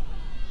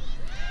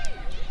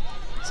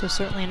 So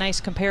certainly a nice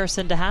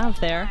comparison to have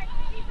there.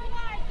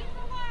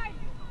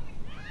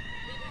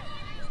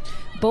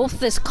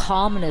 Both this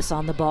calmness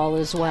on the ball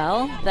as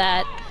well,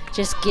 that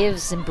just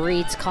gives and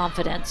breeds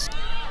confidence.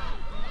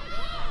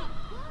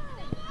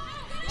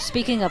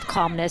 speaking of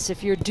calmness,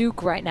 if you're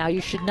Duke right now, you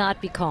should not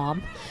be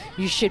calm.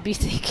 You should be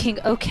thinking,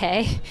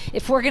 okay,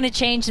 if we're going to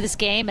change this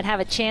game and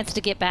have a chance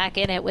to get back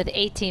in it with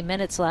 18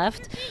 minutes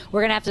left, we're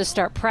going to have to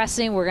start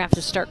pressing. We're going to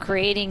have to start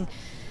creating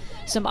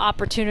some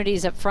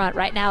opportunities up front.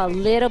 Right now, a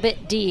little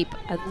bit deep.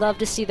 I'd love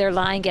to see their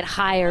line get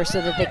higher so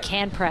that they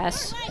can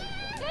press.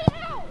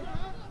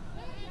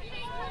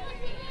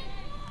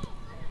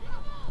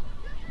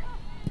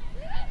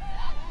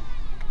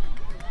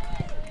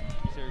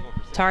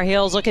 Tar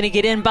Heels looking to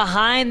get in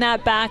behind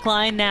that back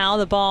line now.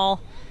 The ball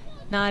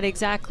not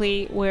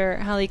exactly where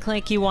Hallie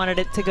Clanky wanted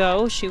it to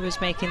go. She was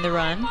making the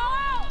run.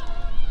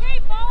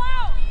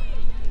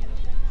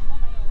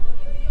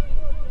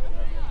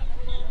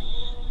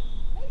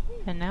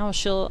 And now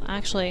she'll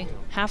actually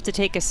have to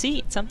take a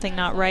seat. Something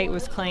not right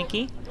with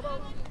Clanky.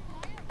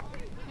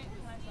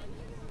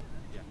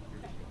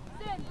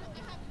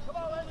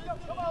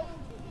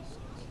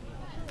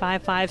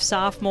 5'5"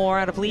 sophomore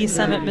out of Lee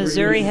Summit,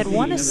 Missouri, had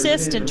 1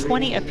 assist in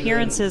 20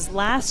 appearances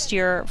last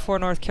year for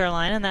North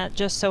Carolina, and that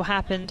just so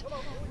happened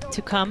to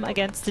come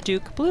against the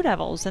Duke Blue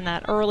Devils in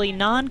that early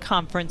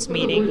non-conference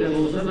meeting.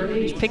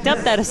 She picked up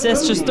that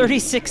assist just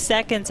 36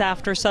 seconds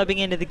after subbing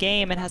into the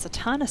game and has a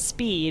ton of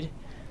speed.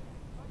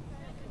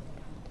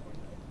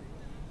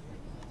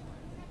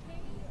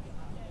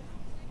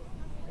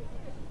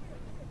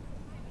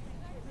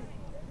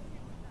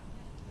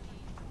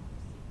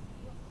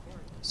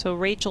 So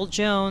Rachel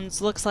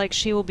Jones looks like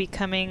she will be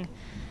coming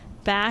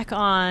back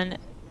on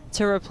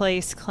to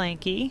replace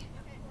Clanky.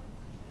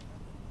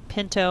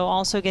 Pinto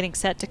also getting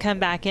set to come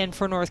back in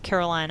for North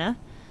Carolina.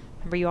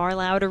 Remember, you are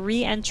allowed a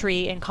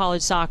re-entry in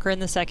college soccer in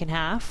the second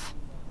half.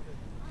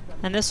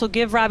 And this will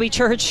give Robbie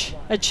Church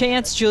a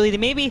chance, Julie, to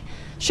maybe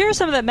share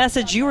some of that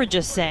message you were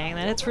just saying,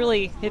 that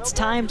it's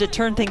time to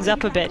turn things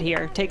up a bit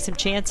here, take some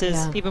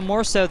chances, even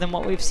more so than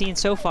what we've seen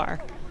so far.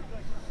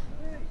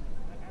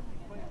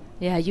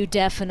 Yeah, you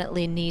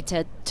definitely need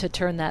to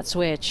turn that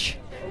switch,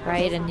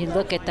 right? And you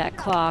look at that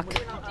clock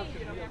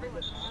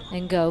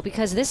and go,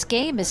 because this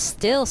game is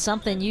still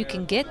something you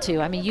can get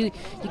to. I mean, you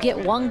get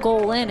 1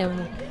 goal in,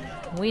 and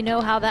we know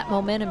how that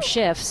momentum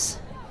shifts.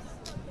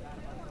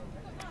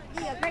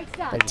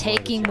 But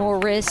taking more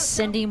risks,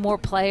 sending more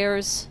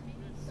players,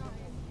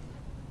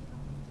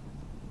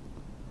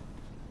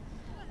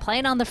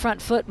 playing on the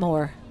front foot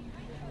more.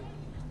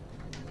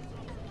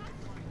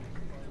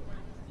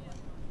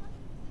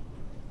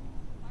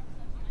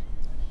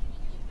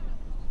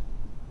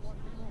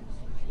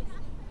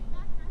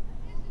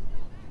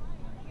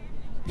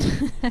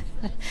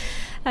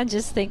 I'm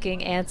just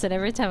thinking Anson,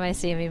 every time I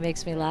see him, he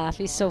makes me laugh.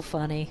 He's so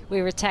funny.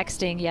 We were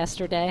texting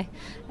yesterday,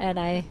 and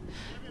I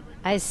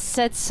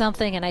said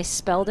something and I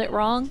spelled it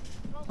wrong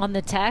on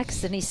the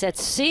text, and he said,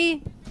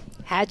 see,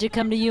 had you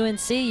come to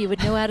UNC, you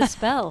would know how to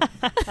spell.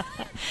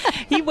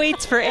 He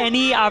waits for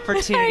any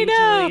opportunity,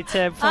 Julie,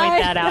 to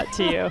point that out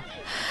to you.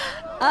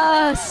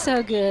 Oh,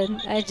 so good.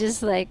 I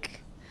just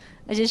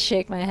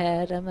shake my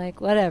head. I'm like,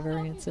 whatever,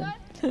 Anson.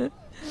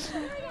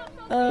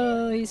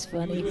 Oh, he's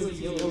funny.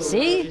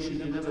 See?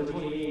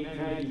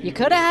 You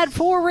could have had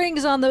 4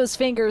 rings on those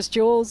fingers,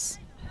 Jules.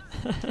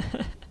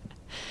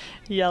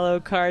 Yellow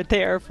card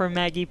there for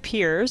Maggie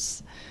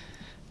Pierce.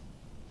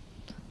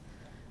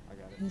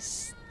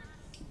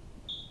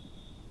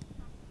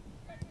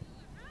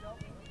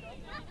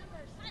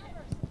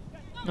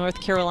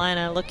 North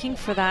Carolina looking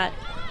for that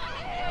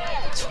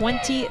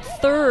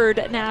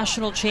 23rd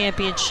national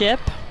championship.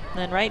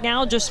 And right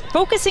now, just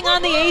focusing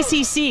on the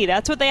ACC.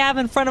 That's what they have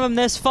in front of them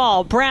this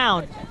fall.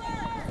 Brown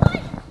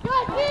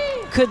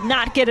could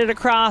not get it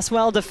across.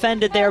 Well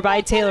defended there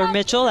by Taylor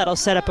Mitchell. That'll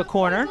set up a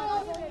corner.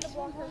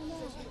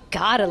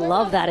 Gotta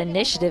love that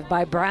initiative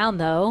by Brown,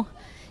 though.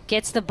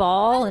 Gets the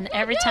ball, and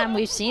every time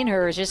we've seen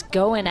her is just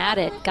going at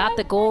it. Got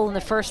the goal in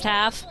the first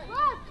half.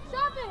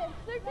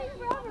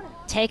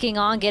 Taking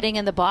on, getting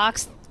in the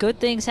box. Good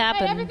things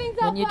happen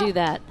when you do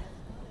that.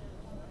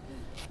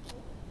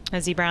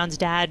 Izzy Brown's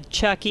dad,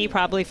 Chucky,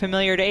 probably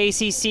familiar to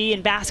ACC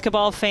and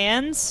basketball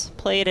fans.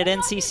 Played at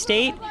NC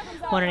State,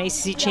 won an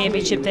ACC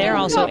championship there,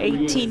 also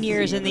 18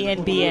 years in the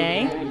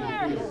NBA.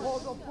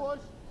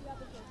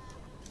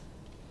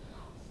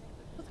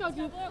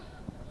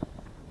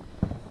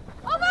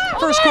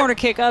 First corner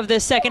kick of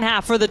this second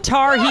half for the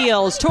Tar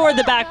Heels toward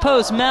the back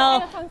post.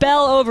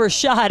 Bell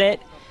overshot it.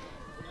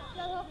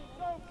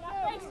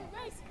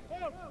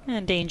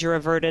 And danger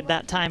averted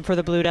that time for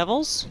the Blue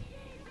Devils.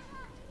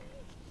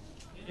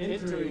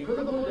 Entering for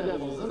the Blue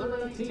Devils,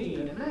 number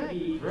 19,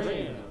 Maggie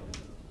Graham.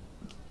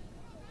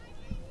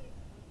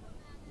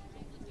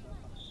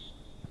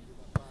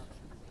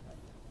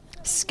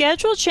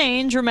 Schedule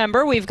change,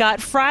 remember, we've got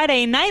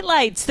Friday night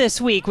lights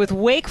this week with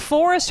Wake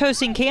Forest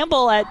hosting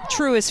Campbell at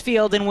Truist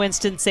Field in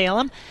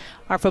Winston-Salem.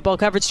 Our football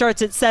coverage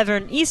starts at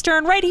 7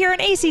 Eastern right here on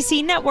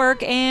ACC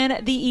Network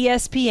and the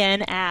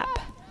ESPN app.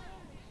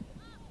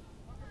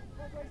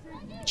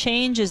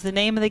 Change is the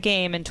name of the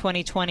game in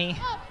 2020.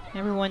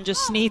 Everyone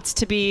just needs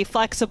to be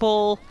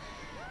flexible,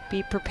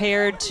 be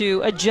prepared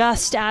to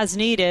adjust as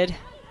needed.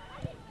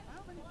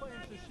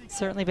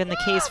 Certainly been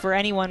the case for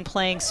anyone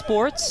playing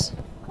sports.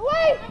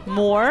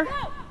 Moore.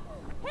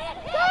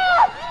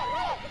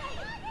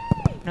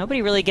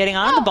 Nobody really getting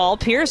on the ball.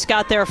 Pierce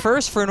got there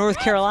first for North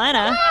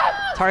Carolina.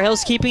 Tar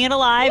Heels keeping it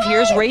alive.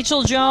 Here's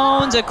Rachel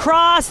Jones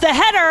across the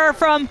header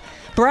from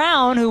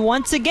Brown, who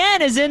once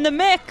again is in the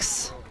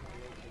mix.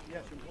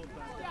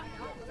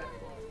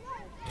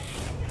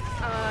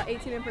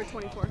 18 in for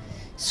 24.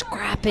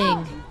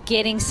 Scrapping,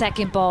 getting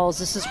second balls.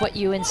 This is what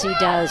UNC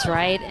does,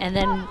 right? And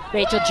then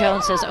Rachel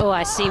Jones says, oh,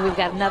 I see we've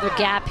got another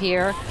gap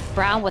here.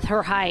 Brown with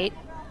her height,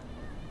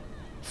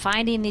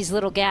 finding these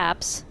little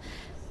gaps.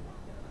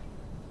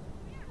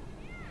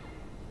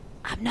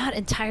 I'm not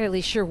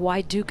entirely sure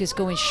why Duke is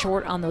going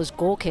short on those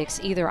goal kicks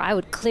either. I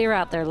would clear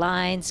out their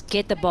lines,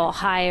 get the ball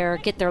higher,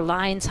 get their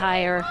lines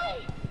higher,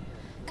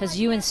 because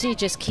UNC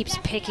just keeps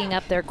picking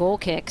up their goal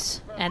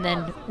kicks and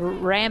then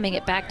ramming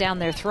it back down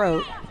their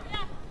throat.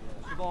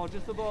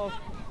 Just the ball.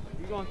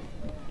 Keep going.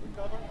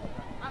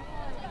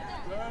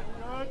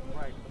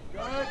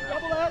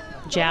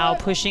 Zhao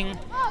pushing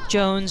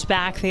Jones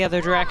back the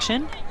other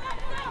direction.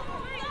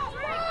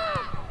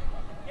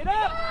 Get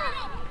up!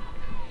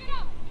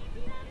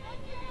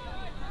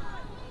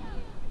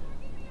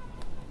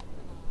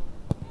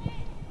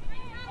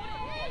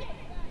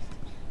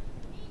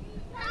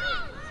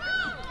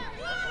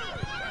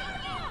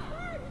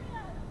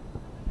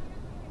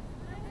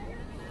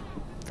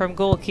 From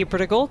goalkeeper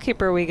to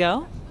goalkeeper we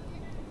go.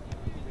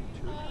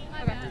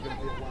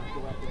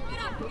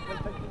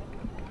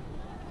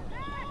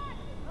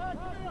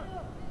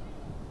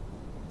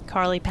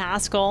 Carly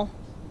Pascal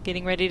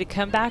getting ready to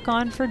come back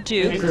on for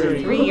Duke.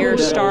 3-year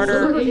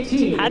starter,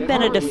 had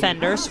been a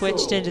defender,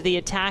 switched into the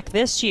attack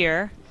this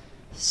year.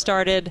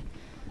 Started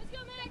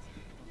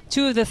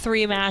 2 of the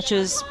 3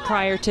 matches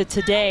prior to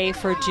today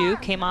for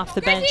Duke. Came off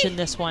the bench in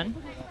this one.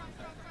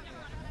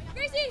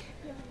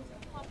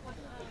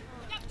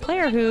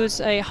 Player who's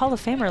a Hall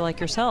of Famer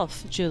like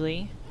yourself,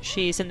 Julie.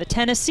 She's in the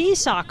Tennessee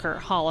Soccer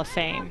Hall of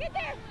Fame.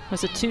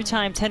 Was a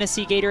 2-time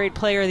Tennessee Gatorade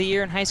Player of the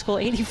Year in high school,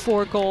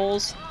 84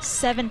 goals,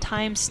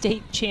 7-time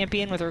state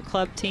champion with her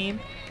club team.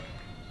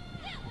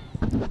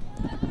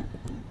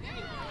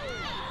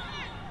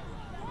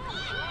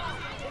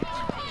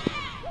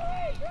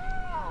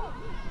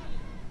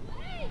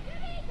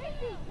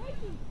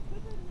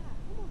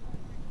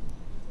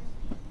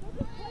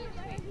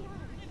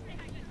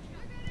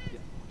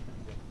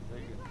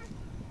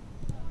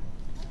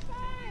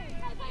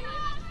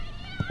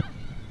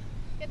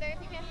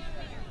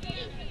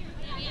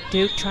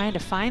 Duke trying to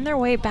find their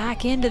way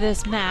back into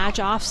this match.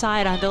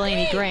 Offside on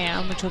Delaney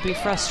Graham, which will be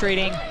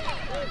frustrating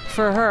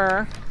for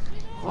her.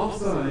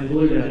 Offside,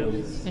 Blue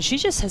Devils. And she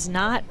just has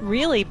not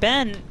really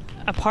been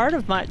a part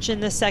of much in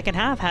this second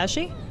half, has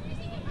she?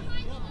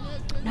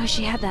 No,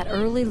 she had that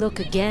early look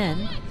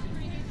again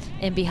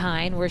in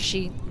behind where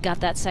she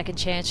got that second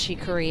chance she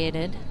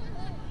created.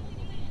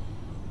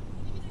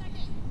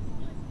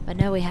 But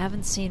no, we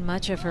haven't seen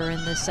much of her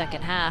in this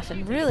second half.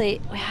 And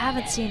really, we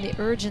haven't seen the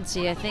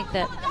urgency I think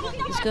that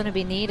is going to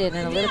be needed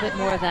and a little bit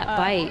more of that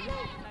bite.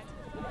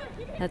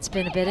 That's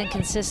been a bit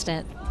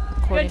inconsistent,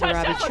 according to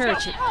Robbie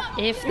Church,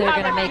 if they're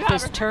going to make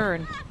this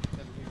turn.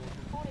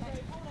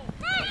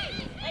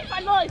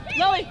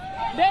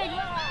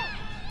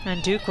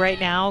 And Duke right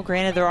now,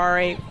 granted there are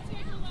a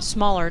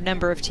smaller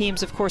number of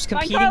teams, of course,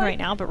 competing right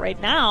now, but right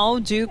now,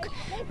 Duke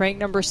ranked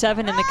number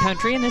 7 in the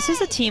country, and this is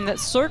a team that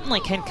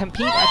certainly can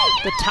compete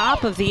at the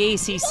top of the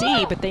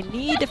ACC, but they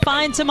need to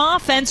find some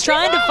offense,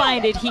 trying to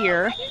find it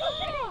here.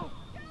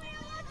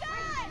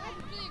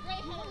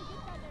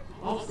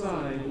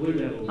 Offside, Blue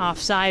Devils.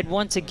 Offside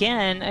once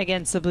again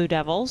against the Blue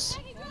Devils.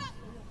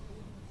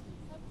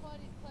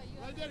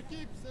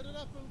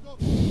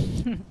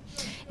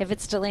 If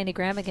it's Delaney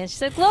Graham again, she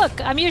said, look,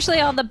 I'm usually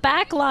on the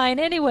back line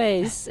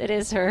anyways. It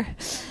is her.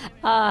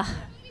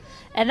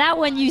 And that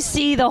when you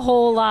see the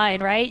whole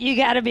line, right? You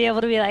got to be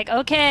able to be like,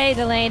 okay,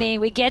 Delaney,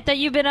 we get that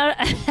you've been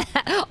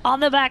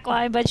on the back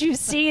line, but you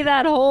see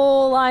that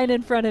whole line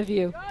in front of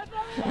you.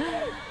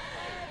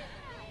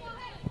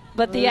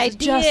 But the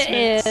idea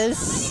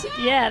is,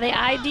 the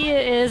idea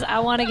is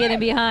I want to get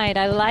in behind.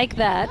 I like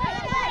that.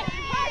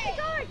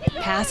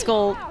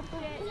 Pascal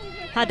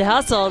had to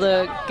hustle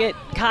to get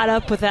caught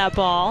up with that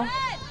ball.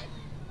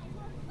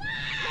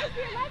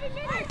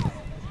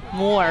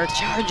 Moore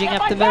charging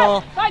up the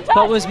middle,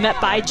 but was met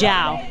by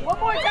Zhao.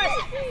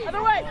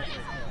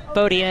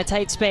 Foudy in a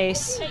tight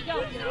space. Izzy,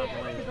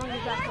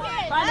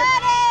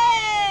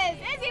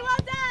 well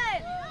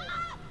done!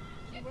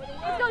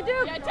 Let's go, Duke!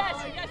 You got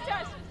touch, you got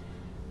touch.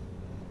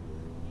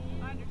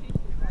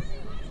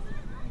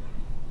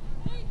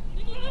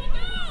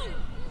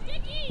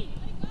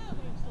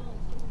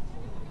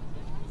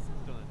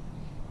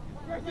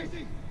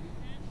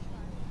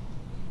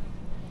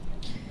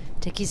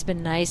 Dickie's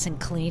been nice and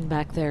clean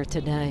back there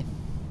today.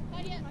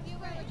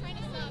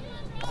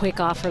 Quick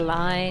off her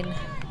line.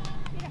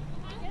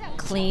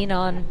 Clean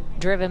on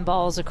driven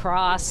balls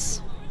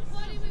across.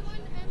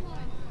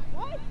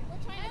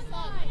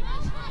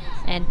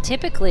 And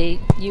typically,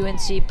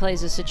 UNC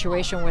plays a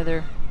situation where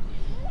they're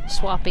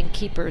swapping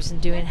keepers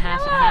and doing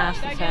half and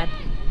half. We've had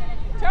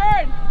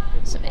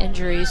some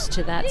injuries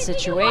to that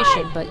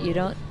situation, but you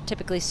don't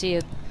typically see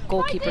a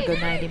goalkeeper go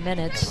 90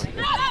 minutes in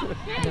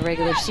the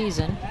regular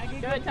season.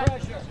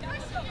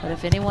 But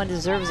if anyone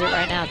deserves it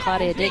right now,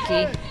 Claudia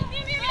Dickey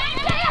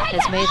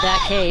has made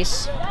that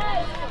case.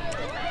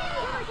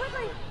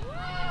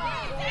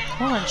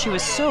 Well, and she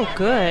was so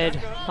good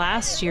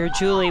last year,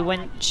 Julie,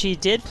 when she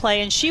did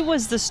play, and she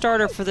was the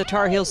starter for the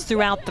Tar Heels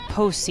throughout the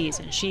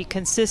postseason. She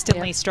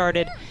consistently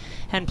started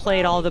and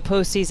played all the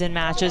postseason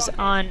matches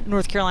on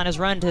North Carolina's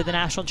run to the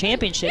national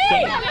championship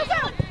game.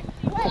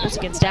 Goals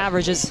against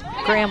averages.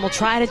 Graham will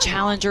try to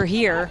challenge her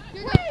here.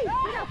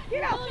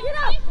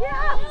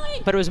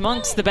 But it was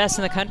amongst the best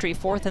in the country,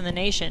 4th in the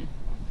nation.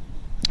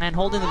 And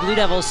holding the Blue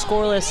Devils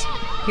scoreless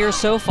here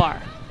so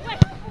far.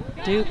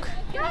 Duke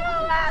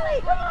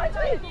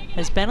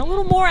has been a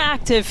little more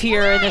active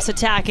here in this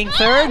attacking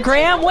third.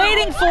 Graham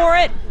waiting for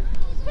it.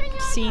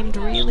 Seemed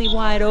really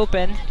wide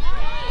open.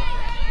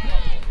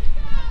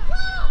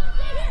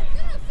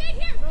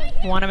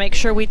 Want to make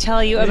sure we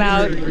tell you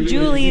about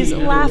Julie's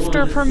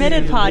Laughter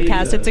Permitted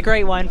podcast. It's a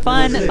great one.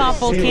 Fun,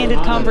 thoughtful, candid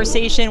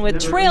conversation with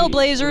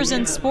trailblazers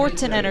in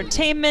sports and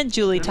entertainment.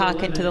 Julie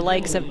talking to the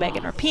likes of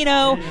Megan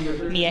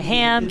Rapinoe, Mia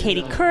Hamm,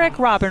 Katie Couric,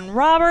 Robin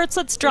Roberts.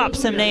 Let's drop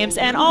some names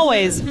and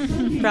always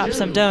drop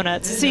some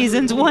donuts.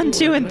 Seasons 1,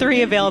 2, and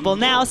 3 available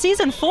now.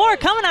 Season 4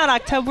 coming out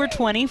October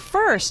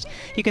 21st.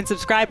 You can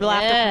subscribe to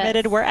Laughter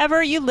Permitted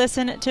wherever you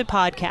listen to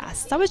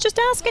podcasts. I was just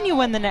asking you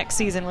when the next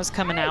season was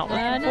coming out.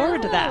 Looking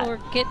forward to that. We're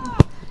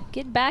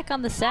getting back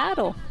on the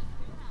saddle.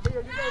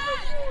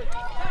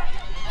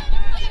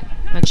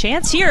 A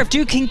chance here if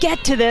Duke can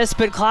get to this,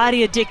 but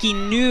Claudia Dickey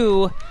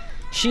knew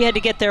she had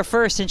to get there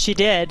first, and she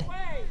did.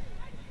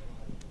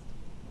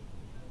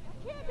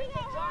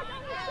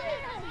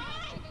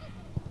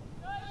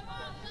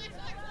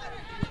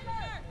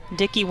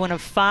 Dickey, one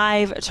of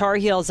 5 Tar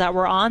Heels that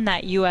were on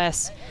that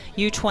U.S.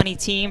 U20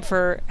 team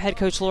for head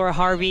coach Laura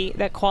Harvey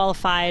that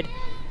qualified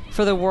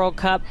for the World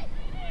Cup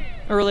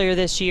earlier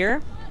this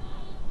year.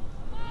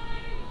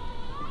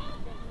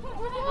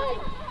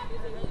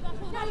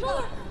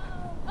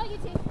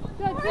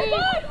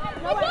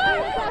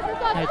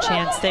 No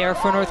chance there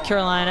for North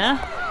Carolina.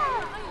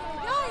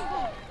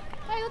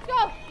 Hey, let's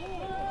go.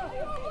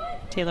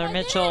 Taylor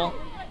Mitchell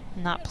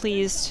not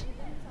pleased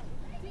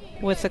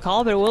with the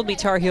call, but it will be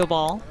Tar Heel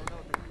ball.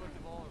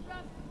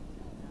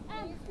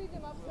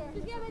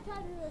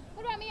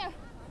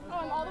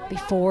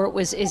 Before it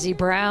was Izzy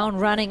Brown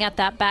running at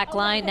that back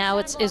line. Now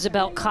it's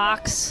Isabel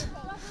Cox.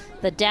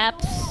 The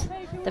depth,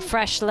 the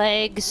fresh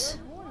legs,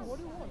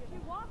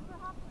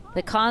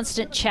 the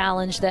constant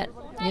challenge that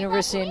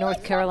University of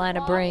North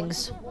Carolina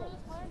brings.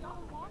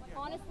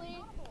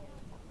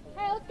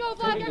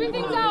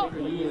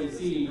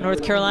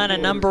 North Carolina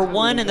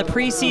 #1 in the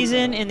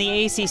preseason in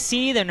the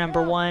ACC. They're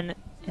 #1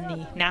 in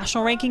the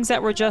national rankings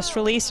that were just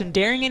released, and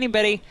daring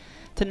anybody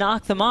to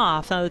knock them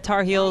off. Now the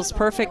Tar Heels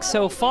perfect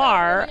so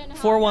far.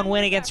 4-1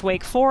 win against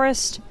Wake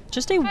Forest.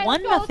 Just a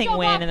 1-0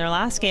 win in their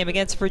last game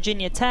against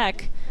Virginia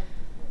Tech.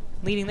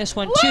 Leading this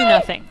one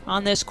 2-0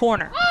 on this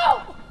corner.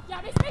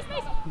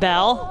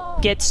 Bell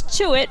gets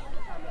to it.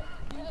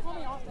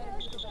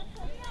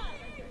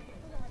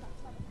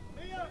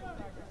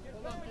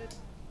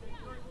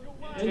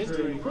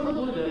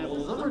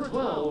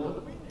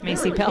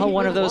 Macy Bell,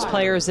 one of those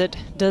players that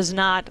does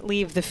not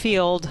leave the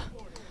field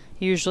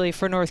usually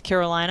for North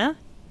Carolina.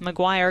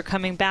 McGuire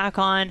coming back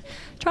on,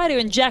 try to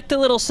inject a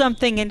little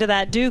something into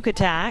that Duke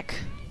attack.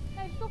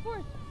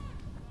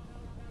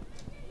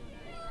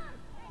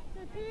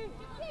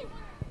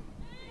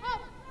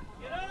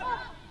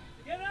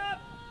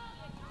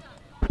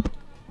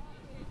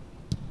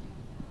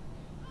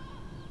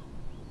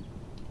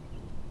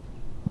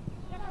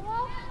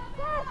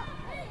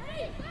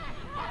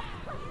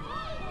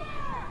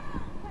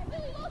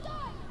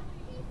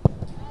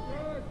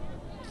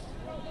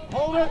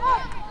 Hold it.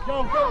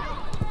 Go, go.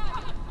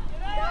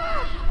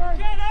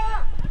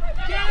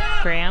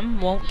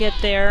 Graham won't get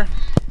there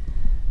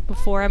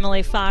before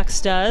Emily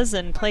Fox does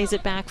and plays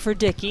it back for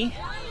Dickey.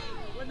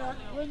 Win that,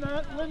 win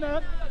that, win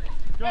that.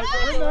 Good,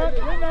 win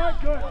that, win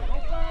that, good.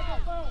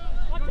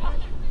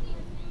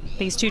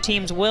 These two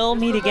teams will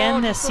meet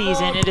again this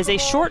season. It is a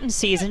shortened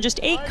season, just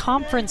 8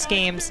 conference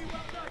games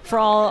for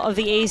all of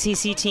the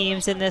ACC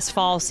teams in this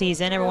fall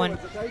season. Everyone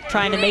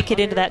trying to make it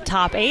into that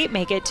top 8,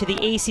 make it to the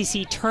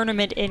ACC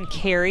tournament in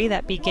Cary.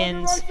 That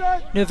begins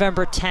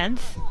November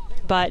 10th.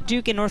 But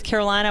Duke and North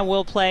Carolina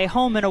will play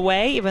home and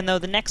away, even though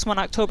the next one,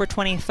 October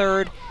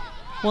 23rd,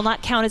 will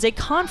not count as a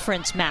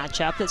conference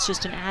matchup. That's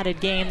just an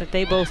added game that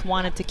they both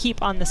wanted to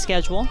keep on the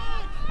schedule.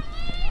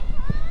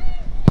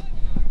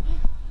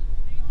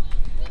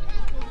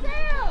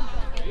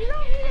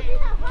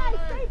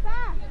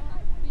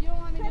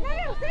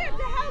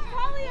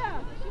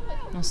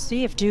 We'll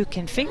see if Duke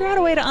can figure out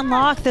a way to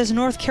unlock this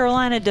North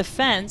Carolina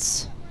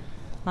defense.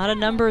 A lot of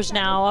numbers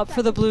now up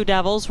for the Blue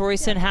Devils.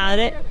 Royson had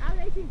it.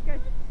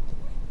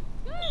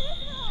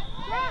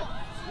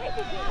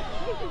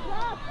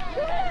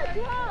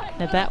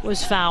 Nabet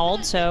was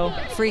fouled, so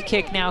free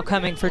kick now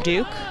coming for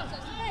Duke.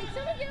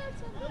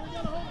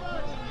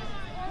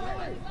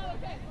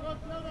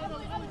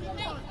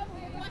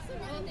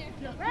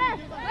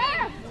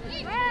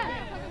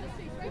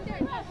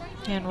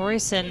 And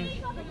Royson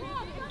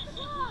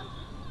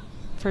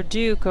for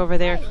Duke over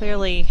there,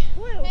 clearly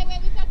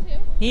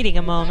needing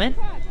a moment.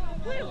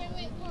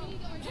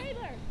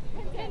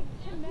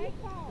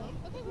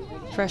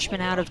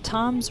 Freshman out of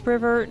Toms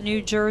River,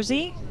 New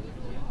Jersey.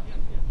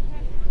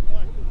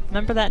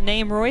 Remember that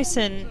name,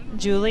 Royson,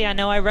 Julie? I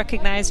know I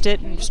recognized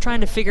it and was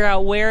trying to figure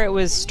out where it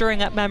was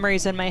stirring up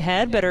memories in my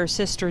head, but her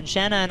sister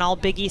Jenna, an all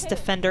Big East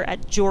defender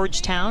at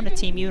Georgetown, a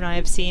team you and I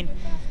have seen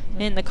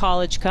in the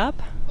College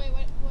Cup.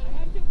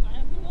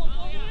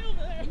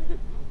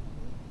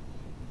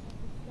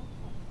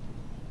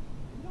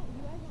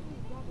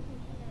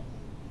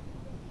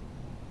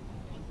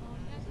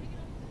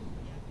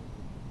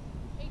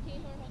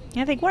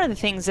 I think one of the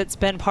things that's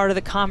been part of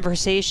the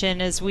conversation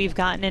as we've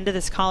gotten into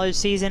this college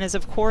season is,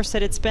 of course,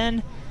 that it's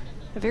been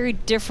a very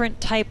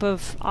different type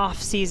of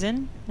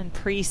off-season and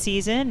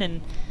preseason,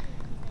 and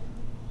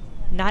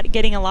not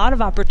getting a lot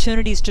of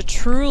opportunities to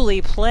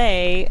truly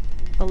play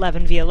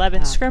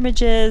 11v11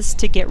 scrimmages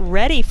to get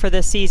ready for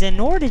the season,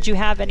 nor did you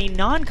have any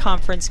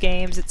non-conference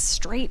games. It's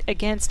straight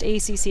against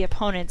ACC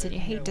opponents, and you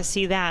hate to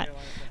see that.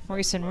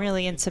 Royson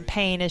really in some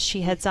pain as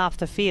she heads off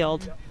the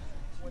field.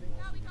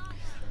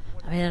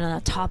 I mean,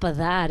 on top of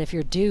that, if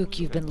you're Duke,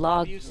 you've been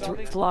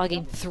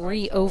flogging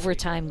 3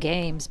 overtime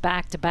games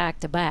back to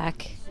back to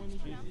back.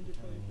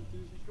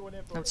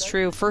 That's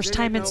true. First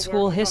time in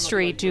school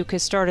history, Duke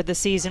has started the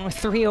season with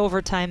 3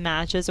 overtime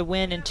matches, a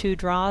win and 2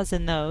 draws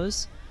in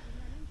those.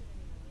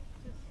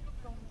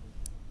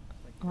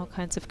 All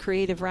kinds of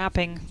creative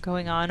rapping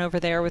going on over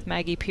there with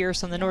Maggie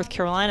Pierce on the North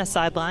Carolina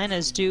sideline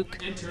as Duke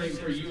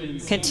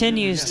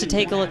continues to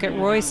take a look at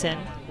Royson.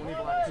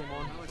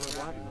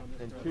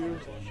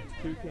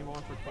 2 came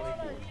on for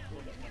 24.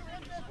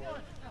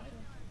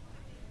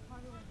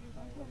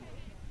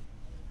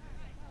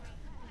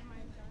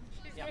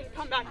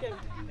 Come back in.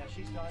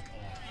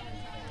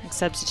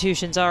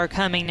 Substitutions are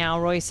coming now.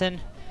 Royson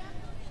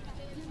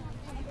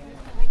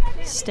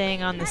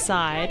staying on the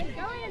side.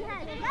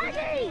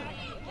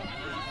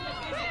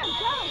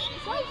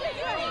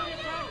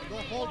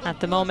 At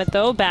the moment,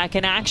 though, back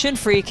in action.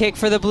 Free kick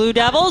for the Blue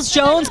Devils.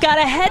 Jones got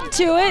a head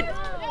to it.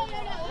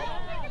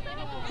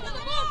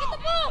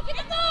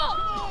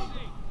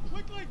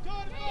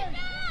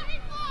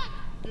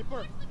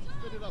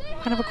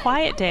 Kind of a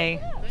quiet day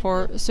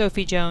for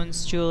Sophie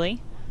Jones,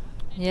 Julie.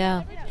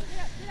 Yeah,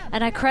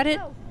 and I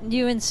credit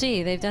UNC.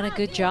 They've done a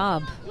good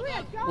job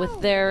with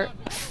their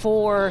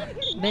 4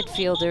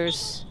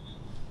 midfielders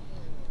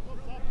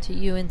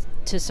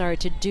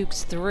to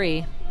Duke's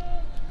 3,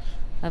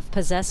 of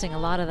possessing a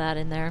lot of that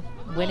in there,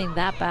 winning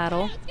that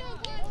battle.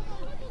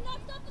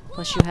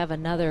 Plus you have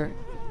another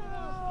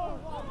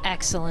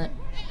excellent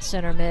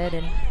center mid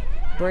in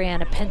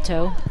Brianna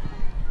Pinto.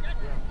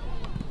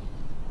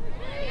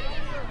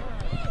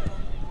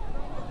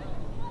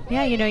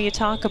 Yeah, you know, you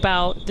talk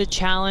about the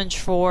challenge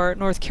for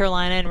North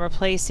Carolina in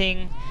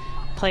replacing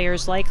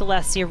players like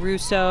Alessia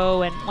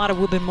Russo and a lot of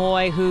Wubin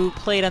Moy, who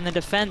played on the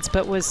defense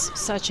but was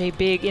such a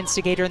big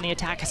instigator in the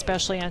attack,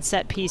 especially on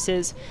set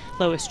pieces.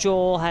 Lois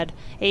Joel had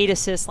 8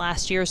 assists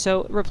last year,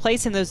 so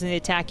replacing those in the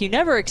attack, you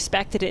never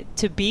expected it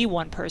to be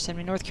one person. I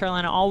mean, North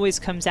Carolina always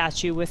comes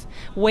at you with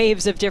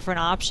waves of different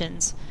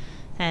options,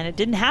 and it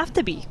didn't have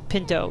to be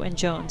Pinto and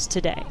Jones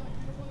today.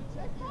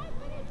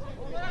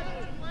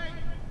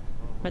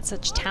 But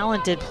such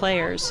talented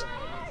players.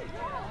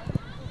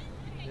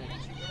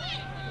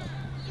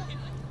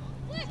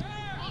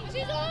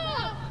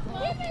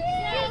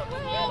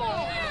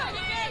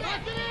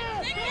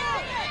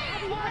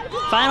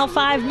 Final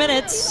 5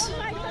 minutes.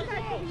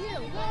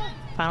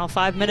 Final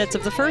 5 minutes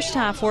of the first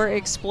half were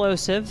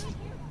explosive.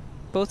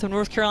 Both of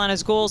North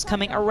Carolina's goals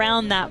coming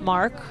around that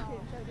mark.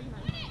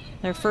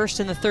 Their first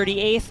in the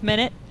 38th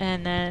minute,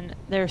 and then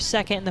their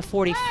second in the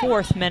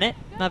 44th minute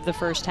of the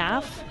first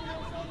half.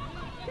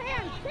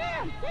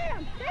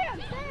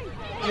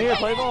 Here,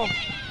 play ball. Blue.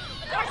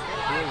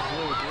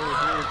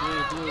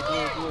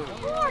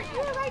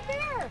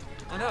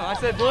 I know, I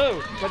said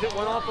blue, because it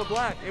went off of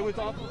black. It was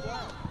off of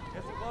black.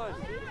 Yes, it was.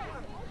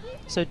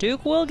 So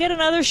Duke will get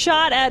another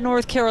shot at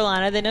North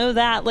Carolina. They know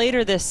that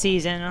later this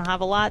season. They'll have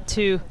a lot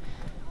to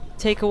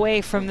take away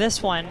from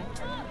this one.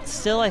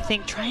 Still, I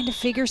think, trying to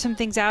figure some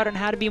things out on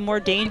how to be more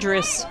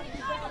dangerous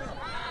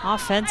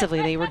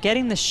offensively. They were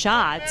getting the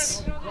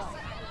shots,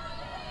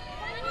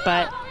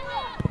 but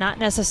not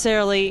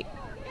necessarily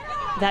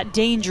that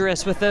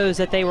dangerous with those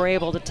that they were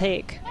able to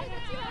take.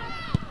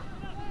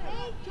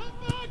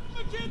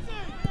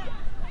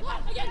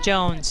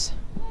 Jones.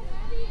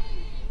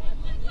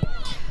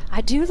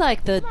 I do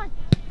like the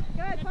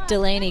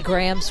Delaney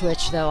Graham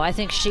switch, though. I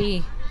think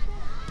she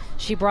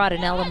brought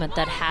an element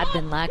that had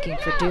been lacking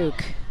for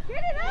Duke,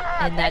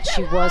 in that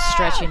she was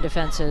stretching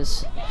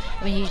defenses.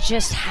 I mean, you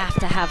just have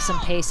to have some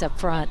pace up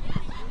front.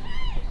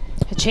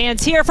 A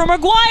chance here for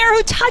McGuire,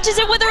 who touches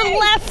it with her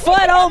left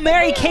foot. Oh,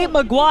 Mary Kate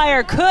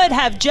McGuire could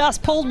have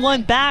just pulled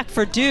one back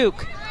for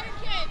Duke.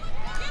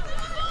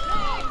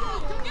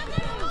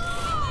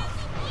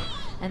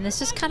 And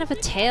this is kind of a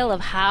tale of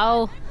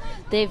how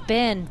they've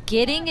been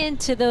getting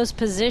into those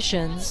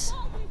positions.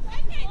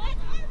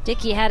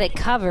 Dickey had it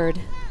covered,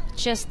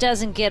 just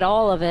doesn't get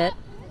all of it.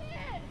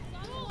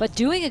 But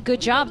doing a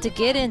good job to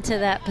get into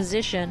that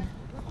position.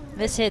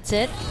 This hits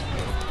it.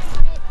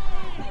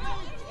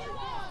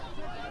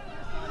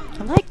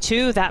 I like,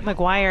 too, that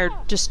McGuire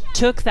just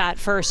took that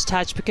first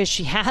touch because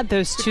she had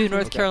those two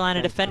North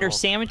Carolina defenders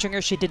sandwiching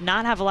her. She did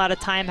not have a lot of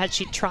time had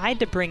she tried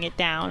to bring it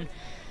down.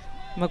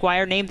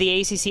 McGuire named the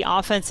ACC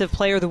Offensive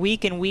Player of the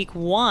Week in Week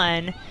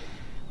 1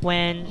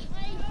 when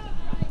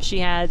she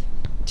had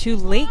 2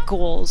 late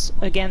goals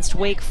against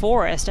Wake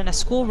Forest and a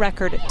school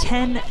record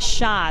 10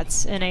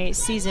 shots in a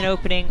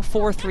season-opening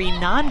 4-3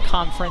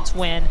 non-conference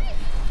win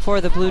for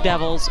the Blue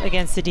Devils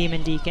against the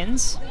Demon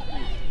Deacons.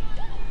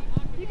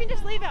 You can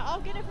just leave it.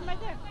 I'll get it from right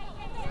there.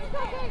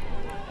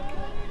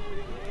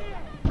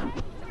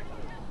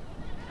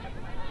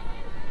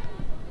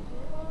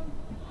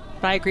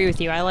 But I agree with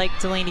you. I like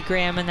Delaney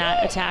Graham in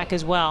that attack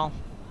as well.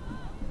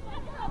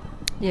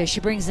 Yeah, she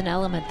brings an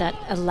element that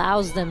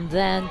allows them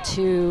then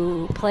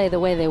to play the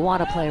way they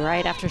want to play,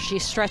 right? After she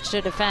stretched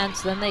a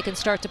defense, then they can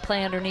start to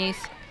play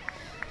underneath.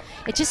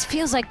 It just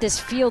feels like this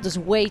field is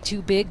way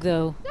too big,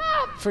 though,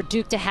 for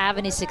Duke to have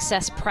any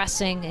success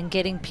pressing and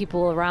getting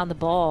people around the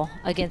ball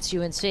against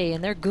UNC.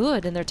 And they're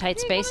good in their tight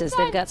spaces.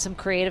 They've got some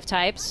creative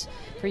types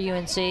for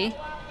UNC.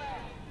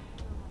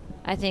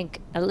 I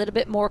think a little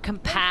bit more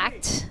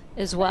compact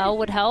as well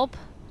would help.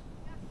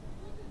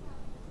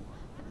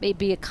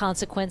 Maybe a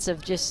consequence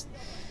of just,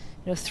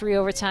 3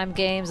 overtime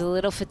games, a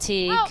little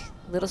fatigue, a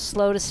little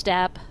slow to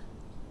step.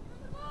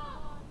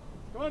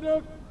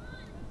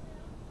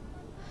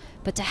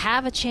 But to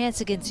have a chance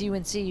against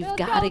UNC, you've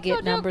got to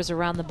get numbers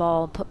around the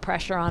ball and put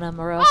pressure on them,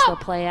 or else they'll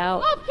play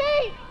out. Up,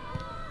 Kate!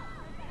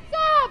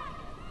 Stop!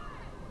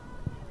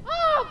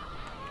 Up!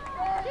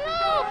 Get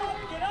up!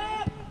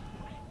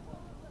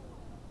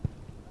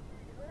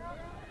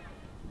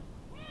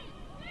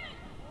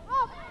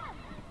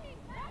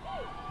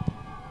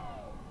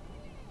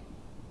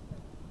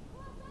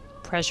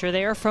 Pressure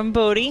there from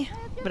Foudy,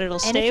 but it'll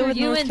stay with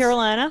North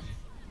Carolina.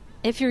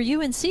 If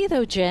you're UNC,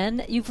 though,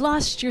 Jen, you've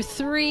lost your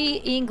 3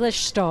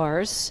 English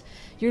stars,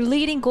 your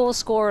leading goal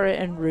scorer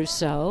in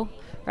Rousseau,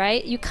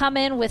 right? You come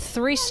in with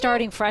 3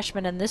 starting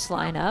freshmen in this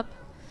lineup,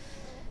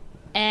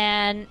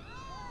 and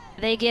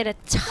they get a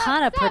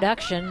ton of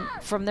production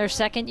from their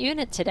second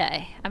unit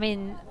today. I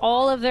mean,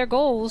 all of their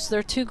goals,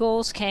 their 2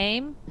 goals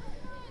came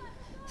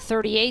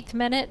 38th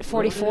minute,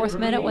 44th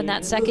minute when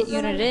that second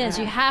unit is.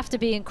 You have to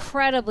be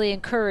incredibly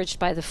encouraged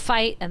by the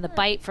fight and the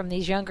bite from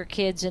these younger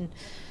kids and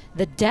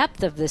the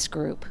depth of this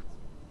group.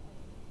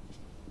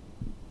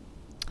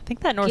 I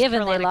think that North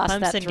Carolina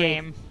Clemson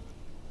game.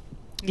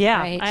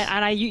 Yeah,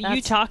 right.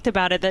 You talked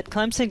about it, that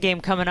Clemson game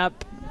coming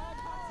up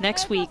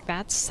next week.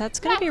 That's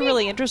going to be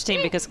really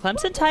interesting because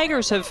Clemson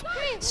Tigers have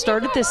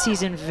started this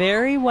season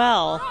very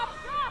well.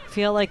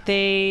 Feel like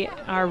they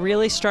are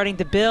really starting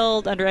to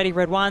build under Eddie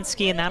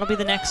Radwanski, and that'll be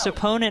the next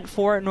opponent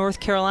for North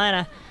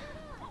Carolina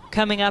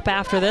coming up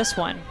after this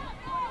one.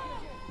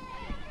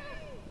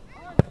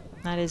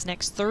 That is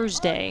next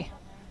Thursday.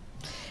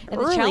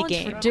 And the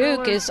challenge for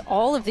Duke is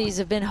all of these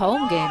have been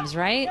home games,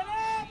 right?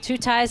 2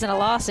 ties and a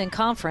loss in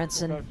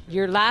conference, and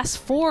your last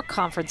 4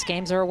 conference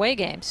games are away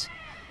games.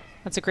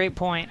 That's a great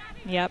point.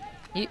 Yep.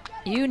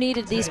 You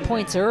needed these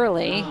points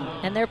early,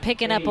 and they're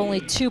picking up only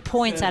 2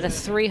 points out of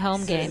 3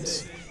 home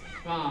games.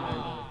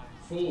 5,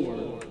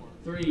 4,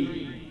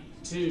 3,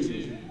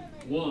 2,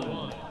 1.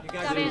 You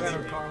guys do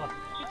better, Carla.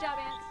 Good job,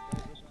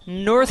 Ants.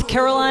 North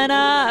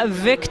Carolina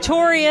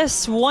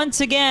victorious once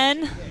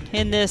again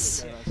in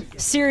this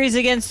series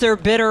against their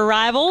bitter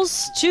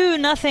rivals.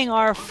 2-0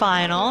 our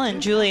final.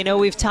 And Julie, I know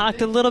we've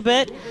talked a little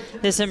bit.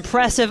 This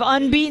impressive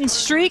unbeaten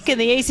streak in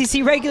the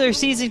ACC regular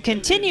season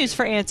continues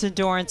for Anson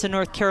Dorrance in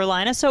North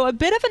Carolina. So a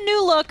bit of a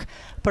new look,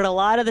 but a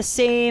lot of the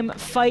same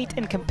fight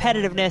and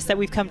competitiveness that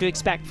we've come to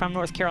expect from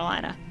North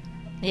Carolina.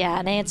 Yeah,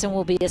 and Anson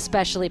will be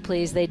especially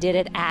pleased they did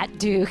it at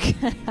Duke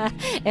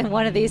in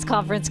one of these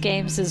conference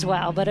games as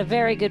well. But a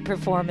very good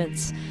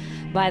performance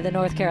by the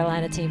North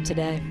Carolina team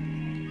today.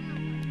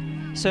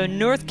 So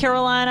North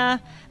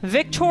Carolina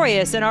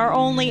victorious in our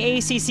only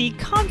ACC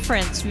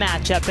conference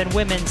matchup in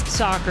women's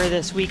soccer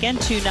this weekend.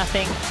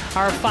 2-0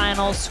 our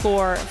final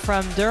score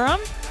from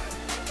Durham.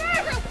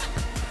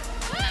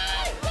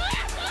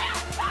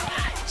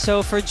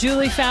 So for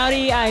Julie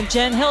Foudy, I'm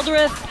Jenn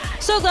Hildreth.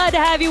 So glad to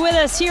have you with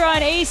us here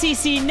on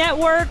ACC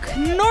Network.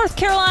 North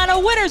Carolina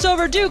winners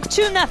over Duke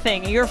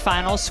 2-0, your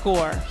final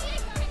score.